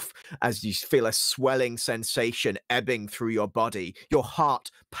engulf as you feel a swelling sensation ebbing through your body. Your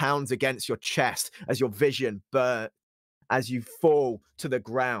heart pounds against your chest as your vision burns, as you fall to the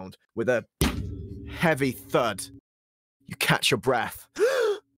ground with a heavy thud. You catch your breath.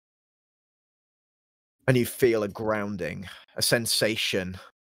 And you feel a grounding, a sensation,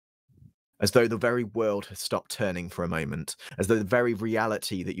 as though the very world has stopped turning for a moment, as though the very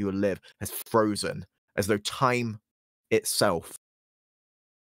reality that you live has frozen, as though time itself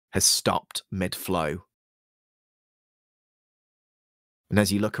has stopped mid-flow. And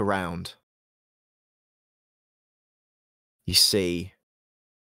as you look around, you see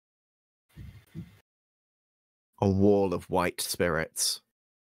a wall of white spirits.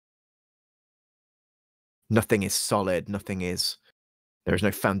 Nothing is solid, there is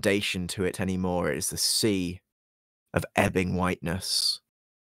no foundation to it anymore. It is the sea of ebbing whiteness,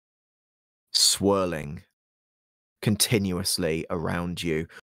 swirling continuously around you,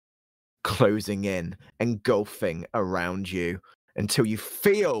 closing in, engulfing around you, until you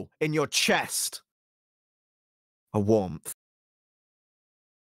feel in your chest a warmth,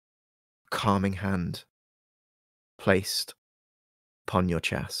 calming hand placed upon your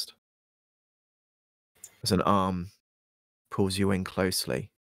chest. As an arm pulls you in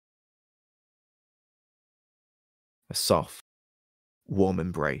closely, a soft, warm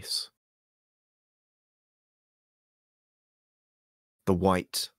embrace. The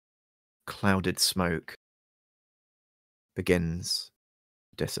white, clouded smoke begins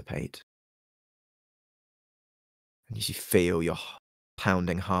to dissipate. And as you feel your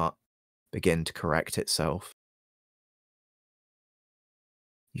pounding heart begin to correct itself,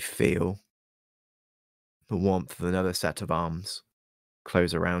 you feel the warmth of another set of arms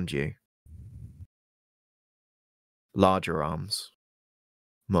close around you. Larger arms,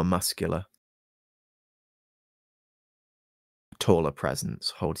 more muscular. A taller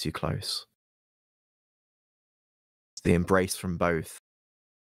presence holds you close. The embrace from both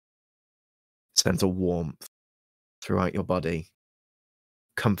sends a warmth throughout your body,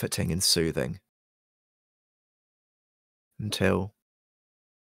 comforting and soothing, until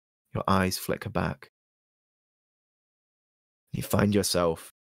your eyes flicker back. You find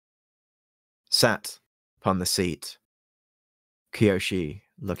yourself sat upon the seat, Quiyue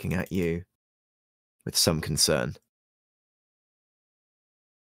looking at you with some concern.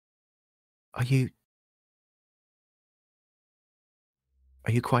 Are you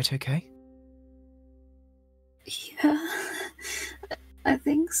quite okay? Yeah, I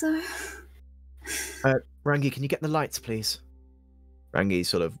think so. Rangi, can you get the lights, please? Rangi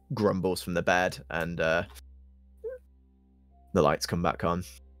sort of grumbles from the bed, and the lights come back on.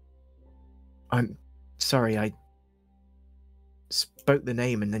 I'm sorry, I spoke the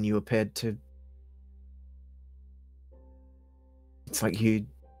name and then you appeared to... It's like you...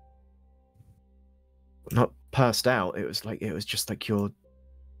 not passed out, it was just like your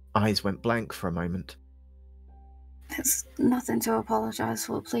eyes went blank for a moment. It's nothing to apologize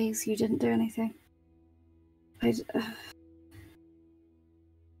for, please. You didn't do anything. I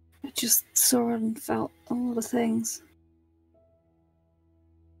just saw and felt all the things.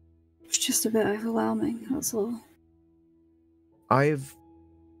 It was just a bit overwhelming, that's all. I've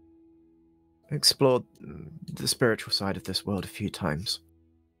explored the spiritual side of this world a few times.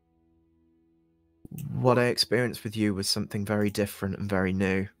 What I experienced with you was something very different and very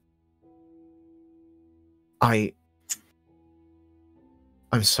new.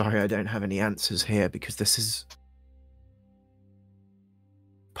 I'm sorry I don't have any answers here, because this is...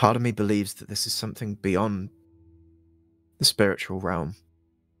 Part of me believes that this is something beyond the spiritual realm.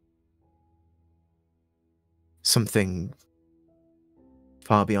 Something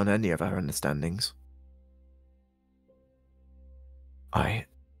far beyond any of our understandings. I'm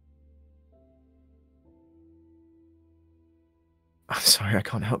sorry I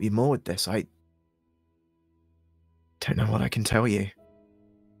can't help you more with this. I don't know what I can tell you.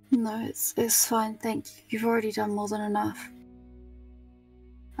 No, it's fine, thank you. You've already done more than enough.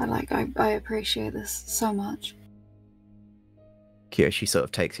 I appreciate this so much. Quiyue sort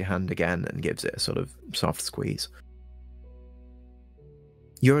of takes your hand again and gives it a sort of soft squeeze.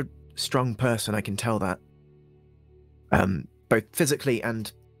 You're a strong person, I can tell that. Both physically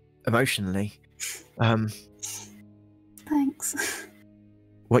and emotionally. Thanks.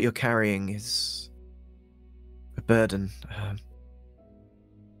 What you're carrying is a burden.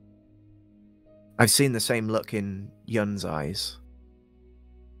 I've seen the same look in Yun's eyes.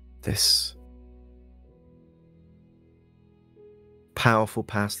 This powerful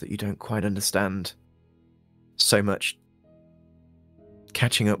past that you don't quite understand. So much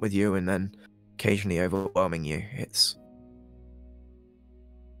catching up with you and then occasionally overwhelming you. It's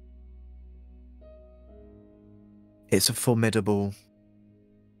a formidable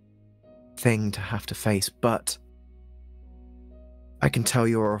thing to have to face, but I can tell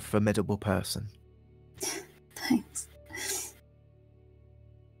you're a formidable person. Thanks.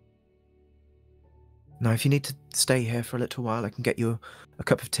 Now, if you need to stay here for a little while, I can get you a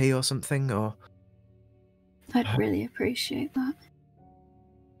cup of tea or something, or... I'd really appreciate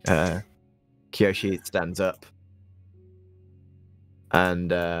that. Quiyue stands up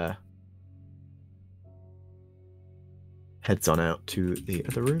and heads on out to the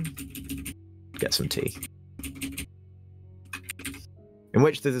other room to get some tea. In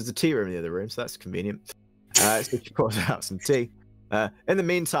which there's a tea room in the other room, so that's convenient. So she pours out some tea. In the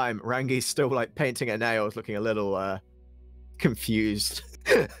meantime, Rangi's still like painting her nails, looking a little confused.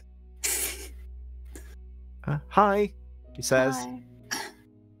 Hi, she says. Hi.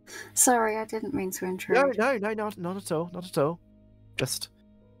 Sorry, I didn't mean to intrude. No, not at all, not at all.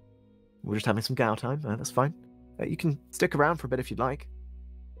 We're just having some gal time. That's fine. You can stick around for a bit if you'd like.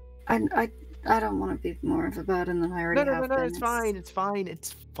 I don't want to be more of a burden than I already have been. No, it's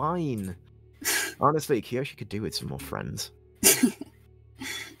fine. Honestly, Quiyue could do with some more friends.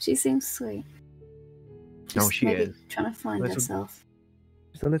 She seems sweet. Oh, she is. Trying to find herself.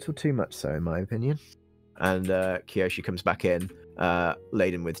 It's a little too much so, in my opinion. And Quiyue comes back in,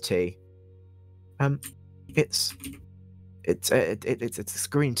 laden with tea. It's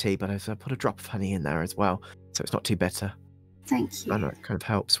green tea, but I've put a drop of honey in there as well, so it's not too bitter. Thank you. I know it kind of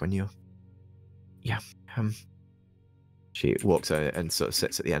helps when you're... Yeah. She walks over and sort of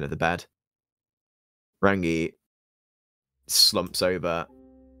sits at the end of the bed. Rangi slumps over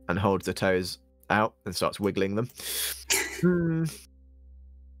and holds her toes out and starts wiggling them.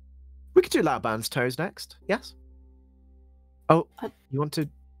 We could do Laoban's toes next. Yes? Oh, you want to...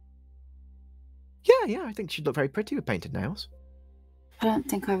 Yeah, I think she'd look very pretty with painted nails. I don't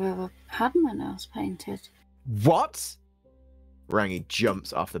think I've ever had my nails painted. What? Rangi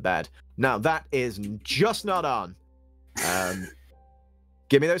jumps off the bed. Now, that is just not on.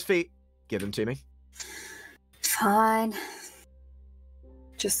 Give me those feet. Give them to me. Fine.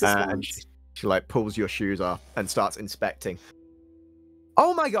 Just this And once. she like pulls your shoes off and starts inspecting.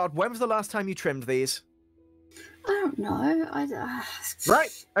 Oh my god, when was the last time you trimmed these? I don't know.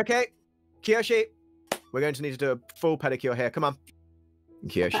 Right, okay. Kiyoshi, we're going to need to do a full pedicure here. Come on.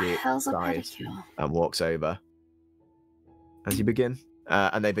 What Kiyoshi the hell's a sighs pedicure? and walks over. As you begin,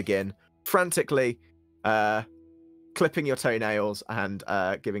 and they begin frantically clipping your toenails and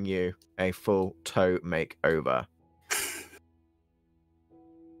giving you a full toe makeover.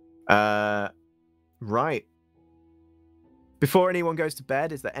 Right. Before anyone goes to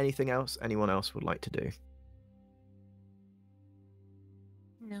bed, is there anything else anyone else would like to do?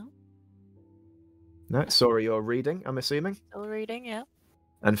 No. No, Sora, you're reading, I'm assuming. Still reading, yeah.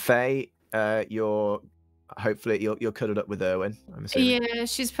 And Faye, you're cuddled up with Erwin, I'm assuming. Yeah,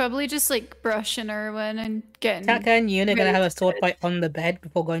 she's probably just like brushing Erwin and getting. Taka and Yun are gonna ready have a to sword bed. fight on the bed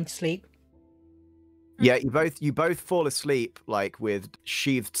before going to sleep. Yeah, you both fall asleep like with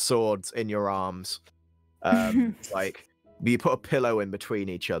sheathed swords in your arms. Like you put a pillow in between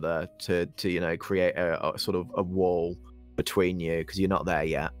each other to create a sort of a wall between you because you're not there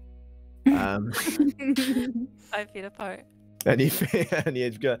yet. 5 feet apart. And you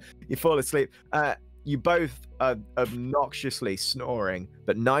fall asleep. You both are obnoxiously snoring,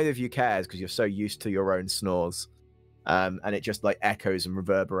 but neither of you cares because you're so used to your own snores. And it just like echoes and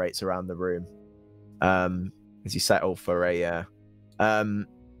reverberates around the room. As you settle for a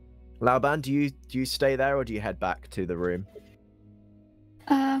Laoban, do you stay there or do you head back to the room?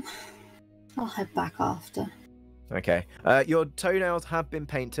 I'll head back after. Okay. Your toenails have been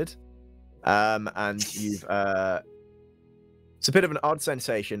painted. And you've it's a bit of an odd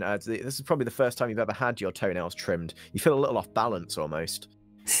sensation. This is probably the first time you've ever had your toenails trimmed. You feel a little off balance almost.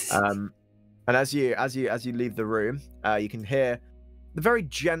 And as you leave the room, you can hear the very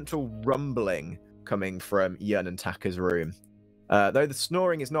gentle rumbling coming from Yun and Taka's room. Though the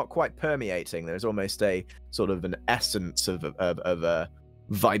snoring is not quite permeating, there's almost a sort of an essence of a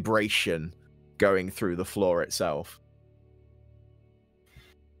vibration going through the floor itself.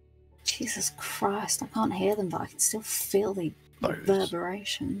 Jesus Christ, I can't hear them, but I can still feel the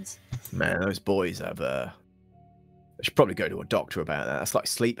reverberations. Man, those boys have they should probably go to a doctor about that. That's like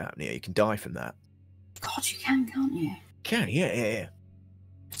sleep apnea. You can die from that. God, you can, can't you? Can, yeah.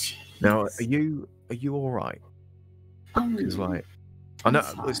 Jeez. Now, are you all right? Because like, I know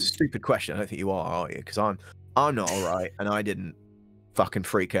it's a stupid question. I don't think you are you? Because I'm not all right, and I didn't fucking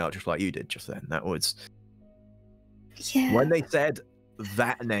freak out just like you did just then. That was when they said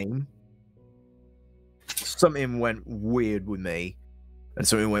that name, something went weird with me, and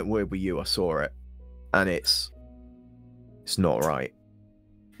something went weird with you. I saw it, and it's not right.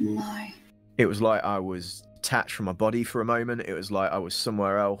 No. It was like I was detached from my body for a moment. It was like I was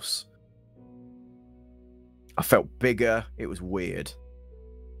somewhere else. I felt bigger. It was weird.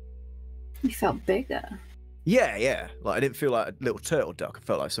 You felt bigger? Yeah. Like I didn't feel like a little turtle duck. I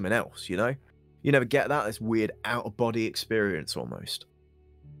felt like something else, you know? You never get that? This weird out-of-body experience almost.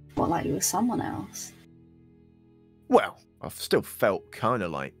 What, like you were someone else? Well, I've still felt kind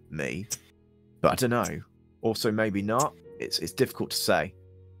of like me. But I don't know. Also, maybe not. It's difficult to say.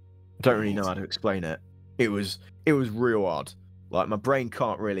 I don't really know how to explain it. It was real odd. Like my brain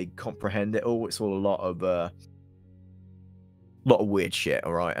can't really comprehend it all. It's all a lot of weird shit.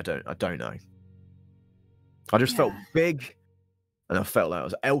 All right, I don't know. I just felt big, and I felt like I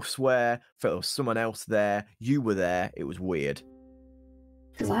was elsewhere. Felt there was someone else there. You were there. It was weird.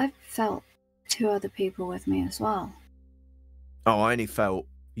 Because I felt 2 other people with me as well. Oh, I only felt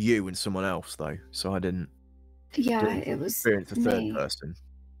you and someone else though, so I didn't. Yeah, didn't it was experience a third me. person.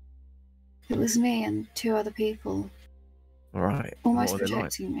 It was me and 2 other people. All right. Almost What were they like?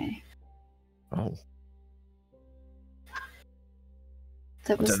 protecting me. Oh.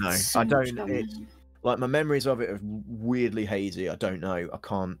 There was I don't know. so much going It's on. like my memories of it are weirdly hazy. I don't know. I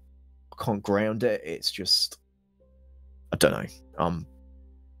can't ground it. It's just I don't know.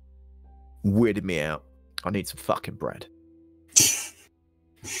 Weirded me out. I need some fucking bread.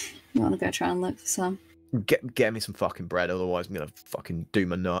 You want to go try and look for some? Get me some fucking bread, otherwise I'm gonna fucking do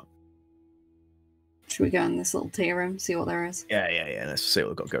my nut. Should we go in this little tea room, see what there is? Yeah. Let's see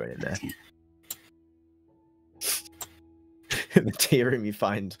what we've got going in there. Okay. In the tea room, you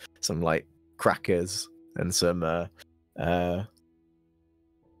find some like crackers and some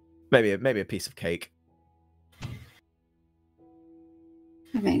maybe a piece of cake.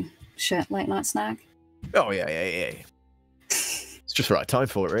 I mean, shit, late night snack. Oh yeah. It's just the right time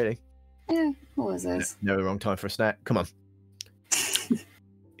for it, really. Yeah, what is this? No wrong time for a snack. Come on.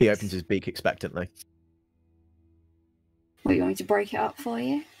 He opens his beak expectantly. What, you want me to break it up for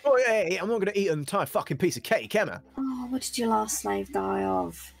you? Oh yeah, I'm not going to eat an entire fucking piece of cake, am I? Oh, what did your last slave die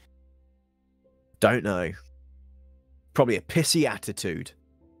of? Don't know. Probably a pissy attitude.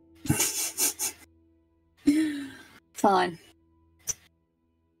 Fine.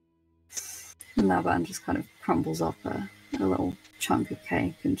 And Laoban just kind of crumbles up a little chunk of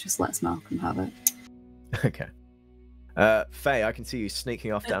cake and just lets Malcolm have it. Okay. Faye, I can see you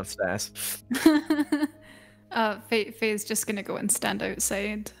sneaking off downstairs. Faye's just gonna go and stand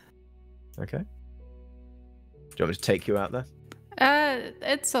outside. Okay. Do you want me to take you out there?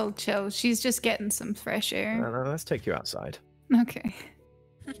 It's all chill. She's just getting some fresh air. No, let's take you outside. Okay.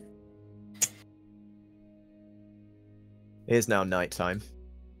 It is now nighttime.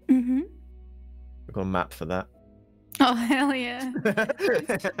 Mm-hmm. We've got a map for that. Oh, hell yeah.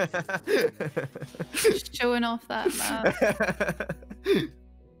 Showing off that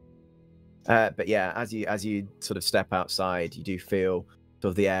map. But yeah, as you sort of step outside, you do feel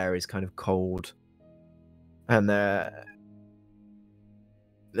sort of the air is kind of cold, and there's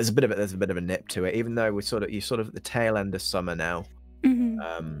a bit of a nip to it. Even though you're sort of at the tail end of summer now.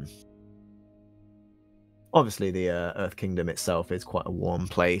 Mm-hmm. Obviously, the Earth Kingdom itself is quite a warm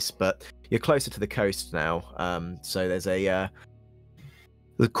place, but you're closer to the coast now. So there's a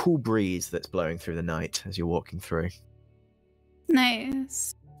cool breeze that's blowing through the night as you're walking through.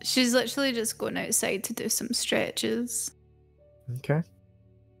 Nice. She's literally just going outside to do some stretches. Okay.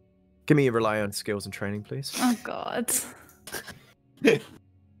 Give me your rely on skills and training, please. Oh god.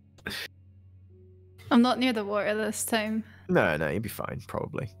 I'm not near the water this time. No, you'll be fine,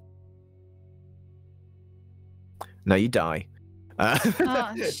 probably. No, you die.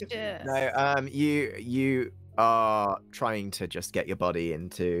 Oh shit. No, you are trying to just get your body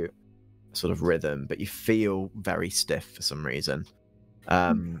into sort of rhythm, but you feel very stiff for some reason.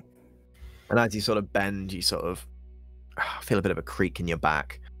 And as you sort of bend, you sort of feel a bit of a creak in your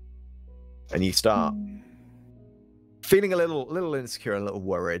back, and you start feeling a little insecure, a little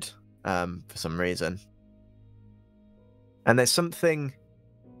worried for some reason. And there's something.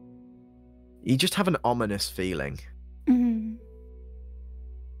 You just have an ominous feeling. Mm-hmm.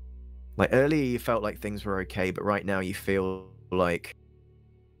 Like earlier you felt like things were okay, but right now you feel like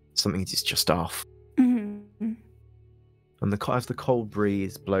something is just off. Mm-hmm. And as the cold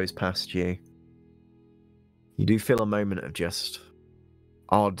breeze blows past you, you do feel a moment of just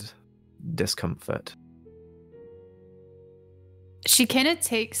odd discomfort. She kind of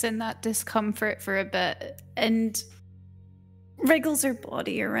takes in that discomfort for a bit and wriggles her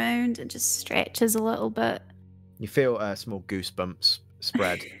body around and just stretches a little bit. You feel small goosebumps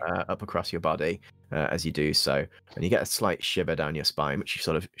spread up across your body as you do so, and you get a slight shiver down your spine, which you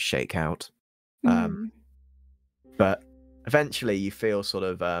sort of shake out. But eventually you feel sort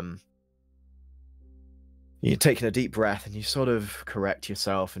of you're taking a deep breath and you sort of correct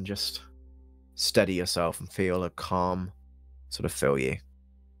yourself and just steady yourself and feel a calm sort of fill you.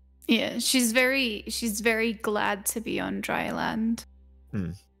 Yeah, she's very glad to be on dry land.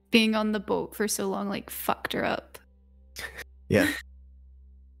 Being on the boat for so long like fucked her up. Yeah.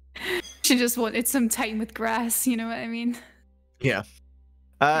 She just wanted some time with grass, you know what I mean? Yeah.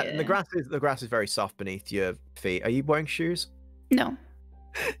 Yeah. The grass is very soft beneath your feet. Are you wearing shoes? No.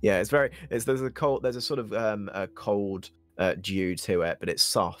 Yeah, there's a sort of a cold dew to it, but it's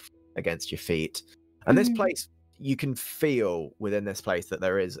soft against your feet. And this place, you can feel within this place that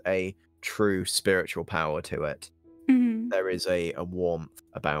there is a true spiritual power to it. There is a warmth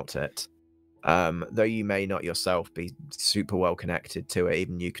about it. Though you may not yourself be super well connected to it,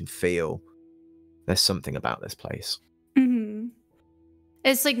 even you can feel there's something about this place.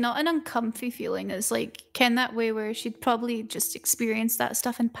 It's like not an uncomfy feeling. It's like Ken that way where she'd probably just experienced that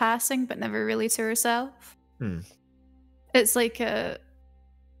stuff in passing, but never really to herself. It's like a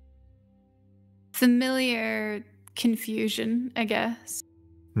familiar confusion, I guess.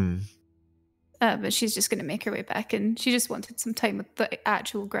 But she's just going to make her way back, and she just wanted some time with the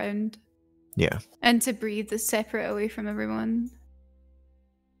actual ground. Yeah. And to breathe separate away from everyone.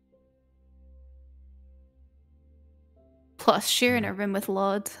 Plus, sharing a room with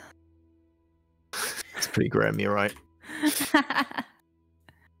Lord. It's pretty grim, you're right.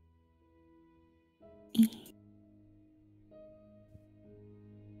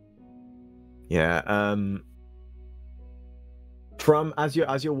 Yeah. From as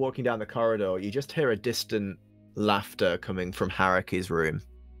you're walking down the corridor, you just hear a distant laughter coming from Haraki's room.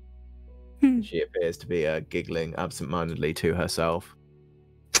 She appears to be giggling absent-mindedly to herself.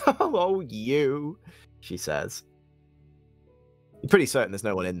 Oh, you, she says. You're pretty certain there's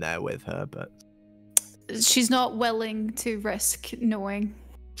no one in there with her, but She's not willing to risk knowing.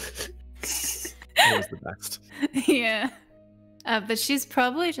 always the best. Yeah. But she's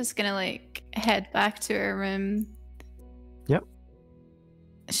probably just gonna like head back to her room. Yep.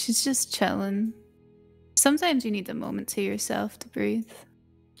 She's just chilling. Sometimes you need a moment to yourself to breathe.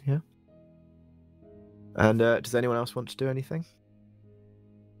 Yeah. And does anyone else want to do anything?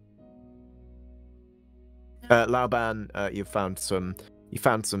 Laoban, you found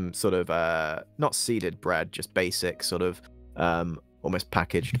some sort of not seeded bread, just basic sort of almost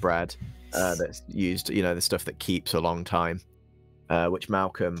packaged bread that's used, the stuff that keeps a long time, which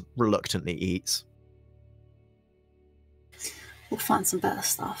Malcolm reluctantly eats. We'll find some better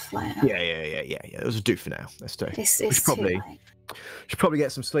stuff later. Yeah. Those will do for now. Let's do. It's should too late. probably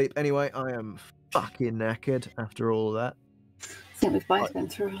get some sleep. Anyway, I am fucking knackered after all that. I think we've both been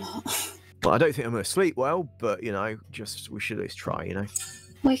through a lot. Well, I don't think I'm going to sleep well, but, we should at least try,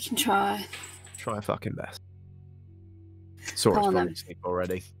 We can try. Try our fucking best. Sora's Go on, probably then. asleep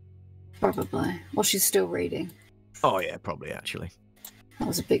already. Probably. Well, she's still reading. Oh, yeah, probably, actually. That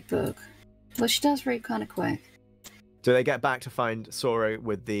was a big book. Well, she does read kind of quick. Do they get back to find Sora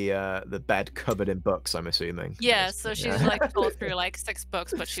with the bed covered in books, I'm assuming? Yeah, so she's like pulled through like 6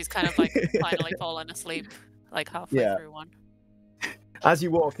 books, but she's kind of like finally fallen asleep like halfway through one. As you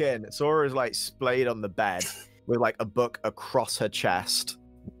walk in, Sora is like splayed on the bed with like a book across her chest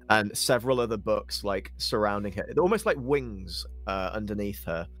and several other books like surrounding her. They're almost like wings underneath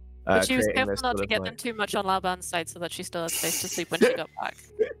her. But she was creating careful this not sort to of, get like... them too much on Laoban's side so that she still had space to sleep when she got back.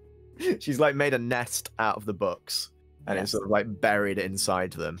 She's like made a nest out of the books and it's sort of like buried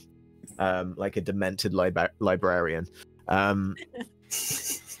inside them, like a demented librarian.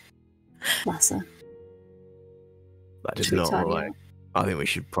 Bless her. That is Should we not tidy right. up? I think we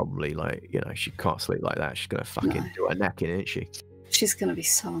should probably she can't sleep like that. She's gonna fucking do her neck in, isn't she? She's going to be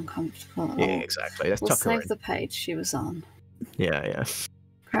so uncomfortable. Yeah, exactly. Let's We'll tuck her save in. the page she was on. Yeah.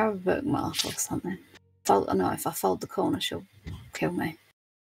 Grab a bookmark or something. If I fold the corner, she'll kill me.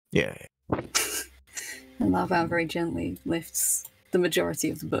 Yeah. And Laoban very gently lifts the majority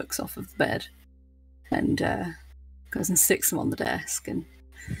of the books off of the bed and goes and sticks them on the desk and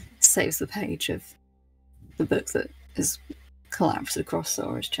saves the page of the book that is collapsed across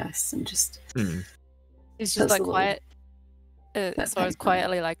Sora's chest and just... She's just like quiet. That's Sora's paper.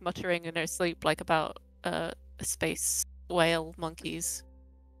 quietly like muttering in her sleep like about space whale monkeys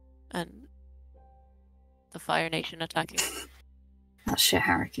and the Fire Nation attacking. That shit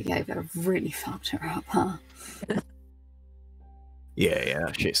Hariki gave her really fucked her up, huh? Yeah,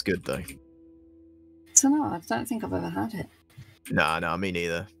 that shit's good though. So no, I don't think I've ever had it. No, me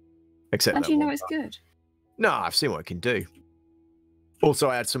neither. Except How that do you know one it's time. good? No, I've seen what it can do. Also,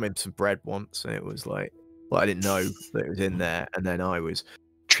 I had some in some bread once, and it was like, I didn't know that it was in there, and then I was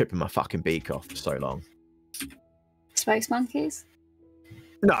tripping my fucking beak off for so long. Space monkeys?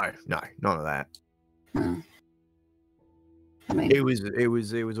 No, none of that. No. I mean, It was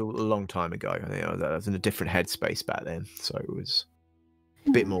a long time ago. I think I was in a different headspace back then, so it was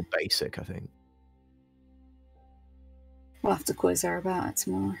a bit more basic, I think. we'll have to quiz her about it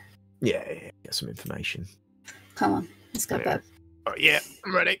tomorrow. Yeah, get some information. Come on, let's go bed. Oh, yeah,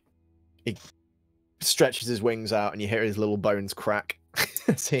 I'm ready. He stretches his wings out, and you hear his little bones crack.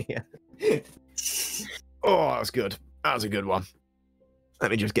 See ya. Oh, that was good. That was a good one.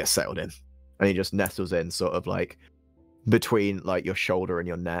 Let me just get settled in. And he just nestles in, sort of like between like your shoulder and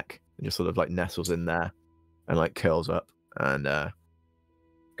your neck, and just sort of like nestles in there, and like curls up and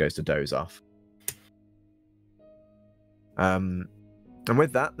goes to doze off. And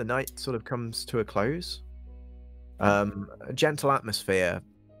with that, the night sort of comes to a close. A gentle atmosphere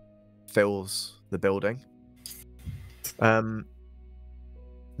fills the building.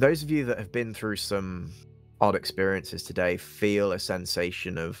 Those of you that have been through some odd experiences today feel a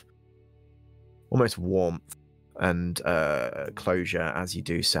sensation of almost warmth and closure as you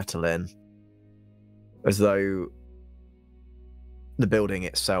do settle in, as though the building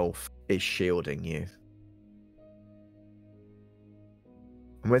itself is shielding you.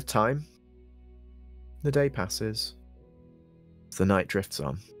 And with time, the day passes, the night drifts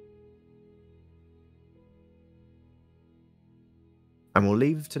on. And we'll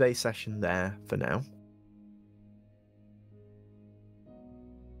leave today's session there for now.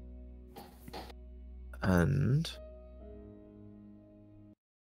 And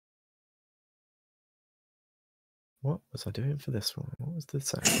What was I doing for this one? What was the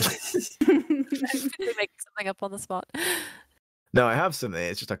sound? Making something up on the spot. No, I have something.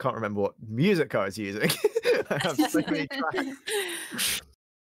 It's just I can't remember what music I was using. I have so many tracks.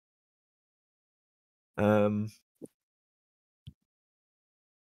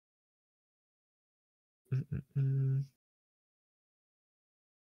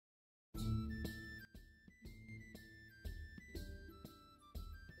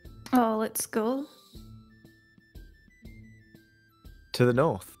 Oh, let's go. To the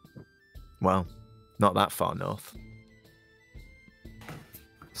north. Well, not that far north.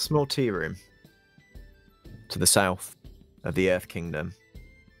 Small tea room. To the south of the Earth Kingdom.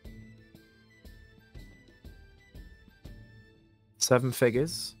 7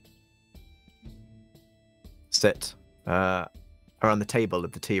 figures sit around the table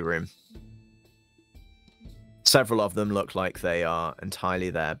of the tea room. Several of them look like they are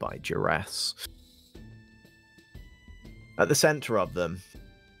entirely there by duress. At the center of them,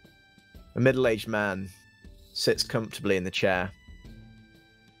 a middle-aged man sits comfortably in the chair,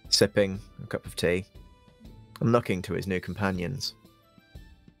 sipping a cup of tea and looking to his new companions.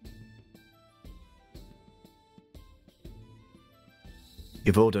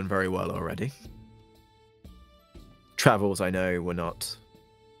 You've all done very well already. Travels, I know, were not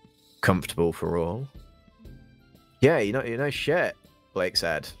comfortable for all. Yeah, you know shit, Blake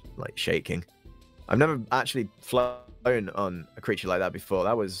said, like shaking. I've never actually flown on a creature like that before.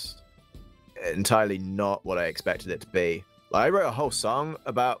 That was entirely not what I expected it to be. Like, I wrote a whole song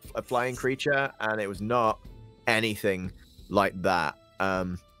about a flying creature, and it was not anything like that.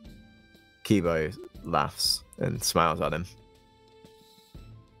 Quiyue laughs and smiles at him.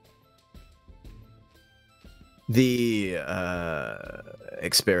 The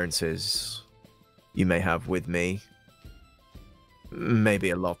experiences you may have with me may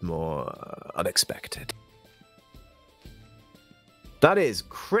be a lot more unexpected. That is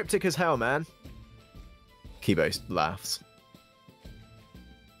cryptic as hell, man. Quiyue laughs.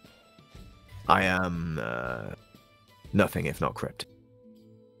 I am nothing if not cryptic.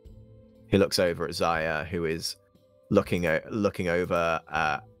 He looks over at Zaya, who is looking over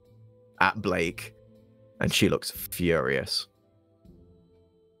at Blake, and she looks furious.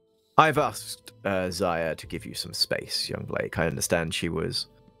 I've asked Zaya to give you some space, young Blake. I understand she was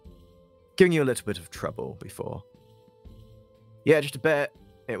giving you a little bit of trouble before. Yeah, just a bit.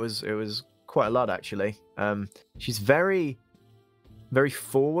 It was quite a lot, actually. She's very, very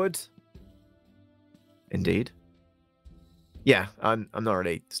forward. Indeed. Yeah, I'm not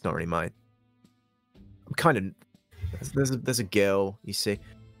really. It's not really my. I'm kind of. There's a girl, you see.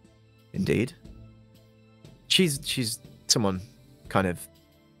 Indeed. She's someone kind of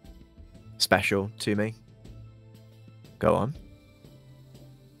special to me. Go on.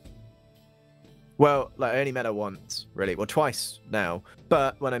 Well, like, I only met her once, really. Well, twice now.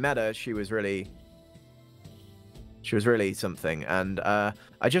 But when I met her, she was really something. And I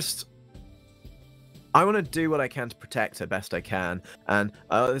want to do what I can to protect her best I can. And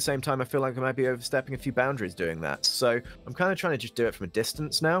at the same time, I feel like I might be overstepping a few boundaries doing that. So I'm kind of trying to just do it from a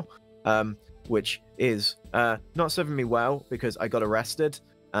distance now, which is not serving me well because I got arrested.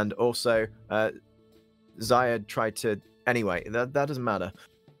 And also, Zaya tried to... Anyway, that doesn't matter.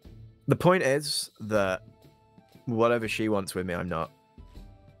 The point is that whatever she wants with me, I'm not.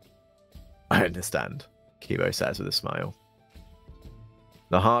 I understand, Quiyue says with a smile.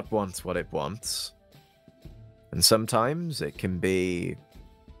 The heart wants what it wants. And sometimes it can be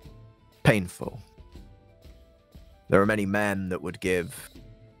painful. There are many men that would give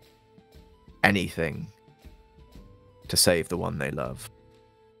anything to save the one they love.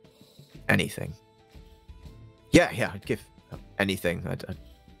 Anything. Yeah, I'd give anything. I'd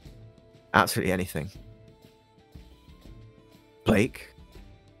absolutely anything. Blake,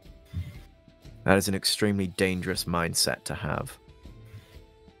 that is an extremely dangerous mindset to have.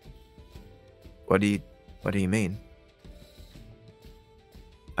 What do you mean?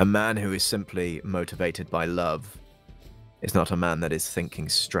 A man who is simply motivated by love is not a man that is thinking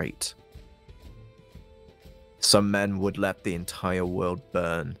straight. Some men would let the entire world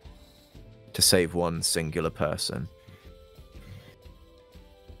burn to save one singular person.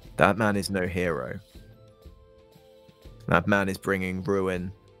 That man is no hero. That man is bringing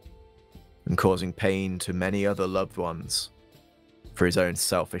ruin and causing pain to many other loved ones for his own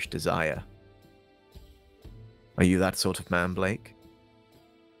selfish desire. Are you that sort of man, Blake?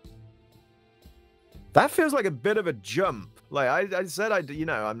 That feels like a bit of a jump. Like I said,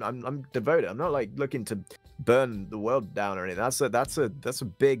 I'm devoted. I'm not like looking to burn the world down or anything. That's a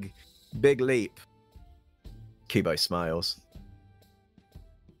big leap. Quiyue smiles.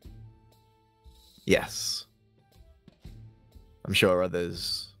 Yes. I'm sure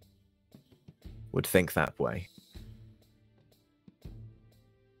others would think that way.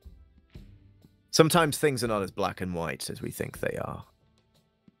 Sometimes things are not as black and white as we think they are.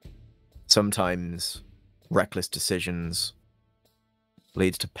 Sometimes reckless decisions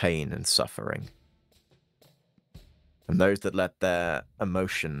lead to pain and suffering. And those that let their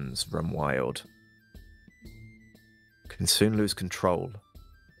emotions run wild can soon lose control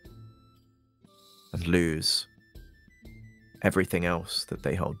and lose everything else that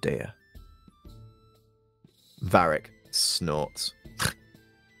they hold dear. Varric snorts.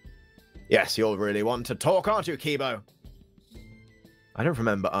 Yes, you'll really want to talk, aren't you, Kibo? I don't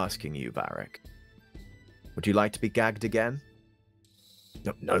remember asking you, Varric. Would you like to be gagged again?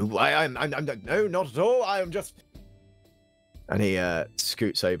 No, no, not at all. I am just... And he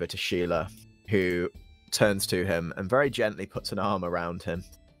scoots over to Sheila, who turns to him and very gently puts an arm around him.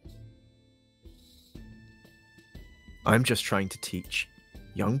 I'm just trying to teach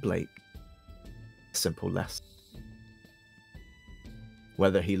young Blake a simple lesson.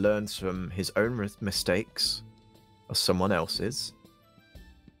 Whether he learns from his own mistakes or someone else's,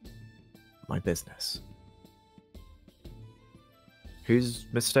 my business. Whose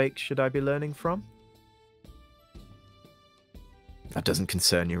mistakes should I be learning from? That doesn't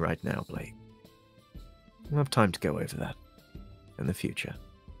concern you right now, Blake. We'll have time to go over that in the future.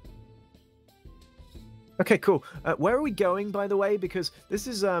 Okay, cool. Where are we going, by the way? Because this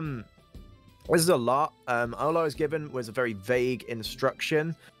is a lot. All I was given was a very vague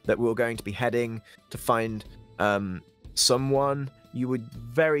instruction that we were going to be heading to find someone. You were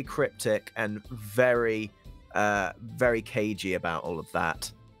very cryptic and very cagey about all of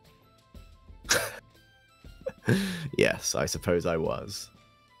that. Yes, I suppose I was.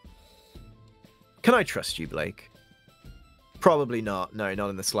 Can I trust you, Blake? Probably not. No, not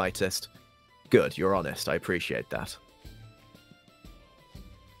in the slightest. Good, you're honest. I appreciate that.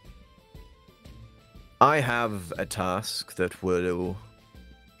 I have a task that will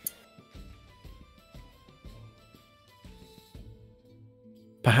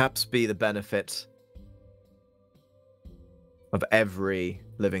perhaps be the benefit of every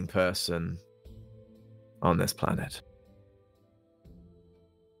living person on this planet.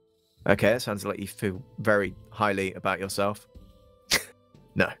 Okay, it sounds like you feel very highly about yourself.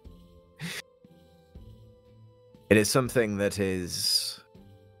 No. It is something that is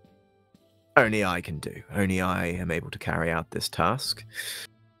only I can do. Only I am able to carry out this task.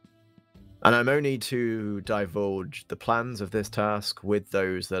 And I'm only to divulge the plans of this task with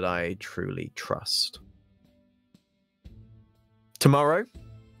those that I truly trust. Tomorrow,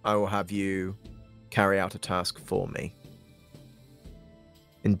 I will have you carry out a task for me.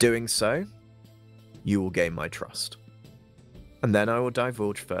 In doing so, you will gain my trust. And then I will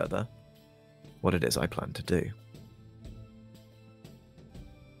divulge further what it is I plan to do.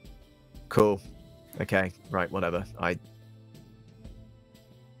 Cool. Okay, right, whatever.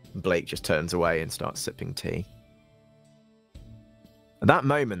 Blake just turns away and starts sipping tea. At that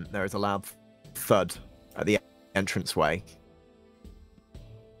moment, there is a loud thud at the entranceway.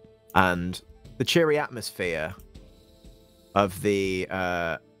 And the cheery atmosphere of the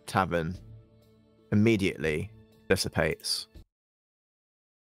tavern immediately dissipates.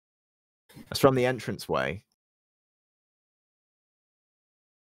 As from the entranceway,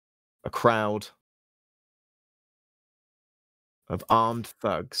 a crowd of armed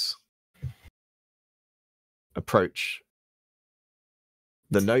thugs approach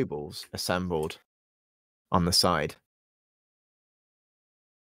the nobles assembled on the side.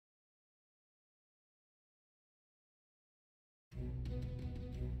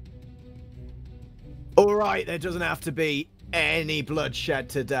 All right, there doesn't have to be any bloodshed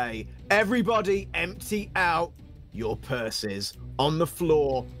today. Everybody empty out your purses on the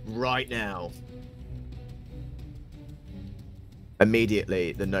floor right now.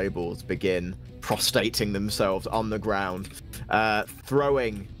 Immediately, the nobles begin prostrating themselves on the ground,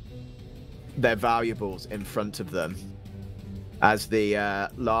 throwing their valuables in front of them as the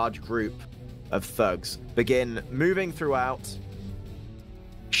large group of thugs begin moving throughout,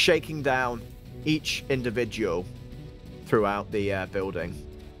 shaking down each individual throughout the building.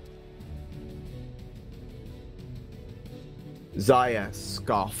 Zaya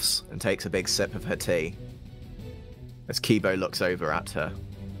scoffs and takes a big sip of her tea as Kibo looks over at her.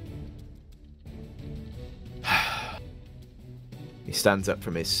 He stands up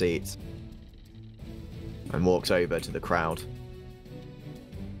from his seat and walks over to the crowd.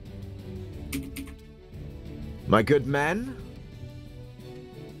 My good men,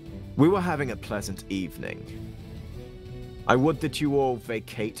 we were having a pleasant evening. I would that you all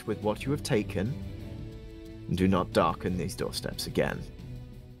vacate with what you have taken, Do not darken these doorsteps again.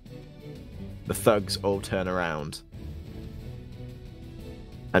 The thugs all turn around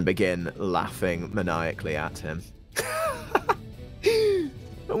and begin laughing maniacally at him.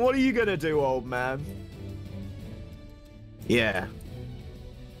 And what are you gonna do, old man? Yeah.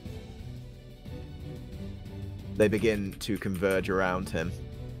 They begin to converge around him.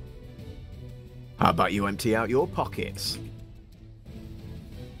 How about you empty out your pockets?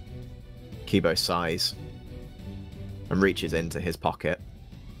 Quiyue sighs and reaches into his pocket.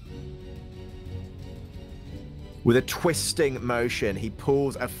 With a twisting motion, he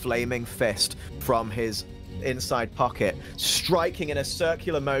pulls a flaming fist from his inside pocket, striking in a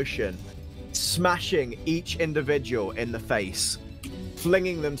circular motion, smashing each individual in the face,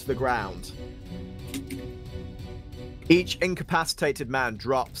 flinging them to the ground. Each incapacitated man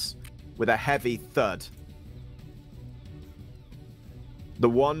drops with a heavy thud. The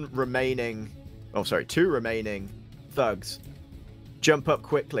two remaining thugs jump up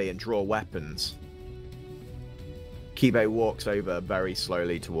quickly and draw weapons. Quiyue walks over very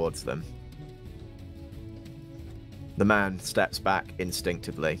slowly towards them. The man steps back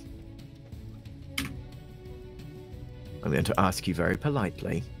instinctively. I'm going to ask you very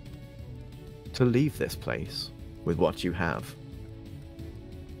politely to leave this place with what you have.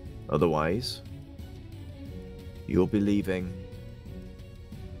 Otherwise, you'll be leaving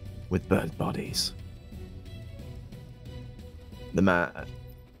with burnt bodies. The man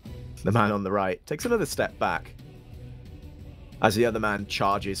on the right takes another step back as the other man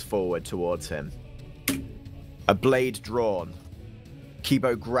charges forward towards him. A blade drawn,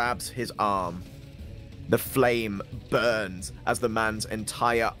 Quiyue grabs his arm. The flame burns as the man's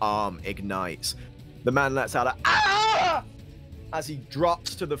entire arm ignites. The man lets out a "Ah!" as he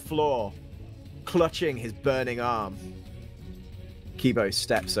drops to the floor, clutching his burning arm. Quiyue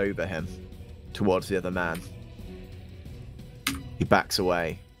steps over him, towards the other man. He backs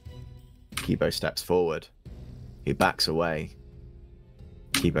away. Quiyue steps forward. He backs away.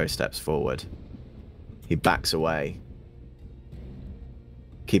 Quiyue steps forward. He backs away.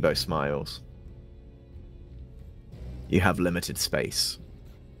 Quiyue smiles. You have limited space.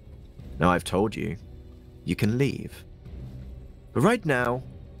 Now I've told you, you can leave. But right now,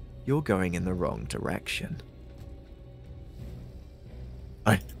 you're going in the wrong direction.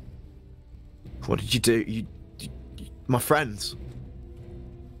 What did you do? My friends.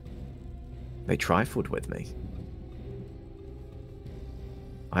 They trifled with me.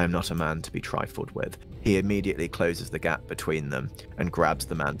 I am not a man to be trifled with. He immediately closes the gap between them and grabs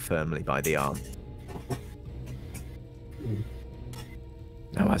the man firmly by the arm.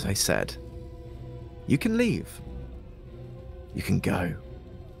 Now, as I said, you can leave. You can go.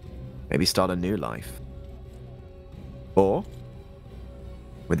 Maybe start a new life. Or,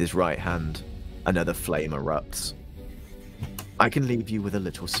 with his right hand, another flame erupts. I can leave you with a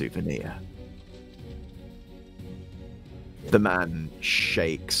little souvenir. The man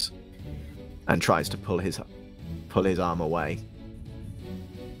shakes and tries to pull his arm away.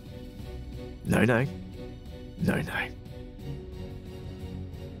 No, no. No, no.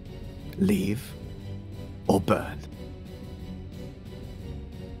 Leave or burn.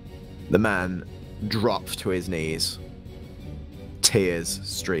 The man drops to his knees, tears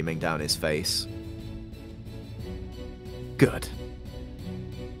streaming down his face. Good.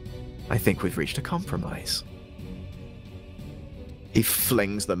 I think we've reached a compromise. He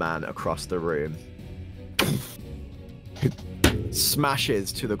flings the man across the room. He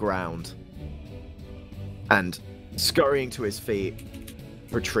smashes to the ground and, scurrying to his feet,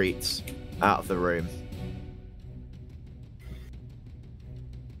 retreats out of the room.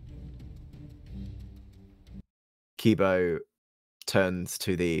 Quiyue turns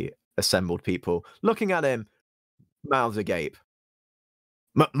to the assembled people, looking at him, mouths agape.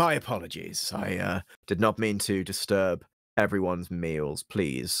 My apologies. I did not mean to disturb everyone's meals,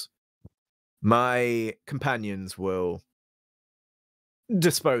 please. My companions will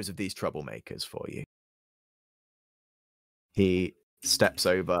dispose of these troublemakers for you. He steps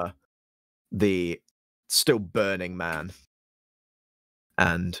over the still burning man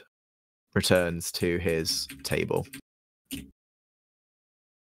and returns to his table.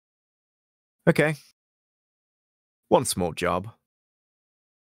 Okay. One small job.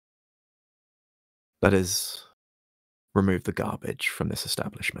 That is, remove the garbage from this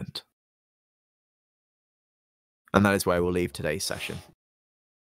establishment. And that is where we'll leave today's session.